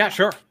 Yeah,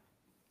 sure.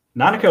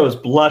 Nanako is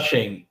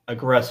blushing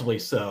aggressively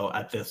so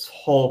at this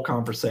whole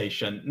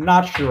conversation.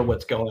 Not sure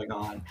what's going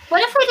on.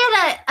 What if we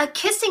did a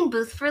kissing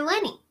booth for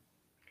Lenny?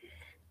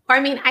 Or I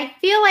mean, I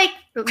feel like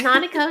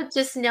Nanako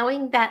just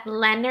knowing that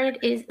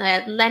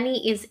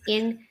Lenny is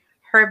in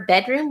her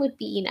bedroom would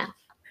be enough.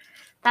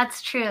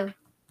 That's true.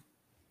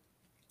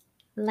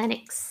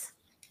 Lennox.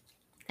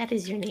 That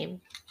is your name.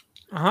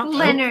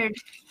 Leonard.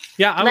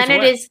 Yeah, I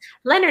was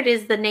Leonard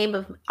is the name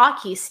of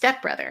Aki's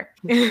stepbrother.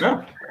 Oh, there you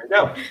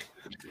go.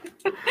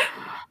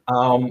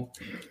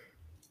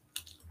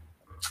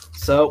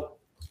 So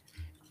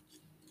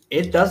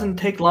it doesn't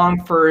take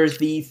long for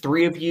the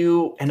 3 of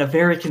you and a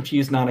very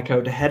confused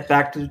Nanako to head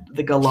back to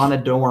the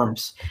Galana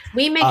dorms.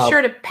 We make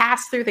sure to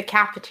pass through the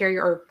cafeteria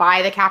or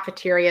by the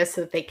cafeteria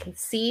so that they can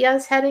see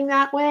us heading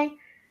that way.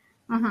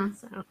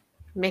 So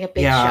make a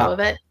big show of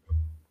it.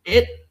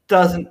 It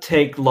doesn't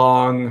take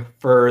long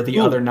for the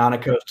other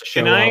Nanakos to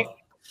show up.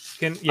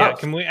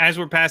 Can we, as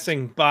we're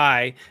passing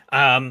by,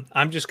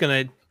 I'm just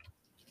gonna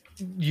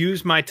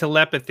use my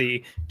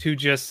telepathy to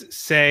just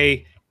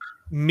say,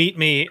 meet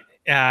me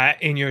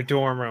in your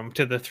dorm room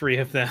to the 3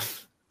 of them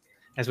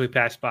as we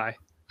pass by.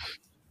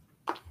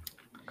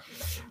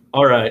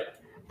 All right.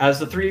 As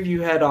the 3 of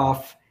you head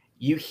off,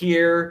 you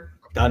hear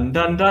dun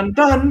dun dun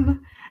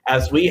dun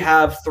as we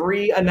have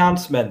 3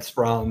 announcements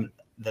from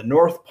the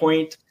North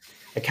Point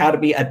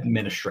Academy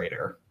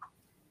Administrator.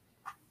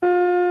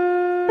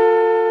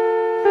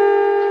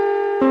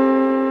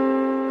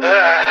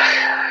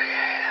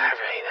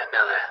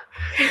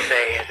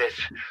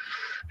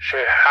 Sure.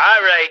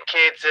 All right,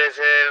 kids. It's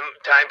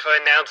time for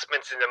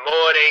announcements in the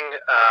morning.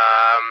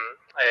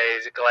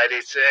 Is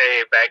Gladys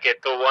back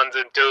at the 1s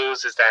and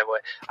 2s? Is that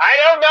what? I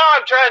don't know.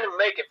 I'm trying to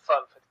make it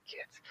fun for the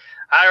kids.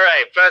 All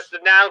right. First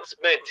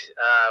announcement.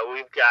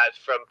 We've got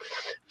from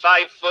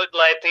 5 Foot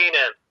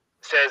Latina.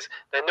 says,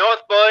 the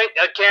North Point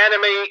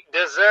Academy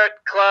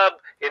Dessert Club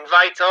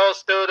invites all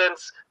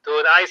students to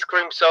an ice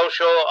cream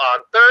social on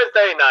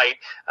Thursday night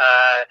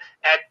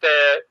at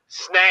the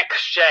Snack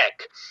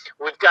Shack.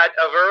 We've got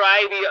a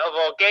variety of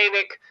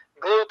organic,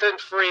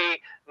 gluten-free,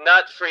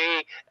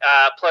 nut-free,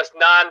 plus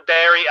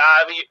non-dairy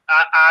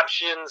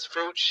options,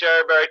 fruit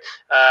sherbet,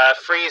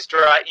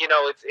 freeze-dried.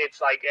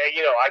 It's like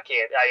I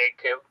can't.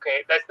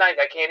 That's nice.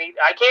 I can't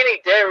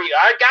eat dairy.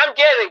 I'm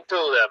getting to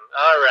them.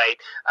 All right.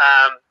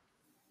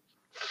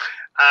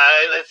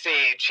 Let's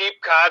see. Cheap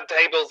Card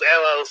Tables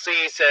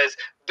LLC says,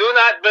 do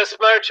not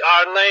besmirch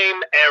our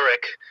name,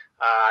 Eric.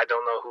 I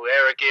don't know who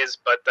Eric is,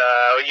 but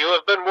you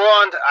have been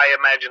warned. I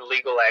imagine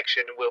legal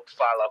action will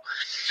follow.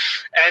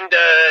 And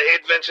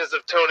Adventures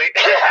of Tony.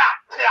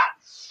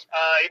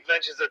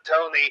 Adventures of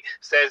Tony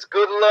says,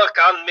 good luck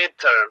on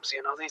midterms.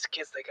 These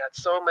kids, they got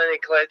so many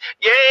classes.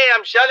 Yay,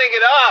 I'm shutting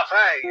it off.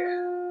 Hi.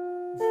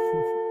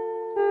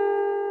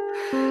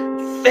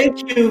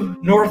 Thank you,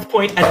 North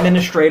Point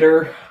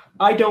Administrator.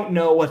 I don't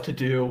know what to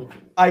do.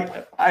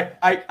 I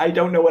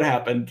don't know what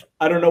happened.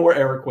 I don't know where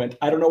Eric went.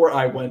 I don't know where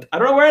I went. I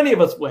don't know where any of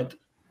us went.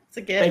 It's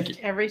a gift. Thank you.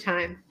 Every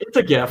time. It's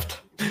a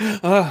gift.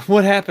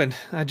 What happened?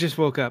 I just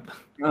woke up.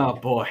 Oh,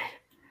 boy.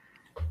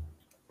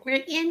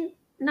 We're in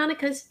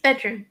Nanako's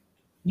bedroom.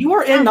 You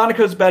are in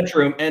Nanako's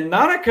bedroom, and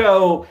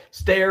Nanako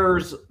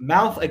stares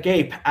mouth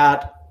agape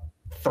at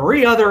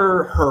 3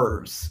 other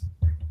hers.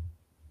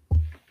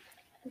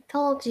 I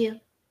told you.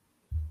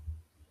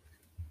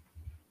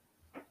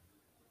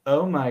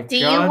 Oh my god. Do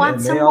you want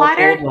and some they all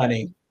water? told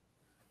Lenny.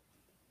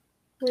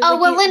 Oh,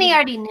 well, Lenny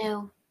already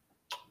knew.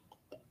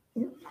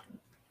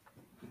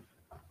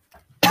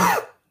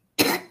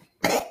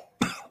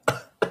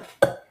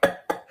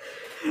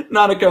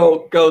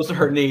 Nanako goes to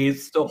her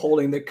knees, still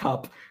holding the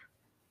cup.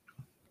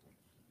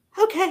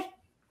 Okay.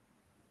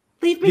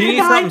 Leave me to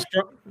die.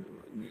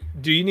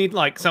 Do you need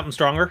like something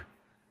stronger?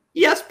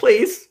 Yes,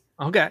 please.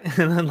 Okay.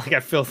 And then I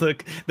feel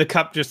the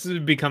cup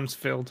just becomes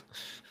filled.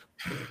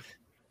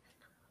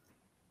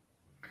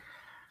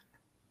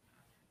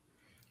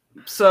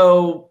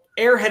 So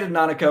airheaded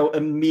Nanako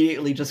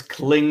immediately just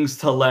clings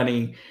to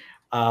Lenny,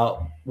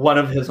 one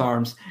of his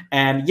arms,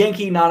 and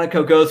Yankee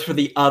Nanako goes for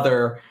the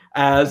other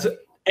as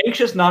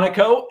anxious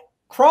Nanako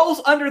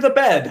crawls under the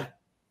bed.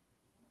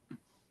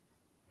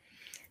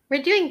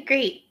 We're doing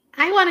great.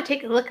 I want to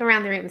take a look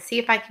around the room and see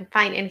if I can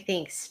find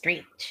anything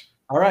strange.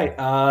 All right.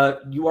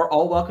 You are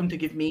all welcome to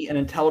give me an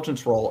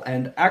intelligence roll.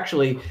 And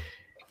actually,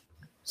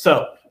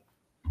 so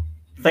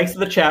thanks to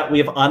the chat, we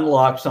have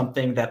unlocked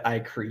something that I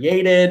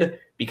created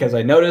because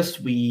I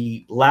noticed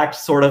we lacked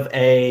sort of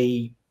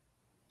a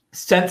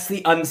sense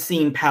the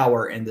unseen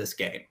power in this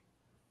game.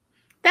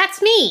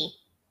 That's me.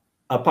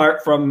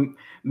 Apart from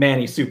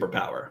Manny's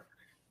superpower.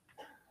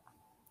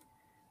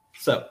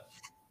 So,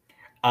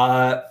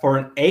 for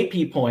an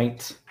AP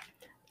point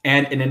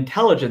and an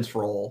intelligence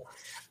roll,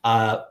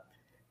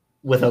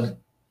 with a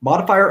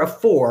modifier of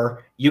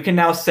 4, you can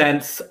now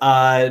sense,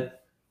 and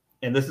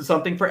this is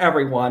something for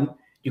everyone,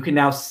 you can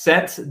now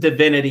sense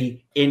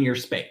divinity in your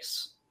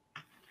space.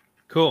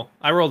 Cool.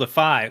 I rolled a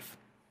 5.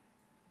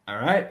 All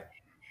right.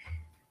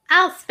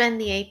 I'll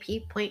spend the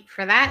AP point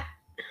for that.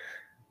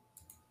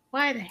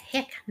 Why the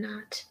heck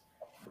not?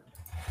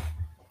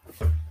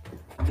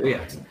 So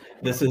yes,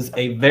 this is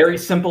a very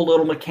simple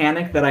little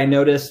mechanic that I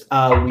noticed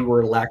we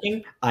were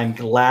lacking. I'm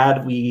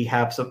glad we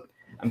have some.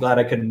 I'm glad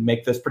I could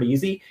make this pretty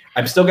easy.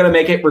 I'm still going to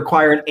make it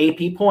require an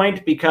AP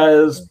point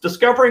because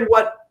discovering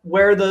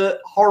where the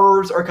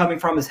horrors are coming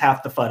from is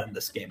half the fun in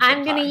this game.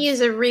 I'm going to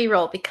use a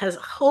reroll because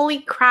holy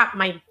crap,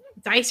 my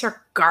dice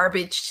are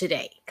garbage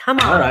today. Come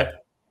on. All right.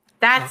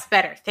 That's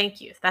better.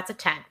 Thank you. That's a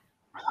 10.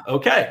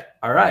 Okay.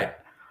 All right.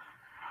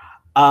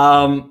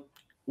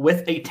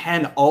 With a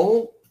 10,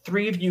 all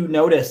 3 of you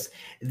notice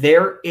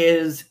there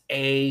is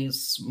a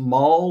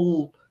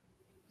small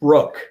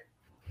rook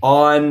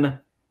on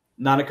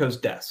Nanako's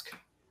desk.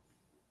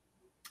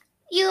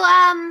 You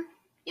a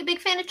big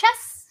fan of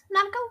chess,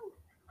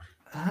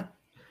 Nanako?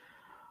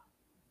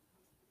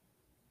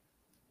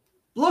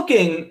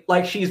 Looking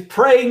like she's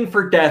praying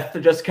for death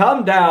to just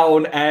come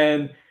down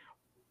and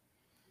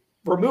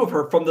remove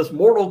her from this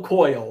mortal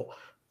coil,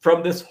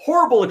 from this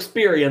horrible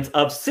experience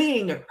of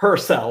seeing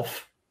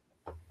herself.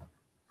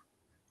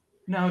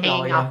 No, Hang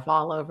Dahlia. off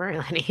all over,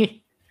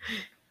 Lenny.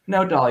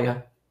 No,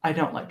 Dahlia. I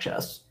don't like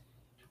chess.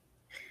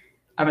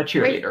 I'm a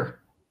cheerleader.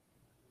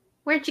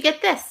 Where'd you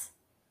get this?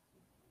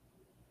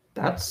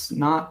 That's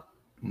not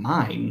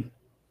mine.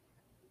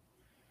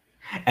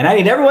 And I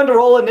need everyone to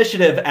roll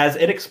initiative as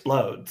it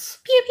explodes.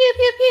 Pew, pew,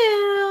 pew,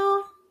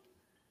 pew.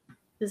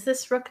 Is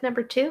this rook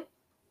number 2?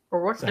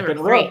 Or rook Second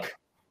number 3? rook.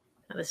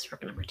 Oh, this is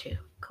rook number 2.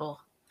 Cool.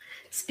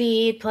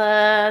 Speed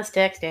plus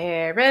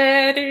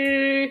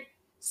dexterity.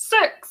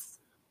 6.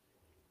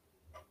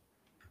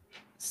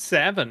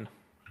 7.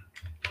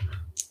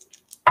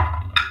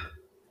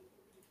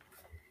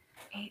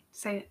 8.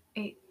 Say it.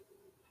 8.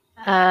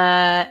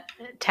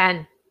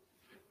 10.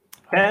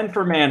 10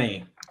 for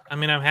Manny. I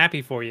mean, I'm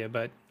happy for you,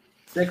 but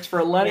 6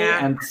 for Lenny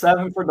Yeah. and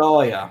 7 for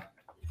Dahlia.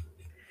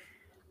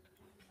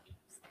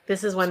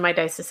 This is when my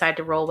dice decide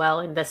to roll well,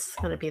 and this is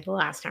going to be the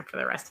last time for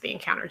the rest of the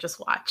encounter. Just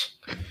watch.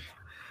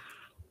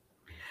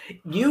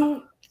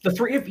 The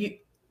three of you,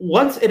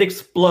 once it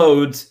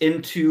explodes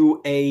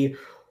into a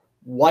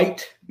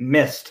white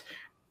mist,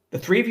 the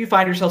three of you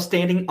find yourself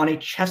standing on a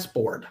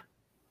chessboard.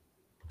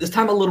 This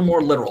time a little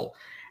more literal.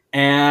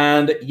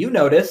 And you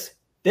notice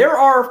there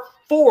are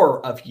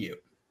 4 of you.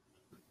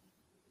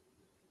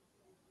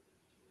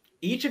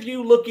 Each of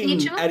you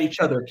looking at each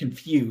other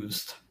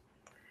confused.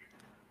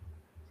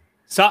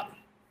 Sup?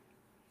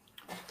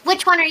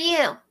 Which one are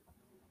you?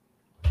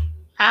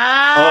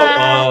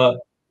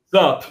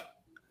 Sup.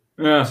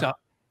 Yeah. Sup?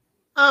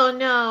 Oh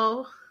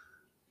no.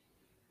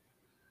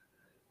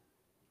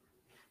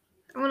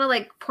 I'm gonna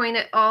like point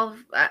it all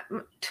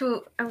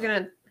to. I'm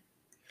gonna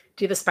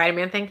do the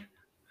Spider-Man thing.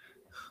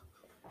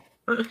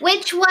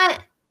 Which one?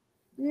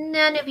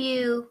 None of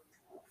you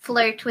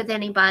flirt with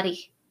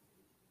anybody.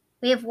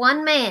 We have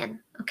one man,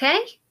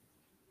 okay?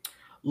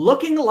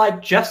 Looking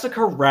like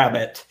Jessica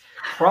Rabbit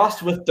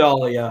crossed with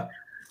Dahlia.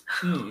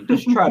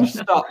 Just try to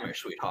stop me,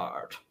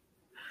 sweetheart.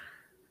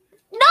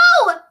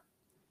 No!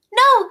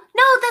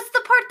 No, that's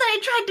the part that I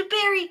tried to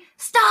bury.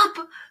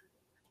 Stop!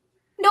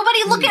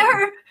 Nobody look at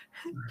her.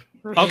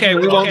 Okay,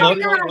 we won't look.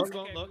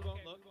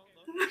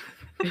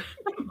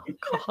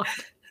 God.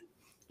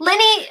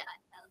 Lenny,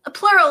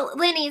 plural,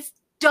 Lenny's,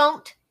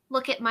 don't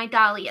look at my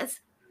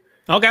dahlias.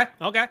 Okay.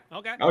 Okay.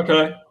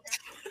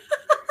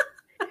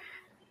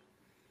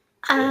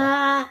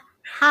 Hi.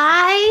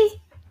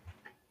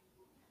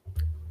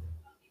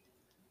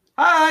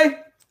 Hi.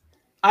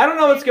 I don't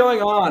know what's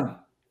going on.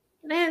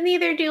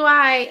 Neither do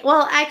I.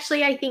 Well,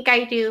 actually, I think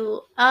I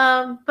do.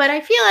 But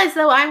I feel as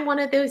though I'm one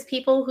of those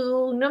people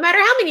who, no matter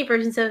how many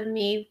versions of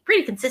me,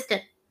 pretty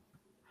consistent.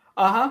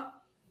 Uh-huh.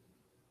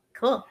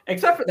 Cool.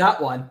 Except for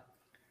that one.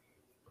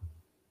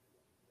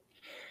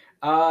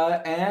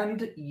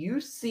 And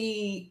you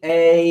see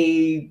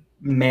a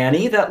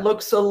Manny that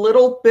looks a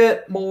little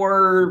bit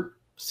more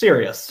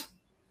serious.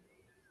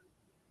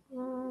 I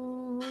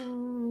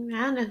don't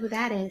know who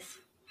that is.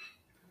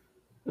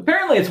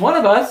 Apparently it's one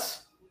of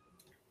us.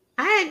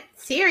 I'm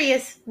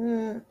serious.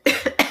 I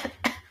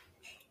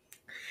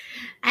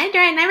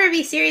try and never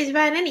be serious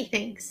about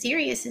anything.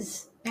 Serious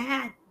is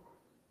bad.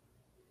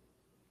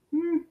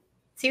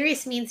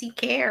 Serious means you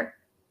care.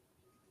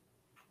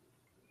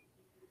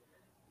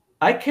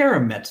 I care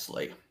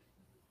immensely.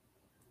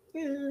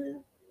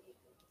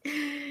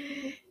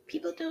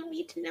 People don't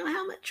need to know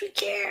how much we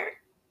care.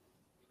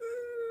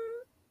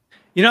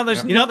 You know,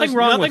 there's nothing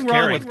wrong with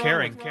caring.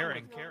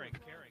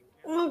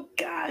 Oh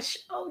gosh.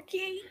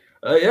 Okay.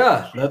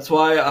 Yeah, that's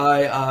why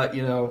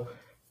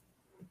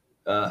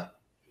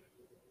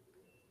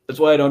that's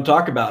why I don't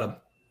talk about him.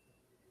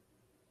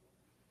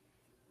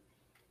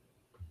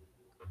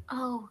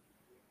 Oh.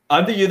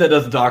 I'm the you that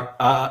doesn't talk.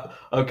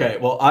 Okay,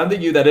 well, I'm the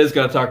you that is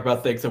going to talk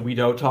about things that we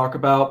don't talk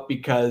about,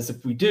 because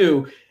if we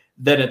do,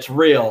 then it's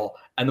real,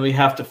 and then we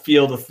have to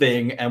feel the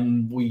thing,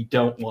 and we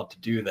don't want to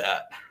do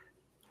that.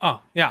 Oh,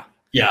 yeah.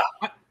 Yeah.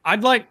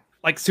 I'd like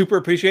super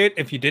appreciate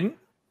if you didn't.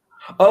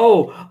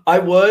 Oh, I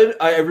would.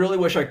 I really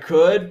wish I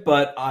could,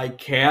 but I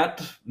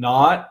can't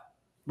not.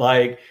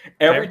 Like,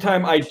 every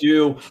time I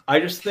do, I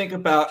just think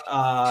about,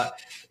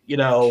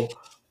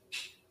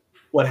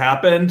 what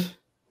happened.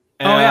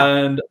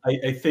 And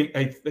I think,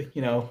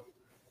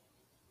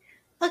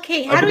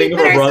 Okay, how do we think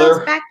put of a ourselves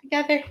brother. back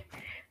together?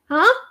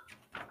 Huh?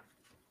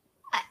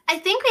 I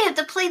think we have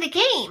to play the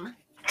game.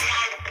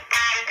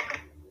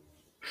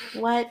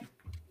 What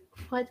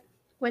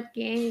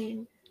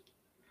game?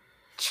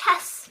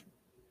 Chess.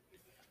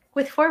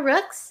 With 4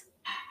 rooks?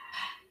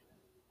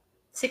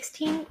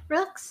 16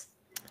 rooks?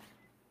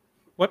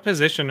 What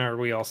position are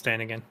we all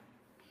standing in?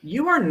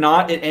 You are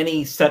not in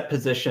any set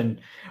position.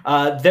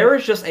 There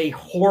is just a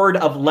horde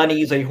of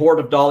Lennys, a horde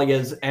of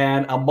Dahlias,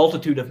 and a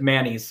multitude of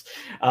Mannies.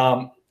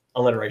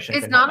 Alliteration.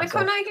 Is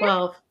Nanako not here?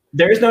 12.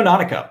 There is no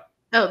Nanako.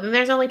 Oh, then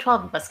there's only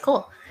 12 of us.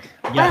 Cool.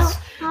 Yes.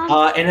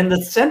 Well, and in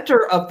the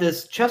center of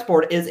this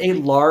chessboard is a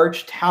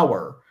large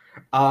tower.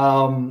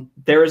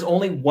 There is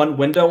only one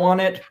window on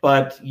it,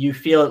 but you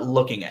feel it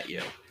looking at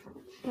you.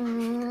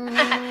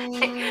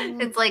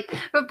 It's like,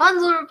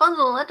 Rapunzel,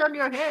 Rapunzel, let down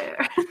your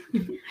hair.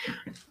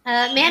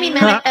 Manny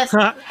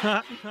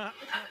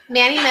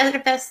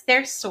manifests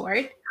their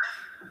sword.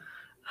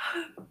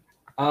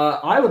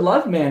 I would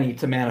love Manny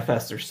to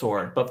manifest their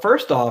sword, but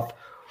first off,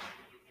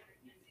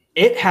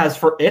 it has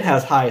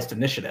highest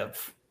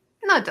initiative.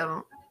 No, it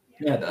don't.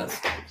 Yeah, it does.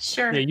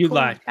 Sure. Yeah, you cool.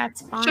 lie.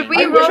 That's fine. Should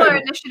we I wish roll I our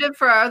would- initiative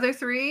for our other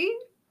 3?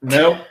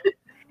 Nope.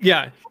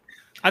 Yeah,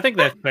 I think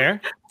that's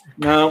fair.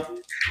 No.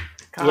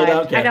 God, You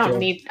don't get I don't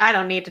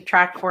to. need to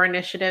track 4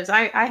 initiatives.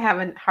 I have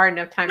a hard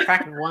enough time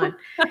tracking 1.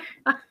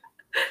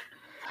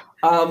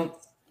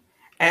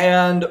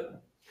 And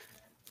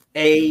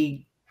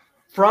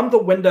from the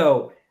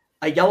window,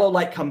 a yellow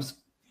light comes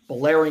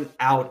blaring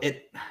out.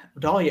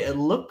 Dahlia, it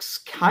looks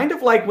kind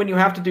of like when you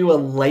have to do a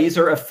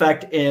laser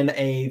effect in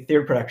a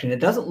theater production. It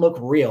doesn't look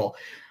real,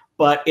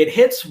 but it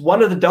hits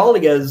one of the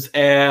Dahlias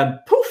and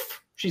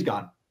poof, she's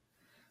gone.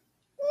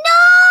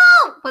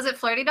 No! Was it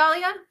Flirty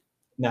Dahlia?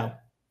 No.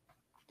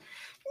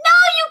 No,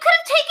 you could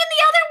have taken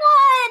the other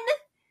one.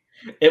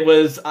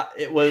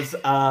 It was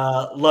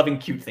loving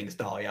cute things,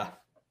 Dahlia.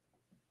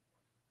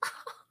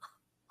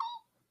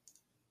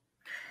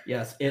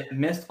 Yes, it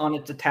missed on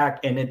its attack,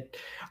 and it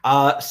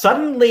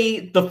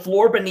suddenly the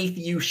floor beneath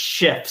you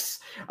shifts.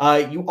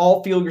 You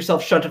all feel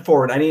yourself shunted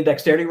forward. I need a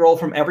dexterity roll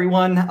from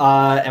everyone,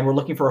 and we're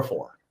looking for a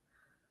 4.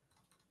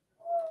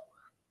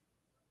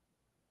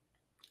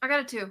 I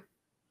got a 2.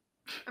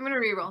 I'm gonna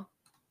reroll.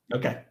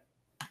 Okay.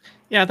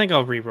 Yeah, I think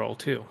I'll re-roll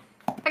too.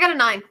 I got a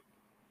 9.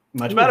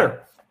 Much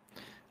better.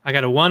 I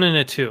got a 1 and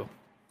a 2.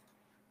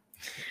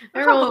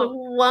 I rolled a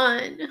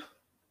 1.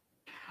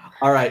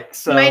 All right,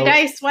 so My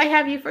dice, why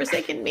have you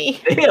forsaken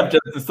me? they have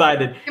just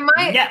decided. Can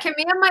Yeah. Can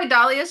me and my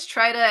Dahlias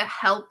try to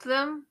help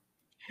them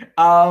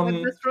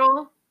with this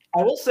roll?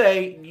 I will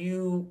say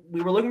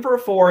we were looking for a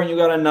 4 and you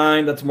got a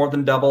 9. That's more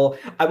than double.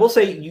 I will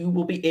say you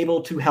will be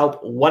able to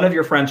help one of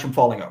your friends from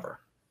falling over.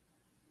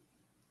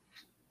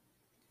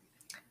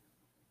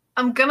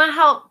 I'm gonna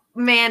help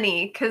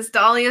Manny because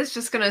Dahlia's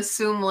just gonna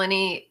assume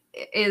Lenny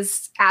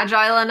is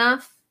agile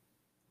enough.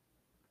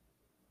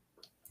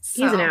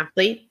 He's an So,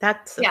 athlete.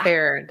 That's a Yeah.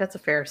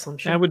 fair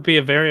assumption. That would be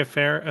a very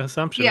fair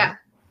assumption. Yeah.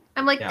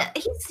 I'm like, Yeah.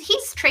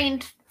 He's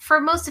trained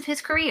for most of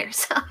his career,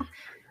 so.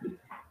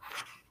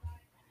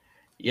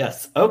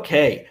 Yes.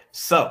 Okay.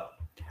 So,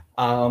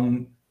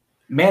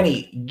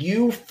 Manny,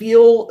 you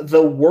feel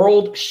the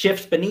world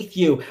shift beneath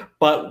you,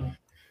 but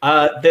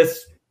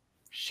this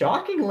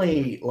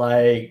shockingly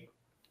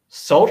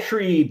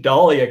sultry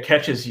Dahlia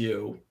catches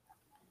you.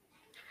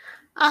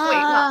 wait,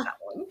 not that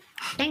one.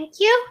 Thank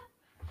you.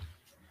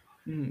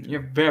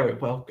 You're very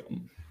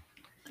welcome.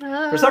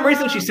 For some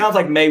reason, she sounds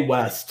like Mae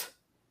West.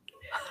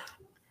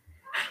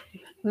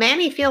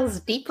 Manny feels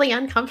deeply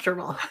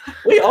uncomfortable.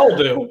 We all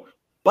do.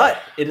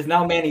 But it is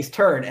now Manny's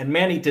turn, and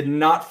Manny did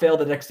not fail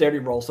the dexterity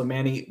roll, so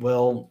Manny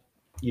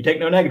you take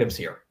no negatives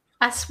here.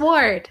 A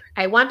sword.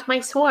 I want my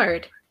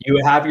sword.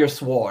 You have your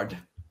sword.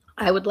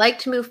 I would like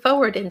to move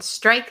forward and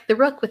strike the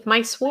rook with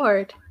my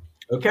sword.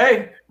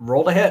 Okay,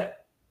 roll to hit.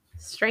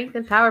 Strength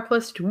and power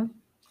 +2.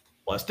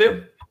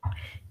 +2.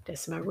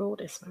 That's my roll.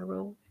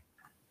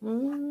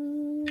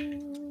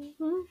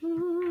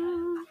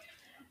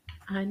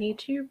 I need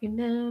to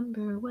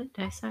remember what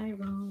dice I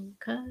roll,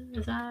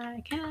 because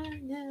I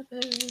can never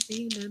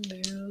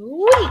remember.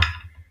 Wait!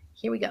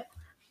 Here we go.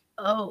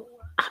 Oh,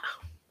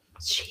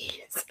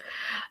 jeez.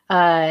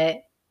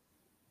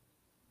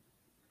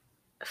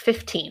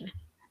 15.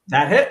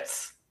 That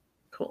hits.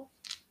 Cool.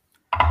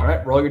 All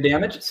right, roll your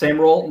damage. Same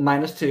roll,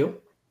 -2.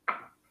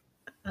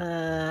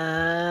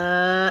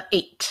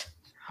 8.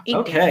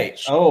 Okay.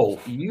 Damage. Oh,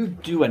 you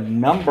do a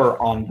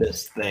number on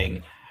this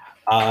thing.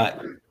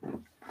 Let's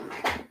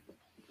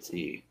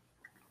see.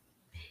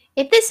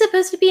 If this is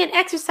supposed to be an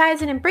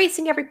exercise in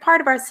embracing every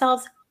part of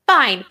ourselves,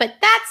 fine, but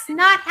that's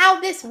not how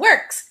this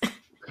works.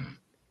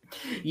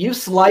 You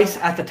slice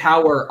at the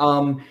tower.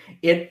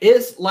 It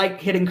is like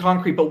hitting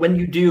concrete, but when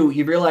you do,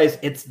 you realize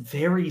it's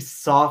very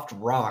soft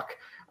rock.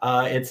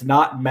 It's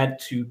not meant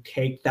to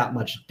take that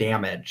much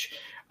damage.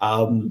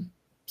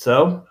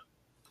 So,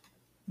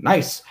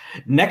 nice.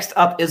 Next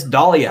up is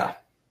Dahlia.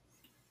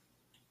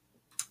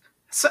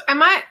 So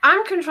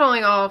I'm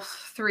controlling all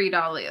 3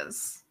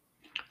 Dahlias.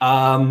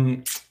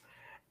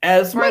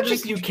 As Or much at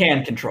as you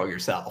can control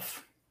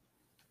yourself.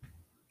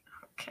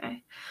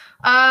 Okay.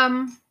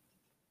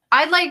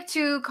 I'd like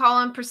to call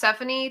on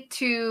Persephone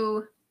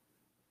to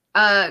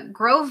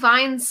grow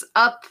vines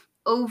up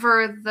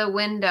over the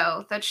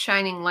window that's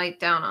shining light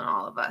down on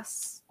all of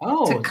us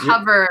to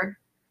cover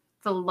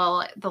the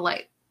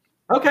light.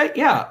 Okay,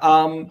 yeah.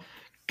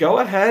 Go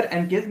ahead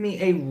and give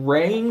me a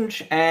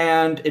range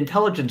and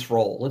intelligence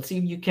roll. Let's see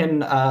if you can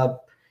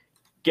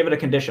give it a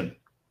condition.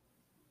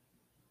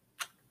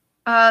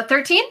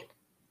 13?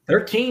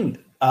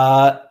 13.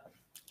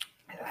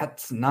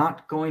 That's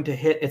not going to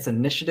hit its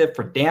initiative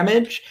for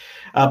damage.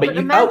 But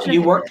you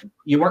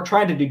weren't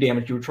trying to do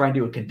damage. You were trying to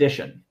do a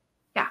condition.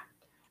 Yeah.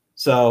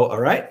 So, all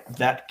right,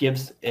 that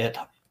gives it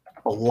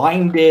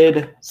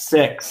blinded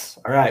 6.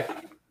 All right.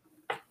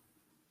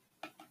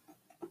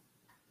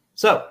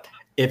 So,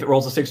 if it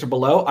rolls a 6 or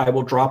below, I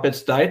will drop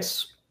its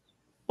dice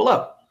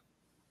below.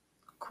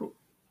 Cool.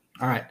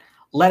 All right.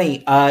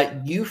 Lenny,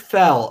 you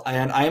fell,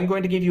 and I am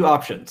going to give you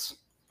options.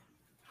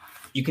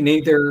 You can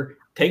either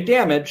take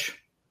damage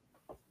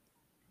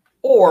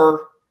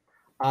or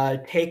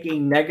take a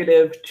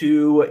negative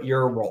to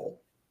your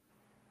roll.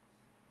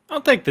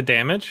 I'll take the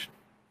damage.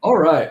 All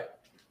right.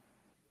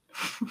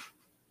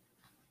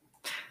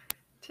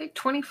 Take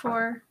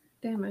 24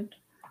 damage.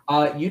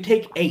 You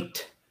take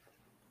 8.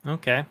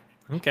 Okay.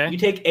 You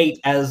take 8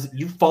 as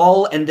you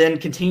fall and then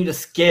continue to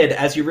skid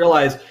as you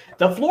realize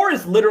the floor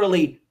is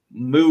literally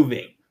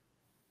moving.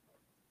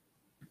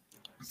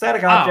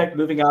 Static object,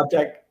 moving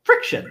object,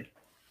 friction.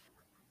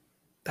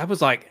 That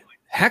was like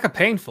hecka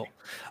painful.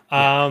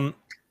 Yeah.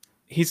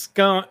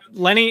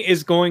 Lenny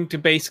is going to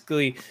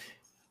basically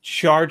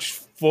charge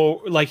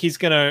for, like, he's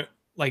gonna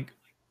like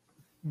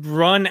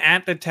run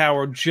at the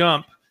tower,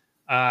 jump,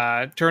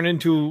 turn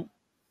into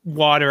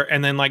water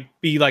and then like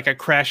be like a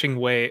crashing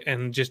wave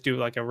and just do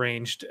like a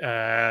ranged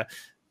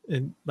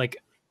like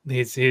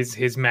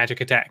his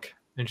magic attack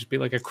and just be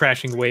like a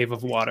crashing wave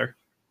of water.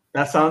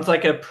 That sounds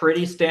like a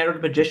pretty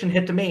standard magician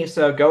hit to me.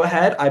 So go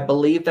ahead. I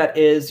believe that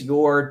is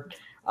your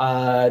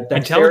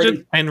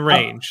intelligence and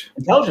range.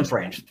 Intelligence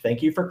range.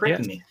 Thank you for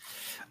correcting me.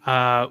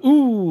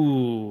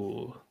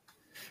 Ooh.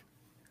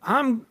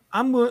 I'm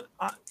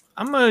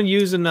gonna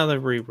use another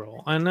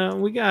reroll. I know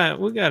we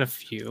got a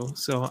few,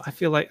 so I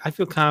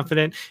feel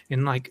confident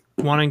in like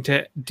wanting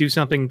to do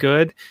something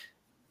good.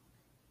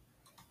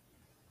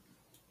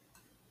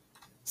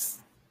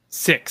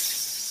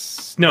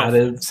 6. No,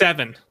 that is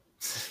 7.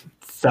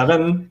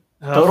 7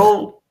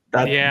 total.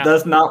 That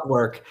does not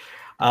work.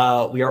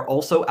 We are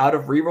also out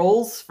of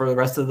rerolls for the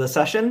rest of the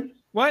session.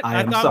 What?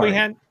 I thought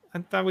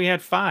we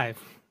had 5.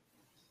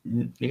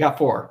 You got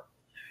 4.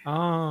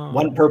 Oh.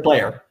 1 per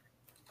player.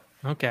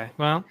 Okay.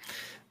 Well,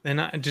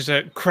 then just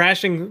a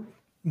crashing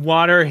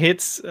water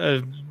hits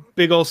a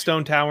big old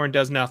stone tower and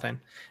does nothing. And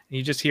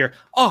you just hear,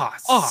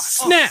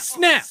 snap.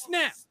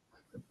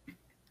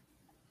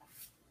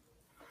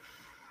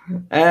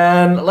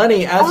 And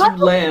Lenny, as you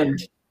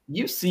land,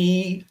 you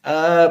see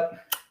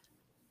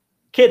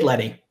Kid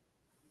Lenny.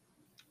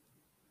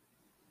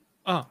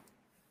 Oh.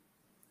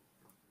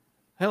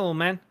 Hello,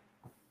 man.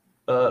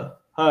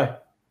 Hi.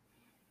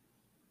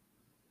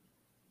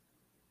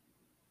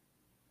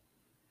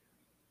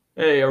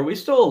 Hey, are we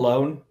still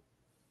alone?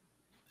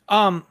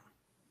 I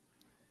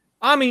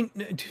mean,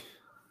 it's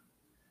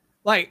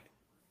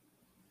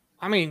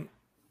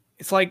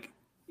like,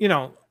 you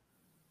know,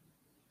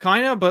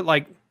 kind of, but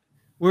like,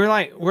 we're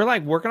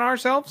working on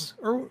ourselves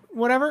or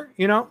whatever,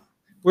 you know,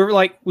 we're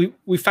like,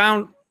 we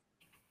found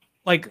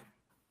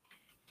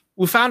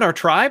our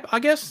tribe, I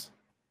guess.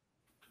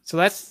 So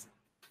that's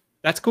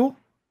cool.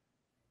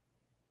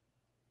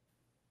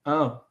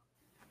 Oh.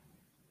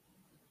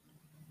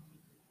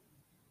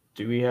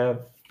 Do we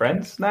have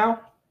friends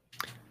now?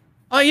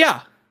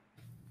 Yeah.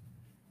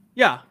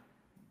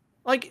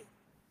 Like,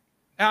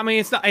 I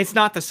mean, it's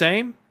not the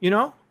same, you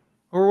know,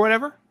 or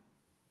whatever.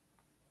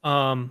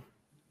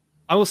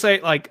 I will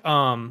say, like,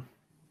 I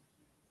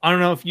don't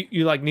know if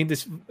you like need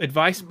this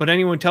advice, but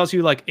anyone tells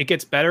you like it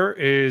gets better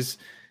is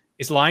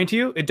lying to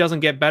you. It doesn't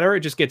get better;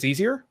 it just gets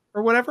easier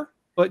or whatever.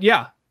 But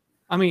yeah,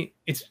 I mean,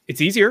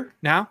 it's easier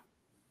now.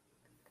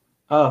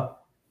 Oh,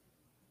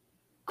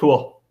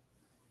 cool.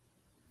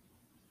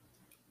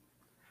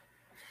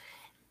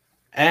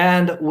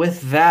 And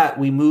with that,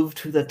 we move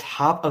to the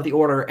top of the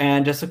order.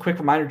 And just a quick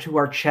reminder to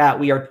our chat,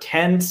 we are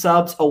 10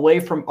 subs away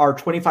from our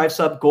 25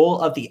 sub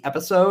goal of the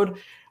episode,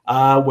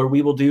 where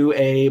we will do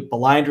a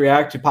blind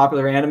react to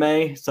popular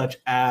anime such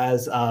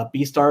as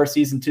Beastar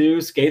Season 2,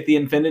 Skate the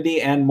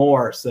Infinity, and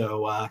more.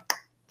 So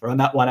throwing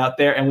that one out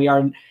there. And we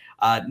are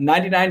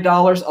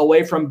 $99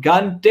 away from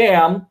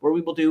Gundam, where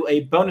we will do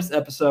a bonus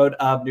episode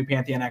of New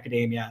Pantheon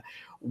Academia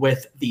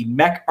with the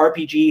mech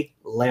RPG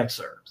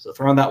Lancer. So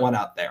throwing that one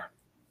out there.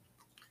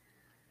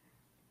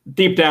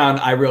 Deep down,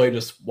 I really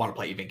just want to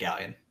play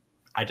Evangelion.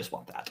 I just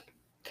want that.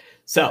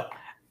 So,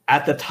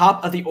 at the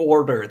top of the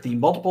order, the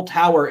multiple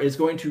tower is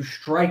going to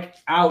strike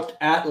out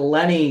at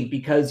Lenny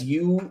because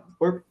you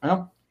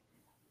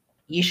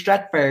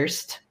struck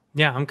first.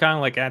 Yeah, I'm kind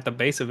of like at the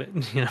base of it,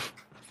 you know.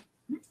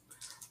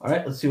 All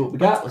right, let's see what we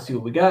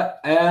got.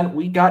 And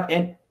we got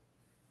an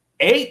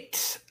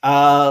 8.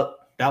 That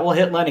will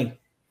hit Lenny.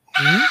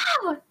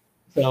 Wow.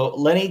 So,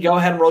 Lenny, go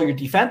ahead and roll your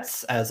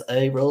defense as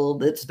I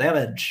rolled its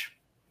damage.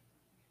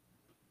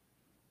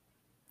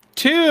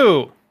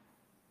 2.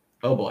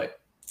 Oh boy.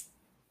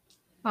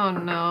 Oh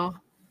no.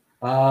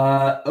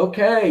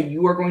 Okay,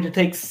 you are going to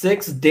take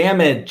 6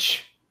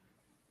 damage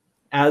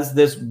as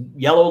this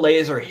yellow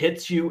laser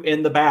hits you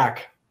in the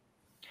back.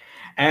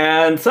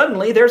 And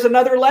suddenly there's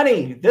another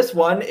Lenny. This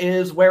one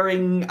is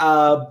wearing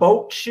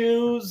boat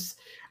shoes,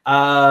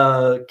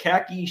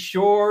 khaki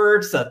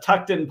shorts, a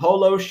tucked in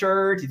polo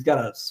shirt. He's got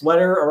a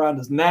sweater around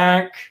his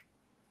neck.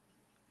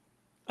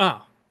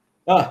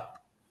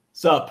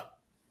 Sup.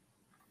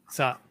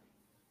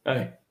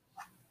 Hey.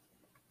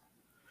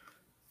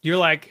 You're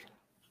like,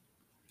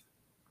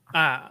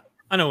 I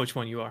know which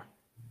one you are.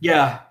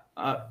 Yeah.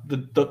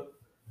 The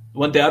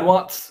one Dad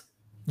wants?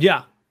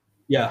 Yeah.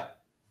 Yeah.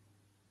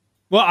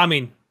 Well, I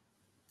mean,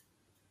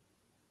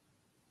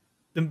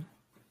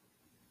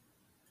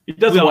 he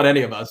doesn't want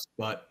any of us,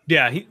 but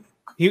yeah, he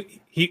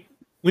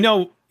we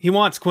know he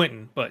wants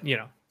Quentin, but you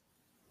know.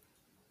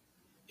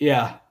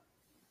 Yeah.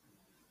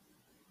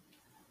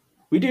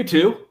 We do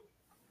too.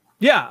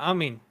 Yeah, I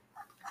mean.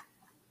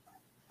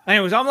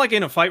 Anyways, I'm like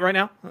in a fight right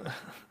now.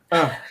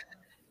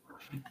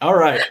 All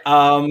right.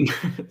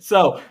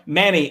 So,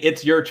 Manny,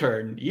 it's your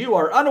turn. You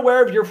are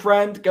unaware of your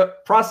friend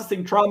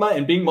processing trauma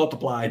and being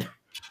multiplied.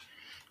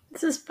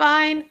 This is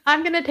fine.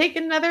 I'm gonna take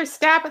another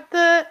stab at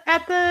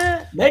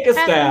the. Make a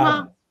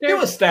stab.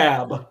 Do a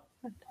stab.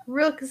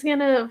 Rook is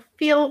gonna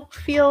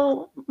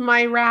feel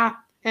my wrath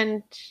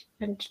and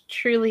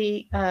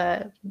truly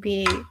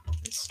be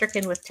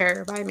stricken with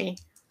terror by me.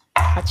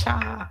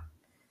 Acha.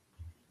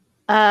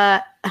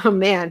 Oh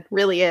man,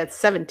 really it's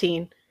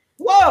 17.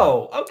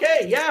 Whoa!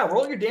 Okay, yeah,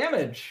 roll your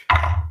damage.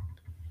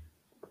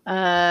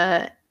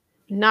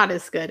 Not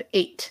as good.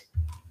 8.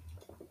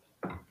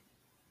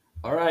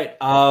 All right.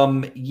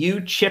 You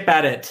chip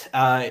at it.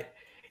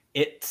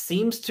 It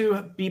seems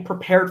to be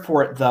prepared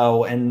for it,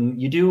 though,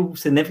 and you do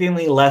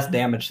significantly less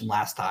damage than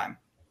last time.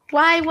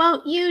 Why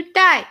won't you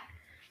die?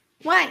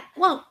 Why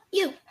won't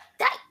you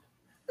die?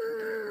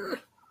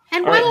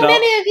 And why won't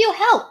any of you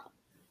help?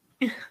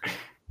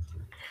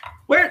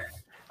 Where?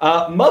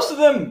 Most of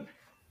them,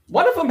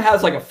 one of them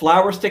has like a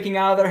flower sticking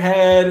out of their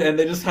head, and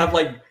they just have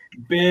like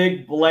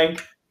big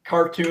blank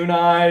cartoon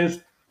eyes.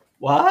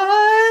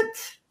 What?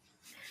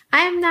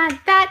 I'm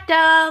not that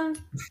dumb.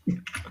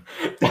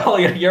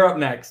 Dahlia, you're up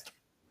next.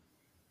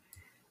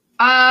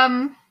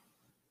 I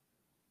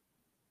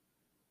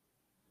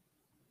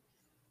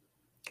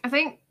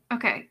think,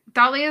 okay,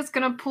 Dahlia's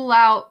gonna pull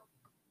out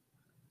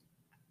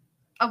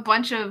a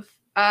bunch of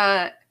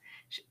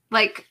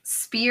like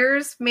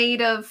spears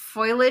made of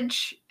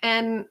foliage,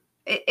 and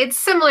it's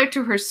similar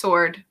to her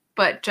sword,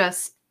 but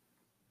just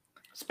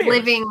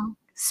living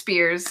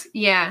spears.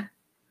 Yeah.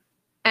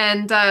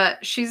 And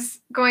she's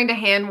going to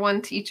hand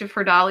one to each of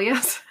her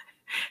Dahlias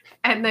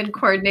and then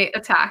coordinate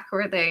attack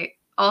where they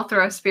all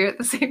throw a spear at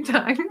the same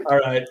time. All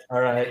right.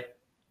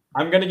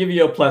 I'm going to give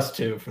you a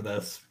 +2 for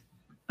this.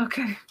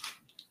 Okay.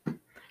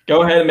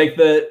 Go ahead and make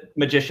the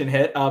magician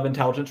hit of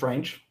intelligence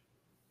range.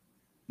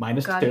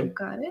 -2.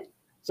 Got it.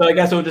 So I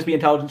guess it would just be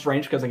intelligence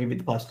range because I give you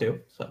the +2.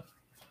 So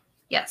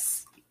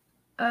Yes.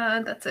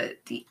 That's a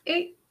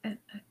D8 and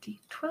a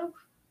D12.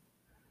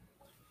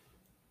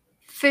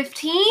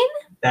 15?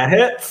 that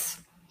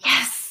hits.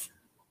 Yes.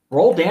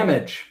 Roll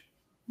damage.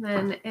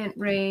 Then int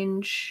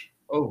range.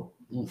 Oh,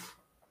 oof.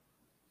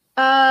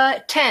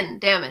 10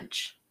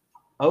 damage.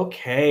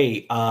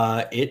 Okay.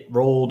 It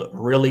rolled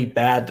really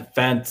bad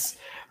defense.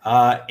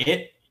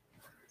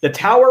 The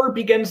tower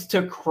begins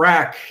to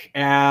crack,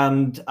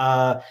 and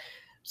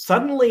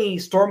suddenly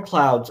storm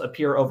clouds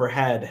appear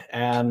overhead,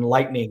 and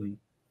lightning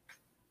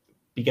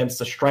begins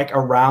to strike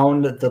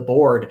around the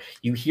board.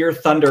 You hear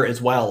thunder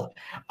as well.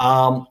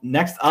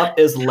 Next up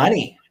is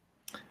Lenny.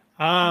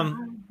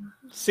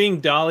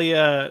 Seeing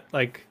Dahlia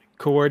like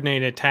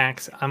coordinate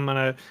attacks, I'm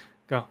gonna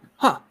go,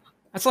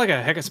 that's like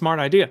a heck of a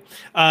smart idea.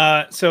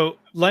 So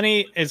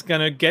Lenny is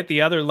gonna get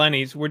the other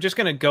Lennies. We're just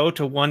gonna go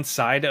to one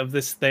side of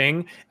this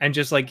thing and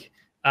just like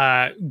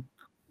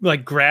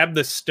grab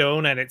the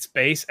stone at its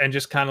base and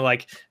just kind of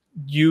like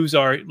use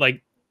our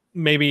like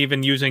maybe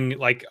even using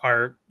like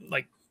our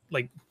like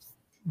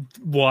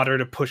water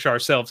to push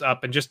ourselves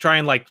up and just try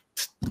and like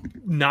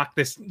knock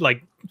this,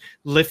 like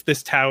lift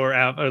this tower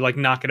out or like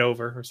knock it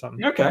over or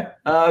something. Okay.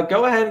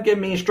 Go ahead and give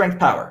me strength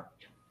power.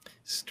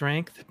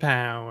 Strength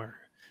power.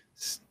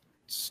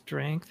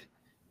 Strength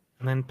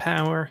and then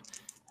power.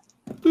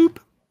 Boop.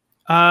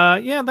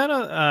 Yeah,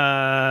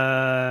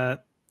 that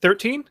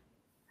 13.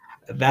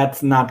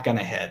 That's not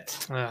gonna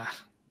hit.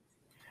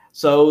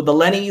 So the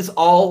Lennies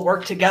all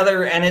work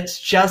together, and it's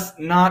just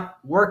not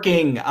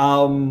working.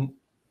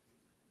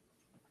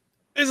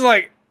 It's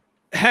like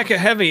hecka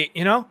heavy,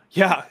 you know?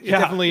 Yeah, it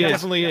definitely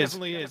is.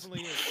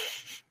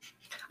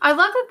 I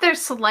love that they're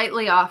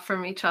slightly off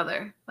from each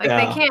other. Like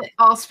Yeah. they can't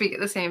all speak at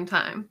the same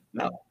time.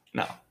 No.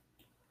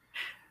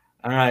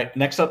 All right.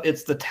 Next up,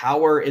 it's the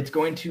tower. It's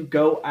going to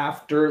go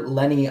after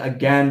Lenny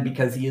again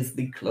because he is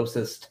the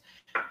closest.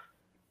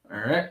 All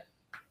right.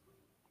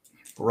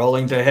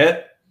 Rolling to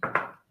hit.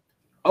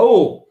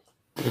 Oh,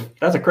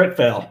 that's a crit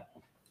fail.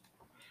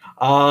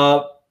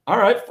 All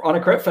right. On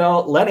a crit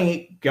fail,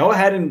 Lenny, go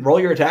ahead and roll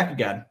your attack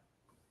again.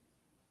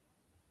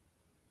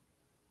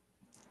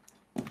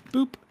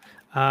 Boop.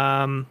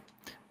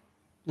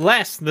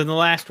 Less than the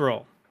last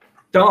roll.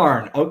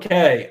 Darn.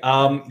 Okay.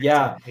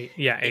 Yeah.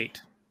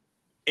 8.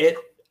 It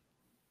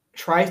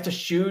tries to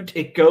shoot.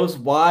 It goes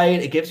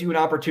wide. It gives you an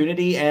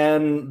opportunity,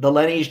 and the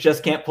Lennies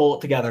just can't pull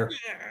it together.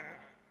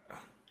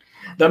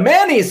 The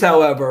Mannies,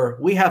 however,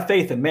 we have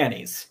faith in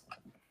Mannies.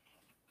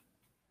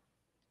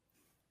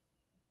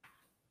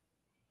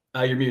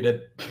 You're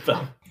muted.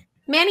 So.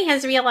 Manny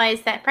has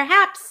realized that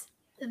perhaps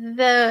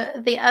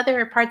the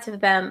other parts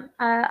of them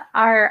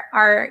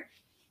are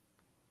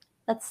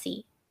let's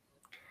see,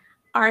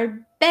 are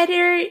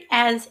better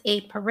as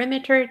a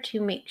perimeter to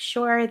make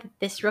sure that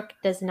this rook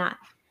does not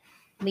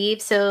leave.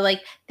 So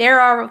like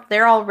they're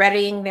all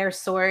readying their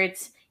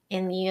swords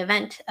in the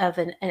event of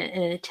an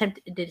attempt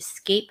to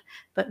escape,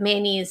 but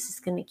Manny is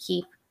just going to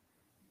keep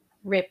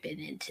ripping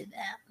into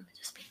them,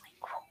 just being like,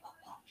 whoa.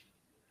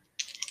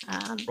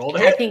 Roll to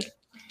hit. I think.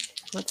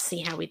 Let's see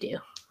how we do.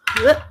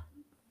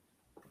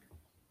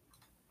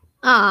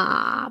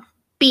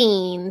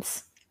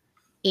 Beans.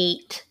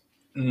 8.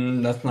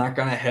 That's not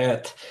gonna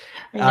hit.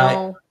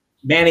 No.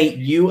 Manny,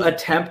 you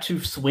attempt to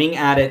swing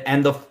at it,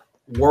 and the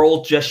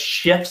world just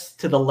shifts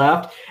to the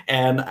left.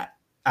 And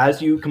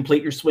as you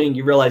complete your swing,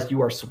 you realize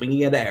you are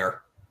swinging in the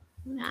air.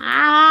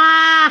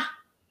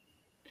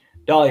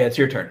 Dahlia, it's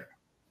your turn.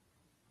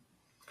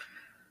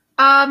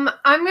 I'm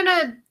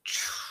gonna.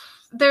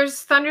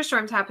 There's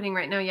thunderstorms happening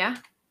right now. Yeah.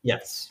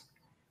 Yes.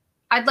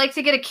 I'd like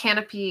to get a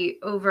canopy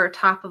over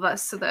top of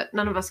us so that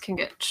none of us can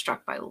get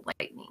struck by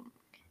lightning.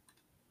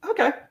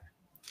 Okay.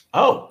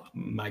 Oh,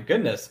 my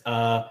goodness.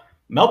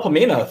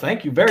 Melpomino,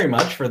 thank you very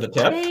much for the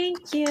tip.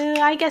 Thank you.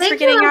 I guess Thank we're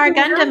getting you, our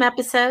Elvira. Gundam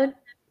episode.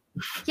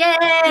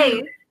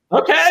 Yay!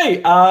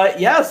 Okay.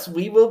 Yes,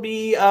 we will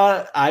be.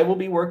 I will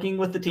be working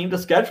with the team to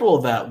schedule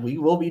that. We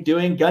will be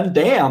doing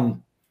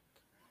Gundam.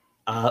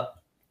 All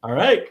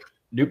right.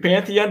 New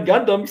Pantheon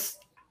Gundams.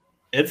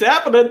 It's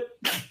happening.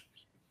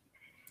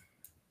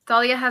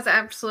 Dahlia has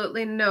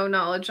absolutely no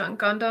knowledge on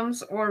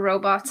Gundams or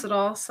robots at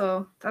all,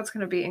 so that's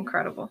going to be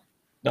incredible.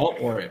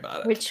 Don't worry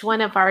about it. Which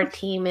one of our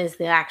team is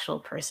the actual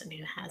person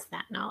who has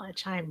that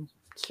knowledge? I'm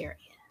curious.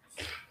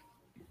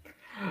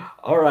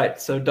 All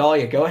right. So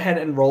Dahlia, go ahead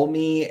and roll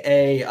me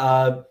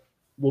a.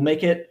 We'll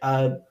make it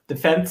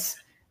defense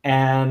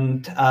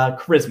and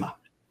charisma.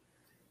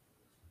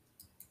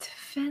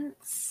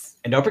 Defense.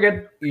 And don't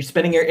forget, you're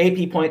spending your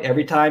AP point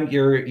every time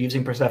you're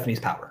using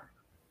Persephone's power.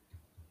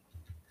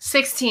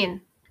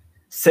 16.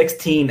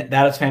 16.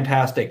 That is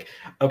fantastic.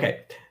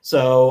 Okay.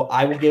 So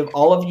I will give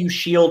all of you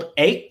shield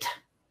 8.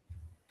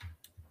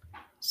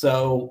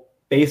 So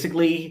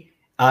basically,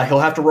 he'll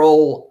have to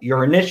roll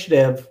your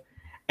initiative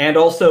and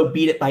also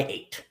beat it by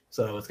 8.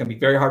 So it's going to be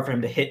very hard for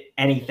him to hit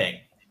anything.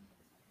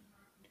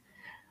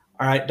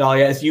 All right,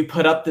 Dahlia, as you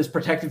put up this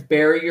protective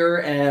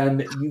barrier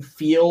and you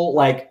feel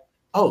like,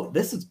 oh,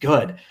 this is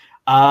good.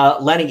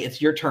 Lenny,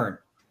 it's your turn.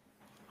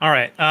 All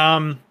right.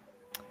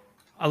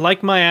 I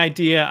like my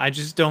idea. I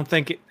just don't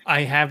think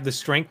I have the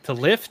strength to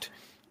lift.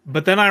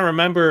 But then I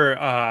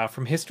remember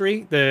from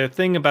history, the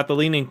thing about the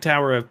Leaning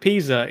Tower of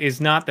Pisa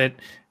is not that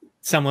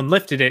someone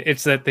lifted it;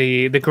 it's that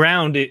the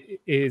ground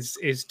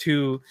is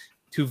too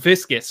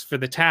viscous for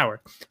the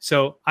tower.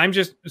 So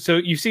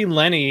you see the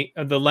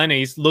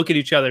Lennys look at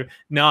each other,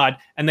 nod,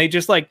 and they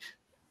just like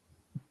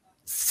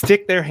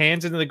stick their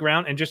hands into the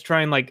ground and just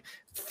try and like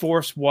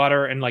force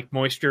water and like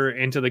moisture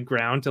into the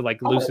ground to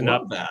like loosen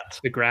up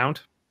the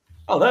ground.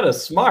 Oh, that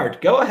is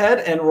smart. Go ahead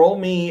and roll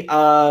me.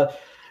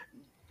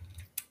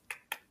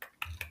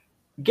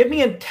 Give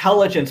me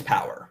intelligence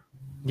power.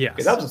 Yes.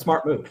 Okay, that was a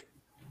smart move.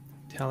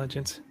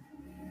 Intelligence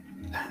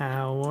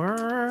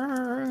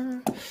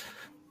power.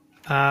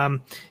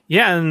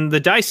 Yeah, and the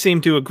dice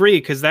seem to agree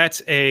because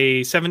that's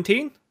a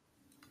 17.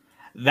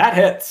 That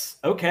hits.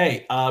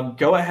 Okay.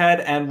 Go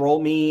ahead and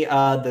roll me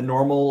the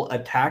normal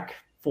attack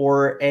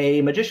for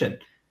a magician.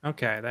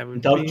 Okay, that would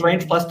Intelligence be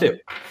range +2.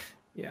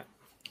 Yeah.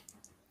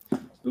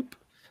 Oop.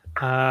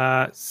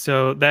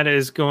 So that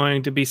is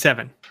going to be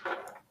 7.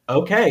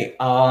 Okay.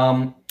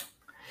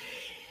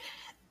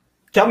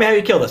 Tell me how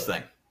you kill this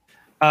thing.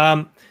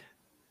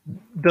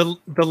 The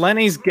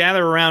Lennys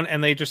gather around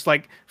and they just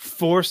like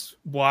force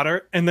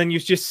water, and then you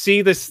just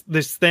see this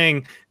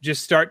thing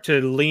just start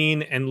to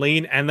lean, and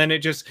then it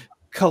just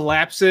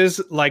collapses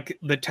like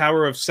the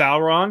Tower of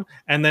Sauron,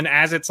 and then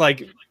as it's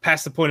like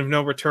past the point of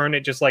no return,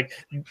 it just like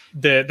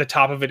the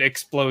top of it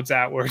explodes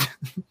outward.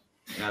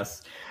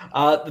 Yes.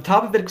 The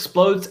top of it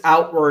explodes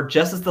outward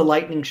just as the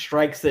lightning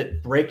strikes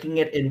it, breaking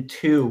it in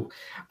two.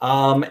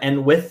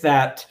 And with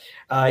that,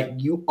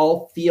 you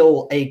all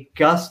feel a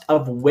gust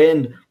of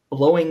wind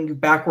blowing you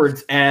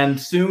backwards, and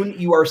soon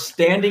you are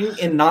standing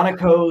in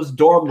Nanako's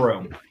dorm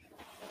room.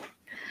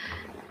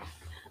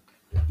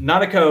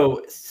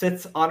 Nanako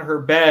sits on her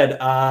bed,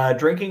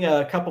 drinking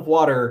a cup of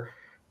water.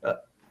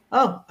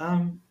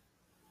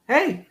 Hey,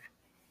 you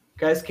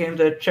guys came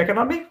to check in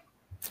on me?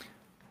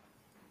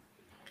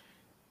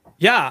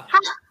 Yeah.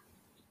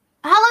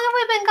 How long have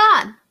we been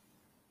gone?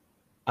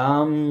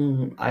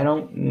 I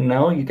don't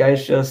know. You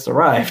guys just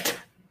arrived.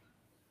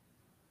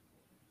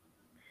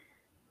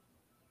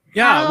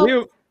 Yeah,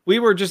 we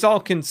were just all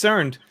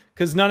concerned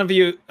because none of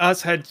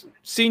us had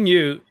seen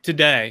you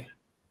today.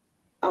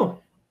 Oh,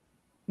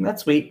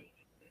 that's sweet.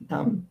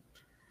 I'm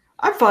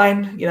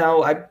fine. You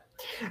know, I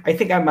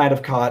think I might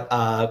have caught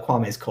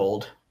Kwame's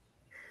cold.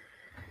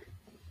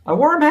 I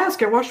wore a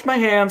mask. I washed my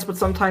hands, but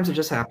sometimes it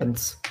just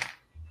happens.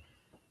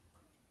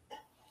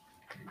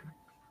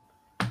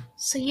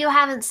 So you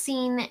haven't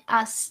seen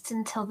us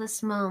until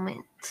this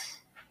moment.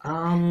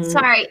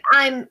 Sorry.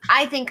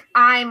 I think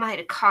I might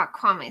have caught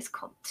Kwame's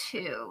cold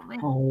too. My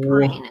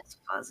brain is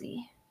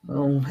fuzzy.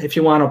 Well, if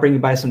you want, I'll bring you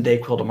by some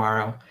Dayquil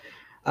tomorrow.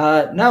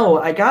 No,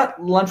 I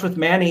got lunch with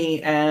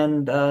Manny,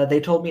 and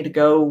they told me to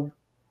go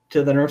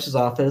to the nurse's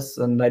office,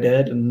 and I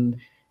did, and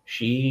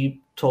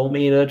she told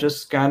me to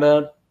just kind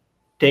of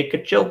take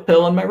a chill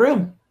pill in my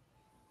room.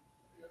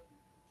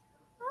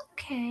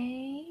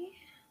 Okay.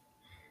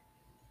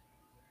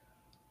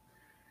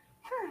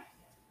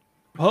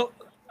 Well,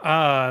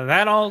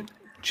 that all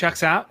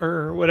checks out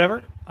or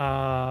whatever.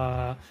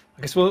 I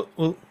guess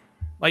we'll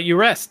let you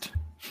rest.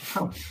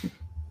 Oh.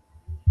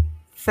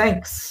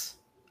 Thanks.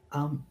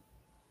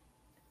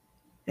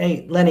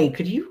 Hey, Lenny,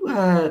 could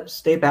you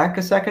stay back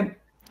a second?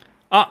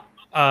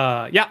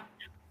 Yeah.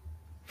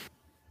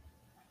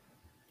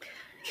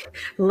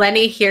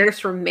 Lenny hears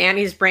from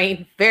Manny's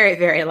brain very,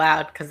 very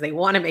loud because they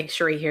want to make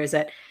sure he hears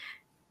it.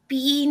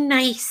 Be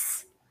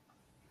nice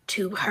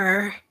to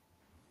her.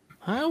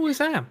 I always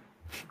am.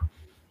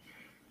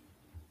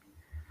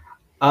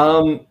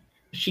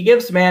 She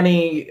gives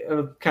Manny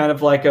kind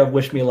of like a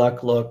wish me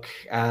luck look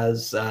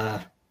as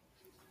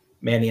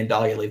Manny and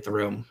Dahlia leave the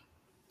room.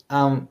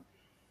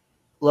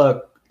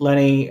 Look,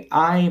 Lenny,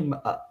 I'm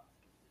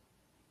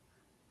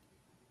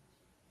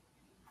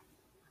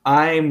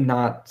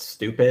not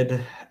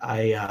stupid.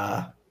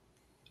 I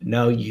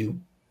know you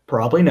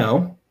probably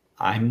know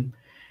I'm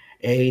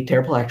a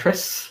terrible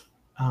actress.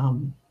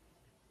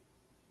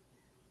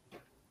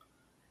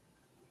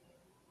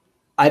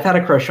 I've had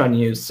a crush on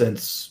you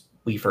since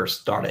we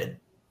first started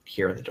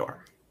here in the dorm.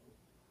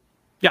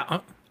 Yeah,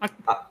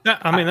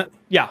 I mean,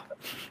 yeah.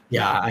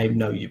 Yeah, I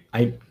know you.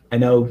 I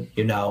know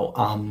you know.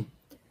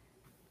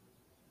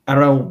 I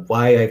don't know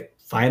why I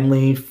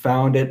finally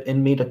found it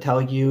in me to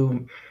tell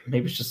you.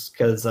 Maybe it's just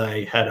because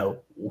I had a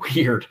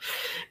weird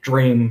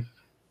dream.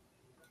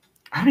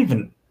 I don't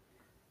even.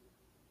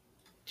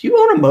 Do you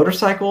own a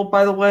motorcycle,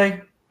 by the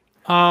way?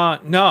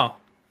 No.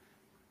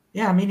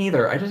 Yeah, me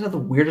neither. I just have the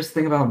weirdest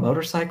thing about a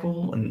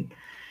motorcycle. And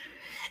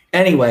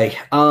anyway,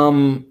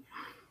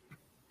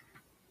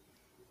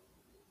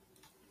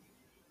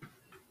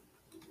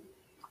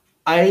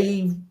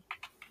 I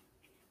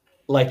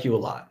like you a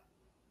lot.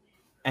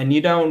 And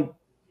you don't,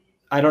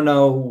 I don't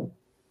know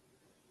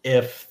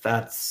if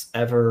that's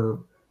ever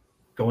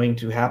going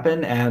to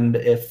happen. And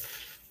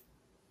if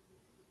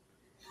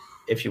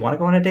you want to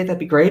go on a date, that'd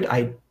be great.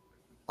 I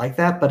like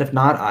that. But if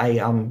not, I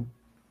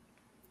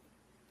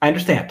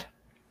understand.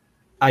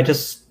 I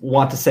just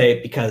want to say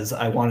it because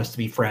I want us to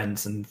be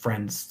friends, and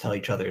friends tell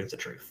each other the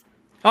truth.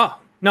 Oh,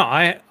 no,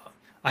 I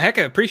heck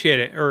appreciate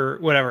it or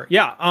whatever.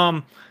 Yeah.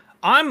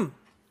 I'm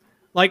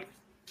like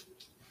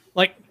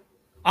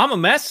I'm a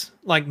mess,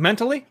 like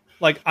mentally.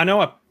 Like I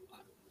know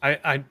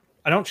I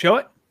don't show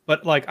it,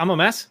 but like I'm a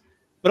mess.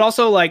 But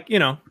also like, you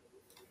know,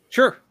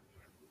 sure.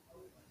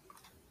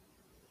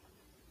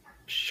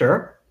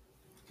 Sure.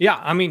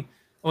 Yeah, I mean,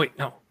 oh wait,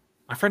 no.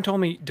 My friend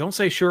told me don't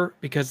say sure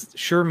because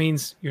sure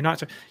means you're not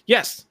sure.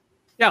 Yes.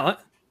 Yeah.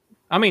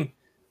 I mean,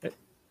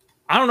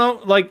 I don't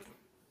know, like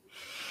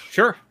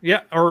sure.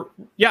 Yeah, or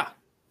yeah.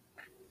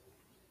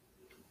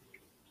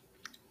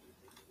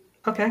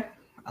 Okay.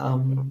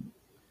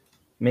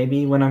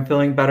 Maybe when I'm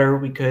feeling better,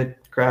 we could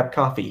grab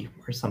coffee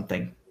or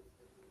something.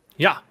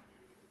 Yeah.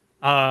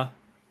 That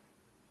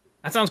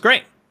sounds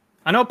great.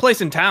 I know a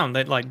place in town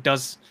that like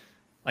does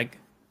like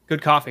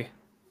good coffee.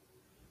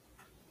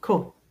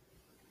 Cool.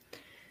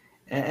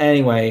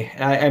 Anyway,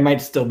 I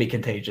might still be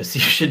contagious.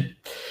 You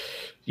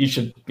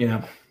should, you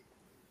know.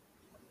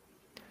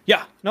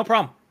 Yeah, no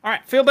problem. All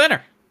right, feel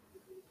better.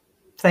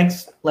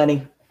 Thanks,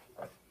 Lenny.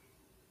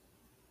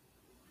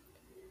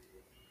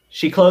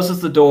 She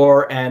closes the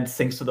door and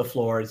sinks to the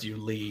floor as you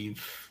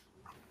leave,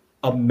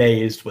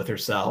 amazed with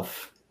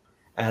herself,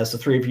 as the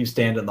three of you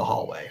stand in the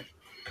hallway.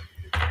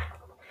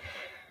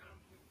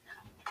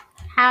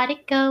 How'd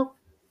it go?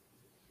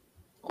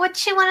 What'd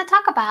she want to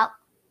talk about?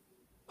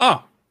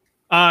 Oh,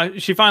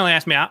 she finally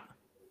asked me out.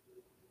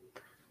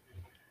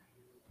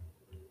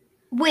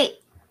 Wait,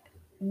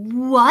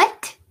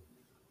 what?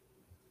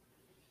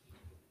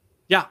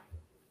 Yeah.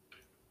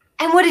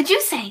 And what did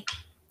you say?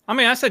 I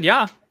mean, I said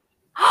yeah.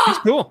 She's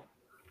cool.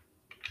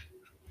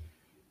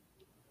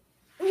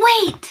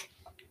 Wait,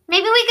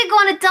 maybe we could go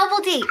on a double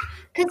date.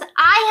 Because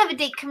I have a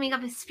date coming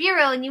up with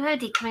Spiro and you have a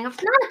date coming up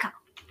with Nanako.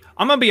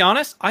 I'm gonna be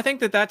honest. I think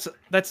that's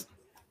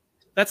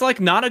like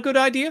not a good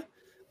idea.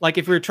 Like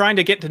if we're trying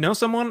to get to know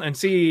someone and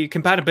see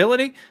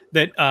compatibility,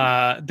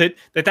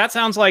 that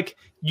sounds like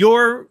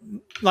you're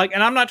like,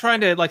 and I'm not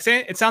trying to like say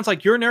it. It sounds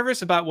like you're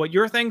nervous about what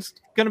your thing's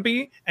gonna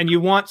be, and you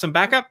want some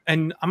backup.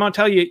 And I'm gonna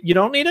tell you, you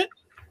don't need it.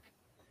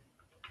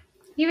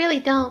 You really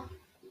don't.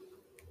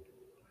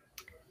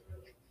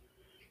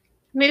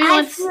 Maybe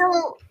I once.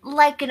 feel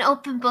like an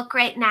open book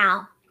right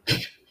now.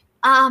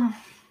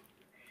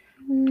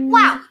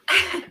 Wow.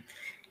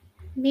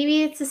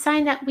 Maybe it's a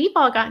sign that we've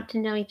all gotten to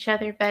know each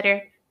other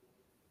better.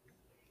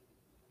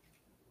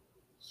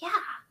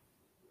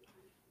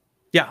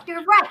 Yeah.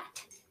 You're right.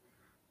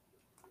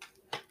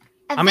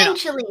 I mean,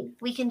 Eventually,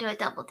 we can do a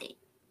double date.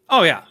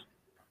 Oh yeah,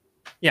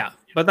 yeah.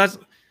 But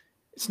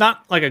it's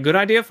not like a good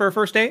idea for a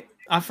first date.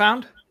 I've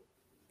found.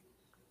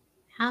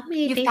 How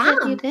many You dates have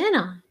you found? been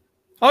on?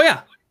 Oh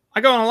yeah, I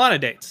go on a lot of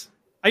dates.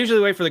 I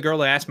usually wait for the girl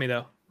to ask me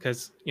though,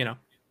 because you know.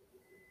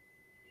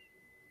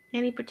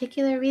 Any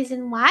particular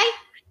reason why?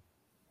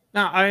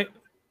 No, I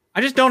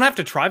just don't have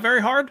to try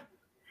very hard.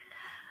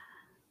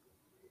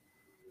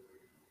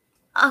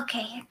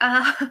 Okay.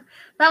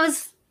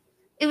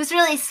 It was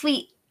really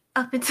sweet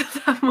up until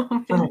that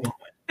moment.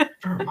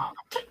 For a moment.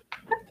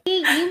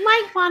 You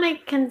might want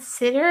to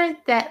consider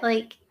that,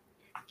 like,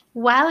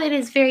 while it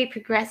is very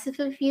progressive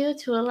of you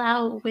to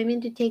allow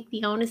women to take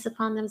the onus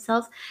upon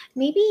themselves,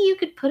 maybe you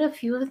could put a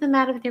few of them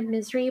out of their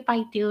misery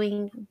by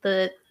doing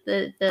the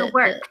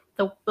work.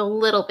 the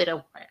little bit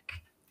of work.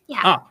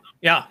 Yeah. Oh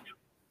yeah.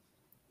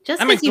 Just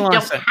That because makes a you lot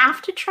of don't sense.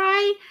 have to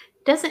try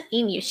doesn't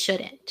mean you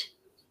shouldn't.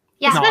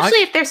 Yeah. No,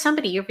 Especially if there's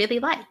somebody you really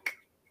like.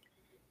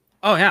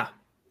 Oh yeah.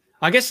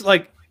 I guess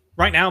like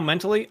right now,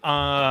 mentally,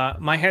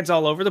 my head's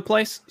all over the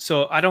place,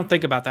 so I don't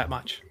think about that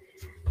much.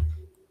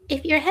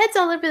 If your head's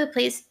all over the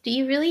place, do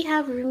you really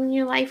have room in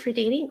your life for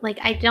dating? Like,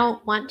 I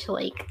don't want to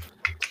like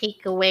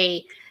take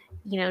away,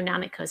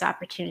 Nanako's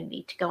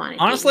opportunity to go on a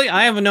date. Honestly,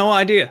 I have no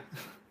idea.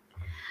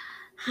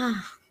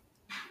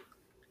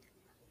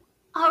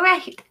 All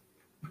right.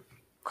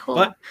 Cool.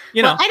 But,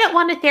 Well, I don't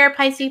want to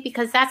therapize you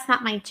because that's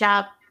not my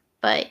job,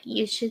 but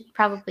you should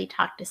probably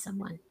talk to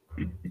someone.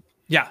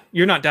 Yeah,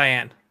 you're not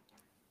Diane.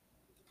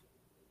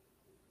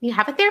 You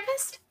have a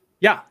therapist?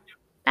 Yeah.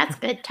 That's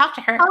good. Talk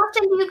to her. How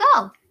often do you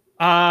go?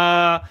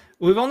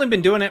 We've only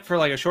been doing it for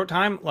like a short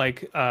time,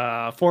 like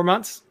 4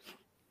 months.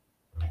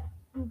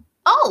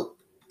 Oh.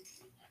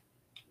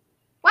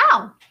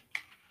 Wow.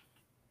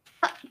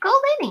 Go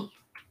Lenny.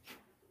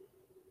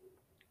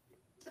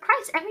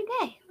 Surprise every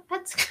day.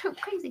 That's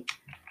crazy.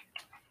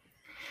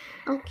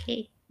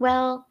 Okay.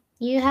 Well,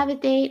 you have a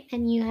date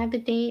and you have a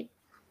date.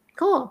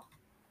 Cool.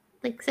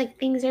 Looks like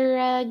things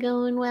are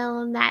going well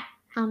on that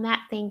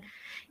thing.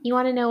 You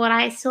want to know what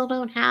I still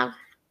don't have?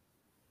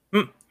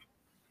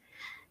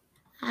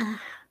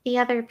 The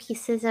other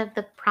pieces of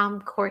the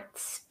prom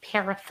court's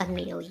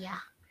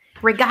paraphernalia.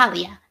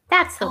 Regalia.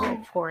 That's the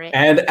word for it.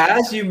 And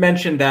as you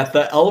mentioned that,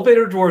 the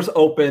elevator doors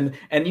open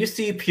and you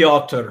see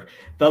Pyotr,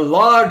 the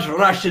large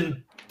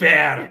Russian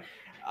bear,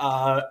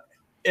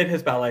 in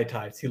his ballet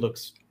tights. He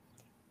looks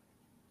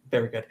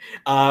very good.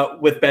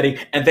 With Betty,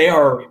 and they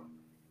are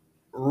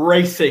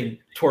racing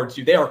towards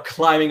you. They are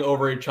climbing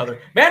over each other.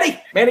 Manny!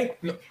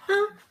 No.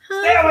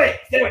 Stay away!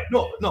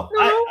 No.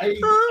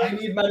 I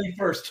need Manny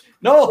first.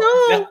 No.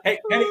 Hey,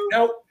 Manny,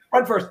 no.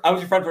 Friend first. I was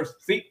your friend first.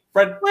 See?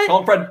 Friend. What? Call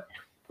him friend.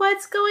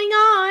 What's going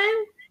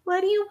on? What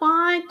do you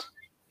want?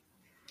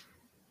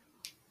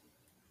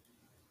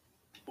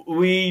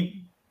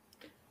 We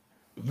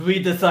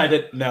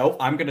decided, no,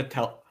 I'm gonna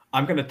tell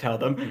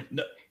them.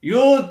 No,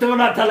 you do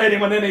not tell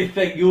anyone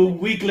anything, you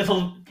weak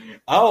little...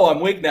 Oh, I'm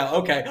weak now.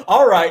 Okay.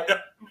 All right.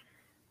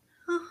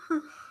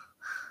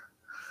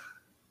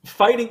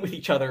 Fighting with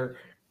each other.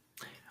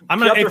 I'm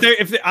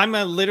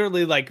gonna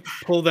literally like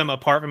pull them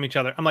apart from each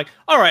other. I'm like,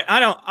 all right, I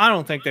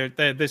don't think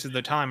that this is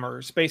the time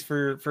or space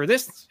for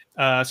this.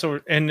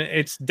 And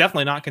it's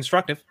definitely not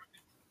constructive.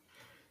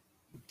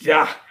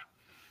 Yeah.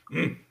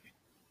 You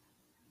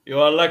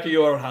are lucky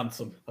you are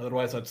handsome.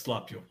 Otherwise, I'd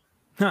slap you.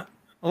 Huh.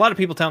 A lot of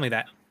people tell me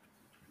that.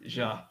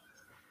 Yeah.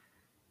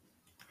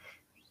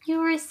 You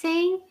were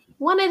saying?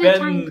 One at a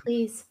time,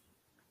 please.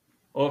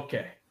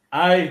 Okay.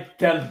 I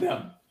tell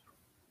them.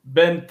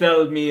 Ben,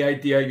 tell me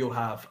idea you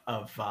have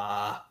of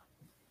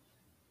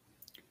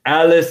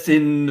Alice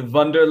in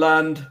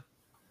Wonderland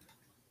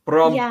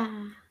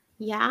prom.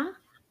 Yeah.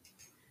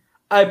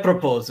 I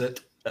propose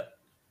it.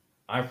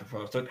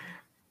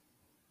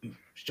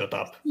 Shut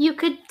up. You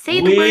could say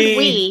the word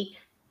we.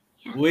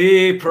 Yeah.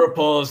 We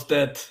propose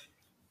that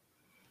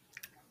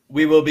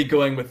we will be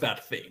going with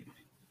that theme.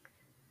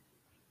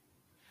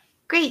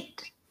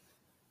 Great.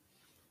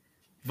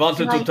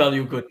 Wanted to tell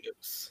you good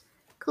news.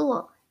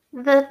 Cool.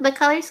 The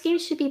color scheme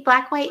should be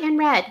black, white, and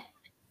red.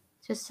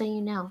 Just so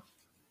you know.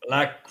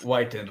 Black,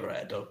 white, and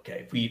red.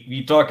 Okay.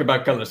 We talk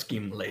about color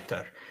scheme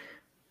later.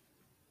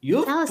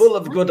 You're full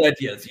of good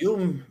ideas.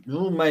 You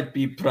might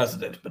be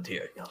president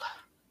material.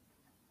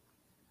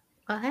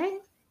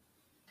 What?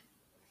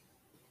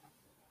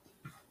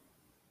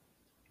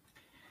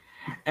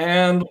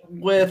 And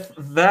with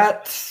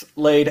that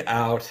laid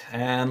out,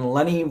 and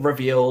Lenny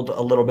revealed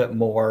a little bit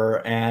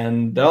more,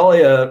 and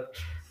Dahlia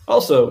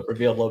also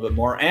revealed a little bit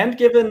more, and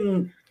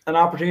given an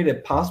opportunity to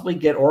possibly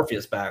get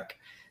Orpheus back,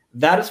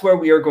 that is where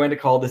we are going to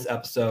call this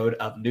episode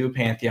of New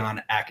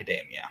Pantheon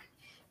Academia.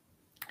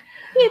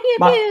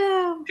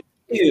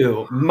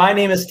 My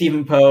name is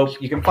Stephen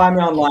Pope. You can find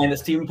me online at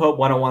Stephen Pope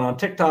 101 on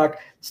TikTok.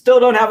 Still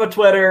don't have a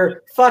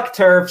Twitter. Fuck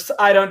TERFs.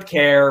 I don't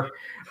care.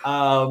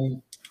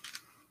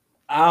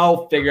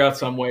 I'll figure out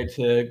some way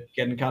to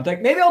get in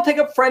contact. Maybe I'll take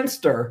up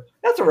Friendster.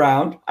 That's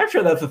around. I'm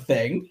sure that's a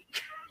thing.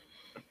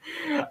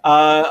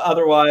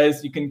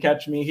 Otherwise, you can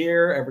catch me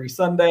here every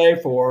Sunday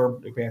for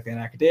New Pantheon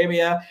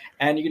Academia,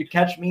 and you can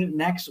catch me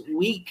next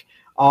week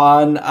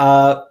on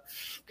Owlbear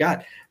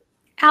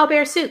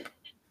Soup.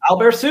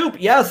 Owlbear Soup.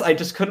 Yes, I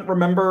just couldn't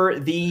remember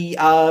the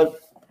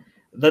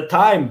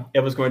time it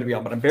was going to be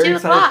on, but I'm very 2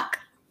 excited. o'clock.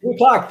 2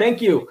 o'clock.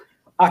 Thank you,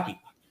 Aki.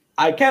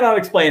 I cannot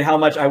explain how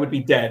much I would be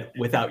dead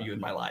without you in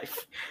my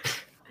life.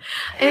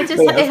 And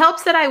it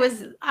helps that I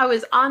was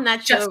on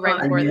that show Just right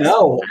on before it. this. I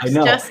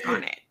know. Just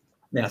on it.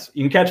 Yes,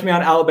 you can catch me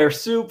on Owlbear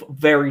Soup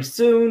very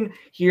soon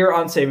here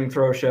on Saving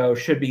Throw Show.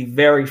 Should be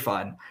very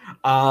fun.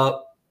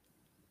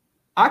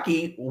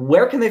 Aki,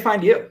 where can they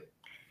find you?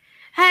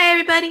 Hi,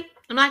 everybody.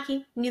 I'm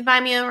Aki. You can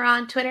find me over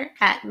on Twitter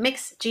at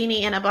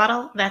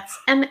MixGenieinABottle. That's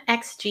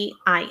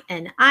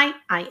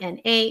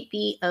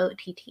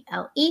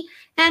MXGINIINABOTTLE.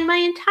 And my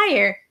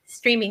entire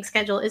streaming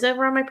schedule is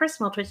over on my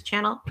personal Twitch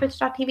channel,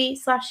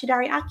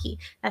 twitch.tv/ShidariAki.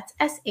 That's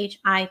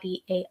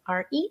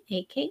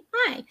SHIDAREAKI.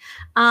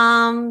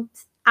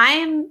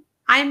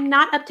 I'm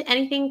not up to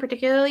anything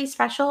particularly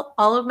special.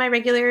 All of my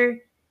regular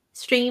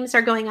streams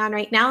are going on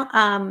right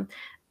now.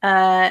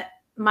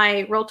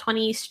 My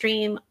Roll20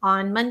 stream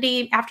on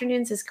Monday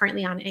afternoons is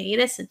currently on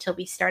hiatus until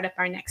we start up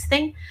our next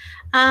thing.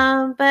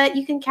 But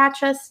you can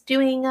catch us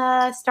doing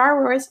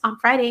Star Wars on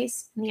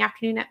Fridays in the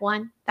afternoon at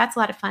 1. That's a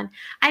lot of fun.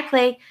 I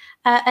play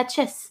a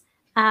Chiss,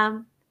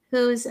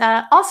 who's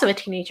also a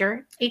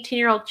teenager,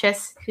 18-year-old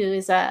Chiss,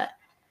 who's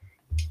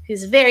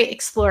very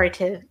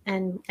explorative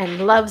and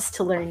loves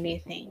to learn new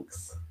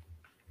things.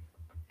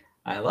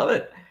 I love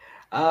it.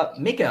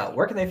 Mika,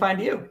 where can they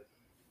find you?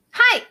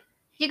 Hi!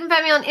 You can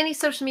find me on any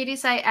social media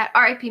site at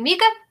RIP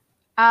Mika.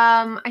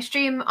 I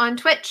stream on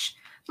Twitch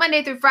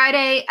Monday through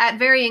Friday at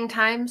varying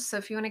times. So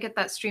if you want to get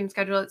that stream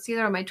schedule, it's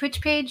either on my Twitch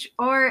page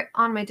or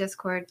on my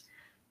Discord.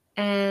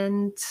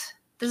 And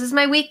this is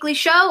my weekly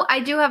show.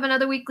 I do have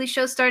another weekly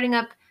show starting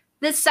up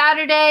this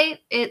Saturday.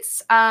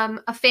 It's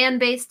a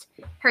fan-based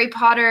Harry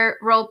Potter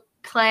role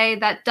play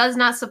that does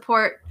not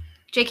support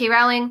J.K.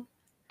 Rowling.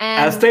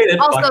 And as stated,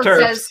 also fuck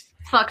turfs. says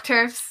fuck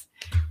turfs.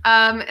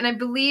 And I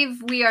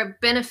believe we are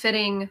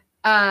benefiting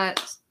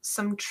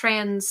some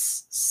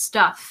trans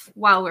stuff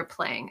while we're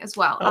playing as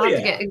well. I'll have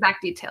to get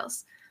exact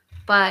details.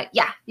 But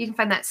yeah, you can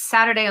find that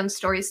Saturday on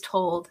Stories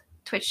Told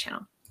Twitch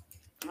channel.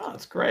 Oh,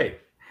 that's great.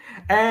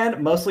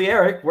 And Mostly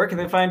Eric, where can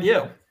they find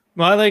you?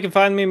 Well, they can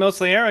find me,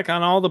 Mostly Eric,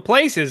 on all the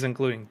places,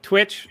 including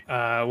Twitch,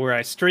 where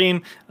I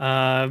stream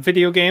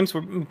video games.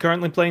 We're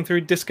currently playing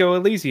through Disco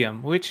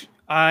Elysium, which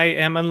I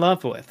am in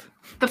love with.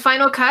 The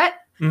Final Cut?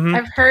 Mm-hmm.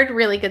 I've heard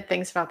really good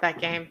things about that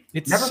game.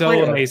 It's Never so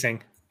played it.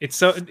 amazing.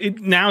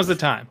 Now's the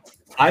time.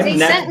 They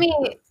sent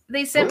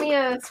me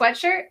a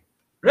sweatshirt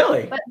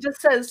Really? that just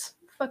says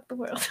 "fuck the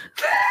world."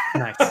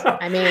 Nice.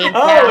 I mean,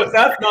 Oh, if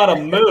that's not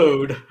a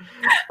mood.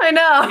 I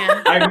know.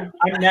 yeah.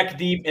 I'm neck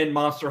deep in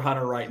Monster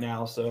Hunter right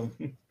now, so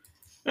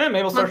maybe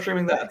I'll start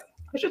streaming that.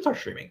 I should start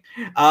streaming.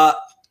 All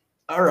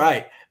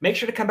right. Make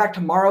sure to come back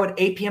tomorrow at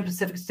 8 p.m.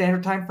 Pacific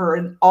Standard Time for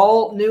an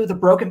all-new The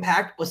Broken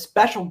Pact with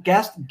special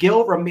guest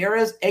Gil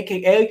Ramirez,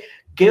 a.k.a.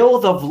 Gil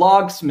the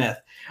Vlogsmith.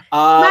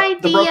 The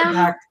Broken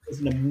Pact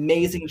is an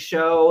amazing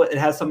show. It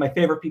has some of my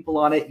favorite people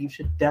on it. You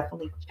should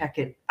definitely check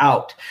it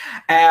out.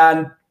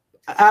 And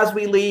as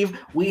we leave,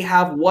 we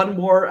have one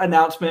more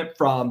announcement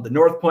from the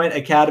North Point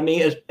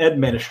Academy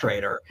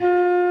administrator. All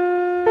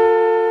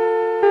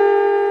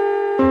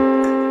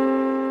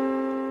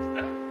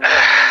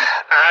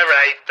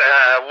right,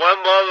 one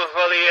more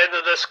before the end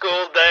of the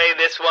school day.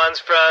 This one's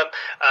from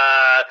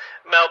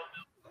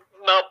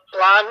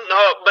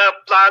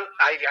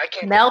I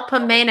can't.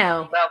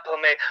 Melpomeno.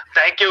 Melpomeno.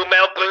 Thank you.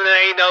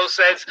 Melpomeno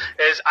says,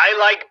 I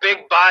like big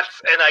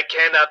butts and I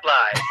cannot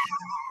lie.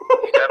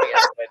 You got me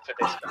upset for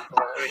this.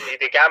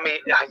 They got me.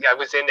 I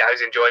was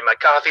enjoying my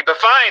coffee, but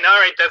fine. All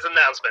right, that's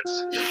announcements.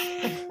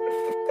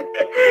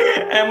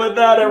 And with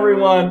that,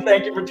 everyone,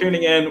 thank you for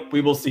tuning in.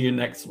 We will see you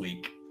next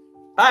week.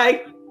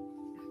 Bye.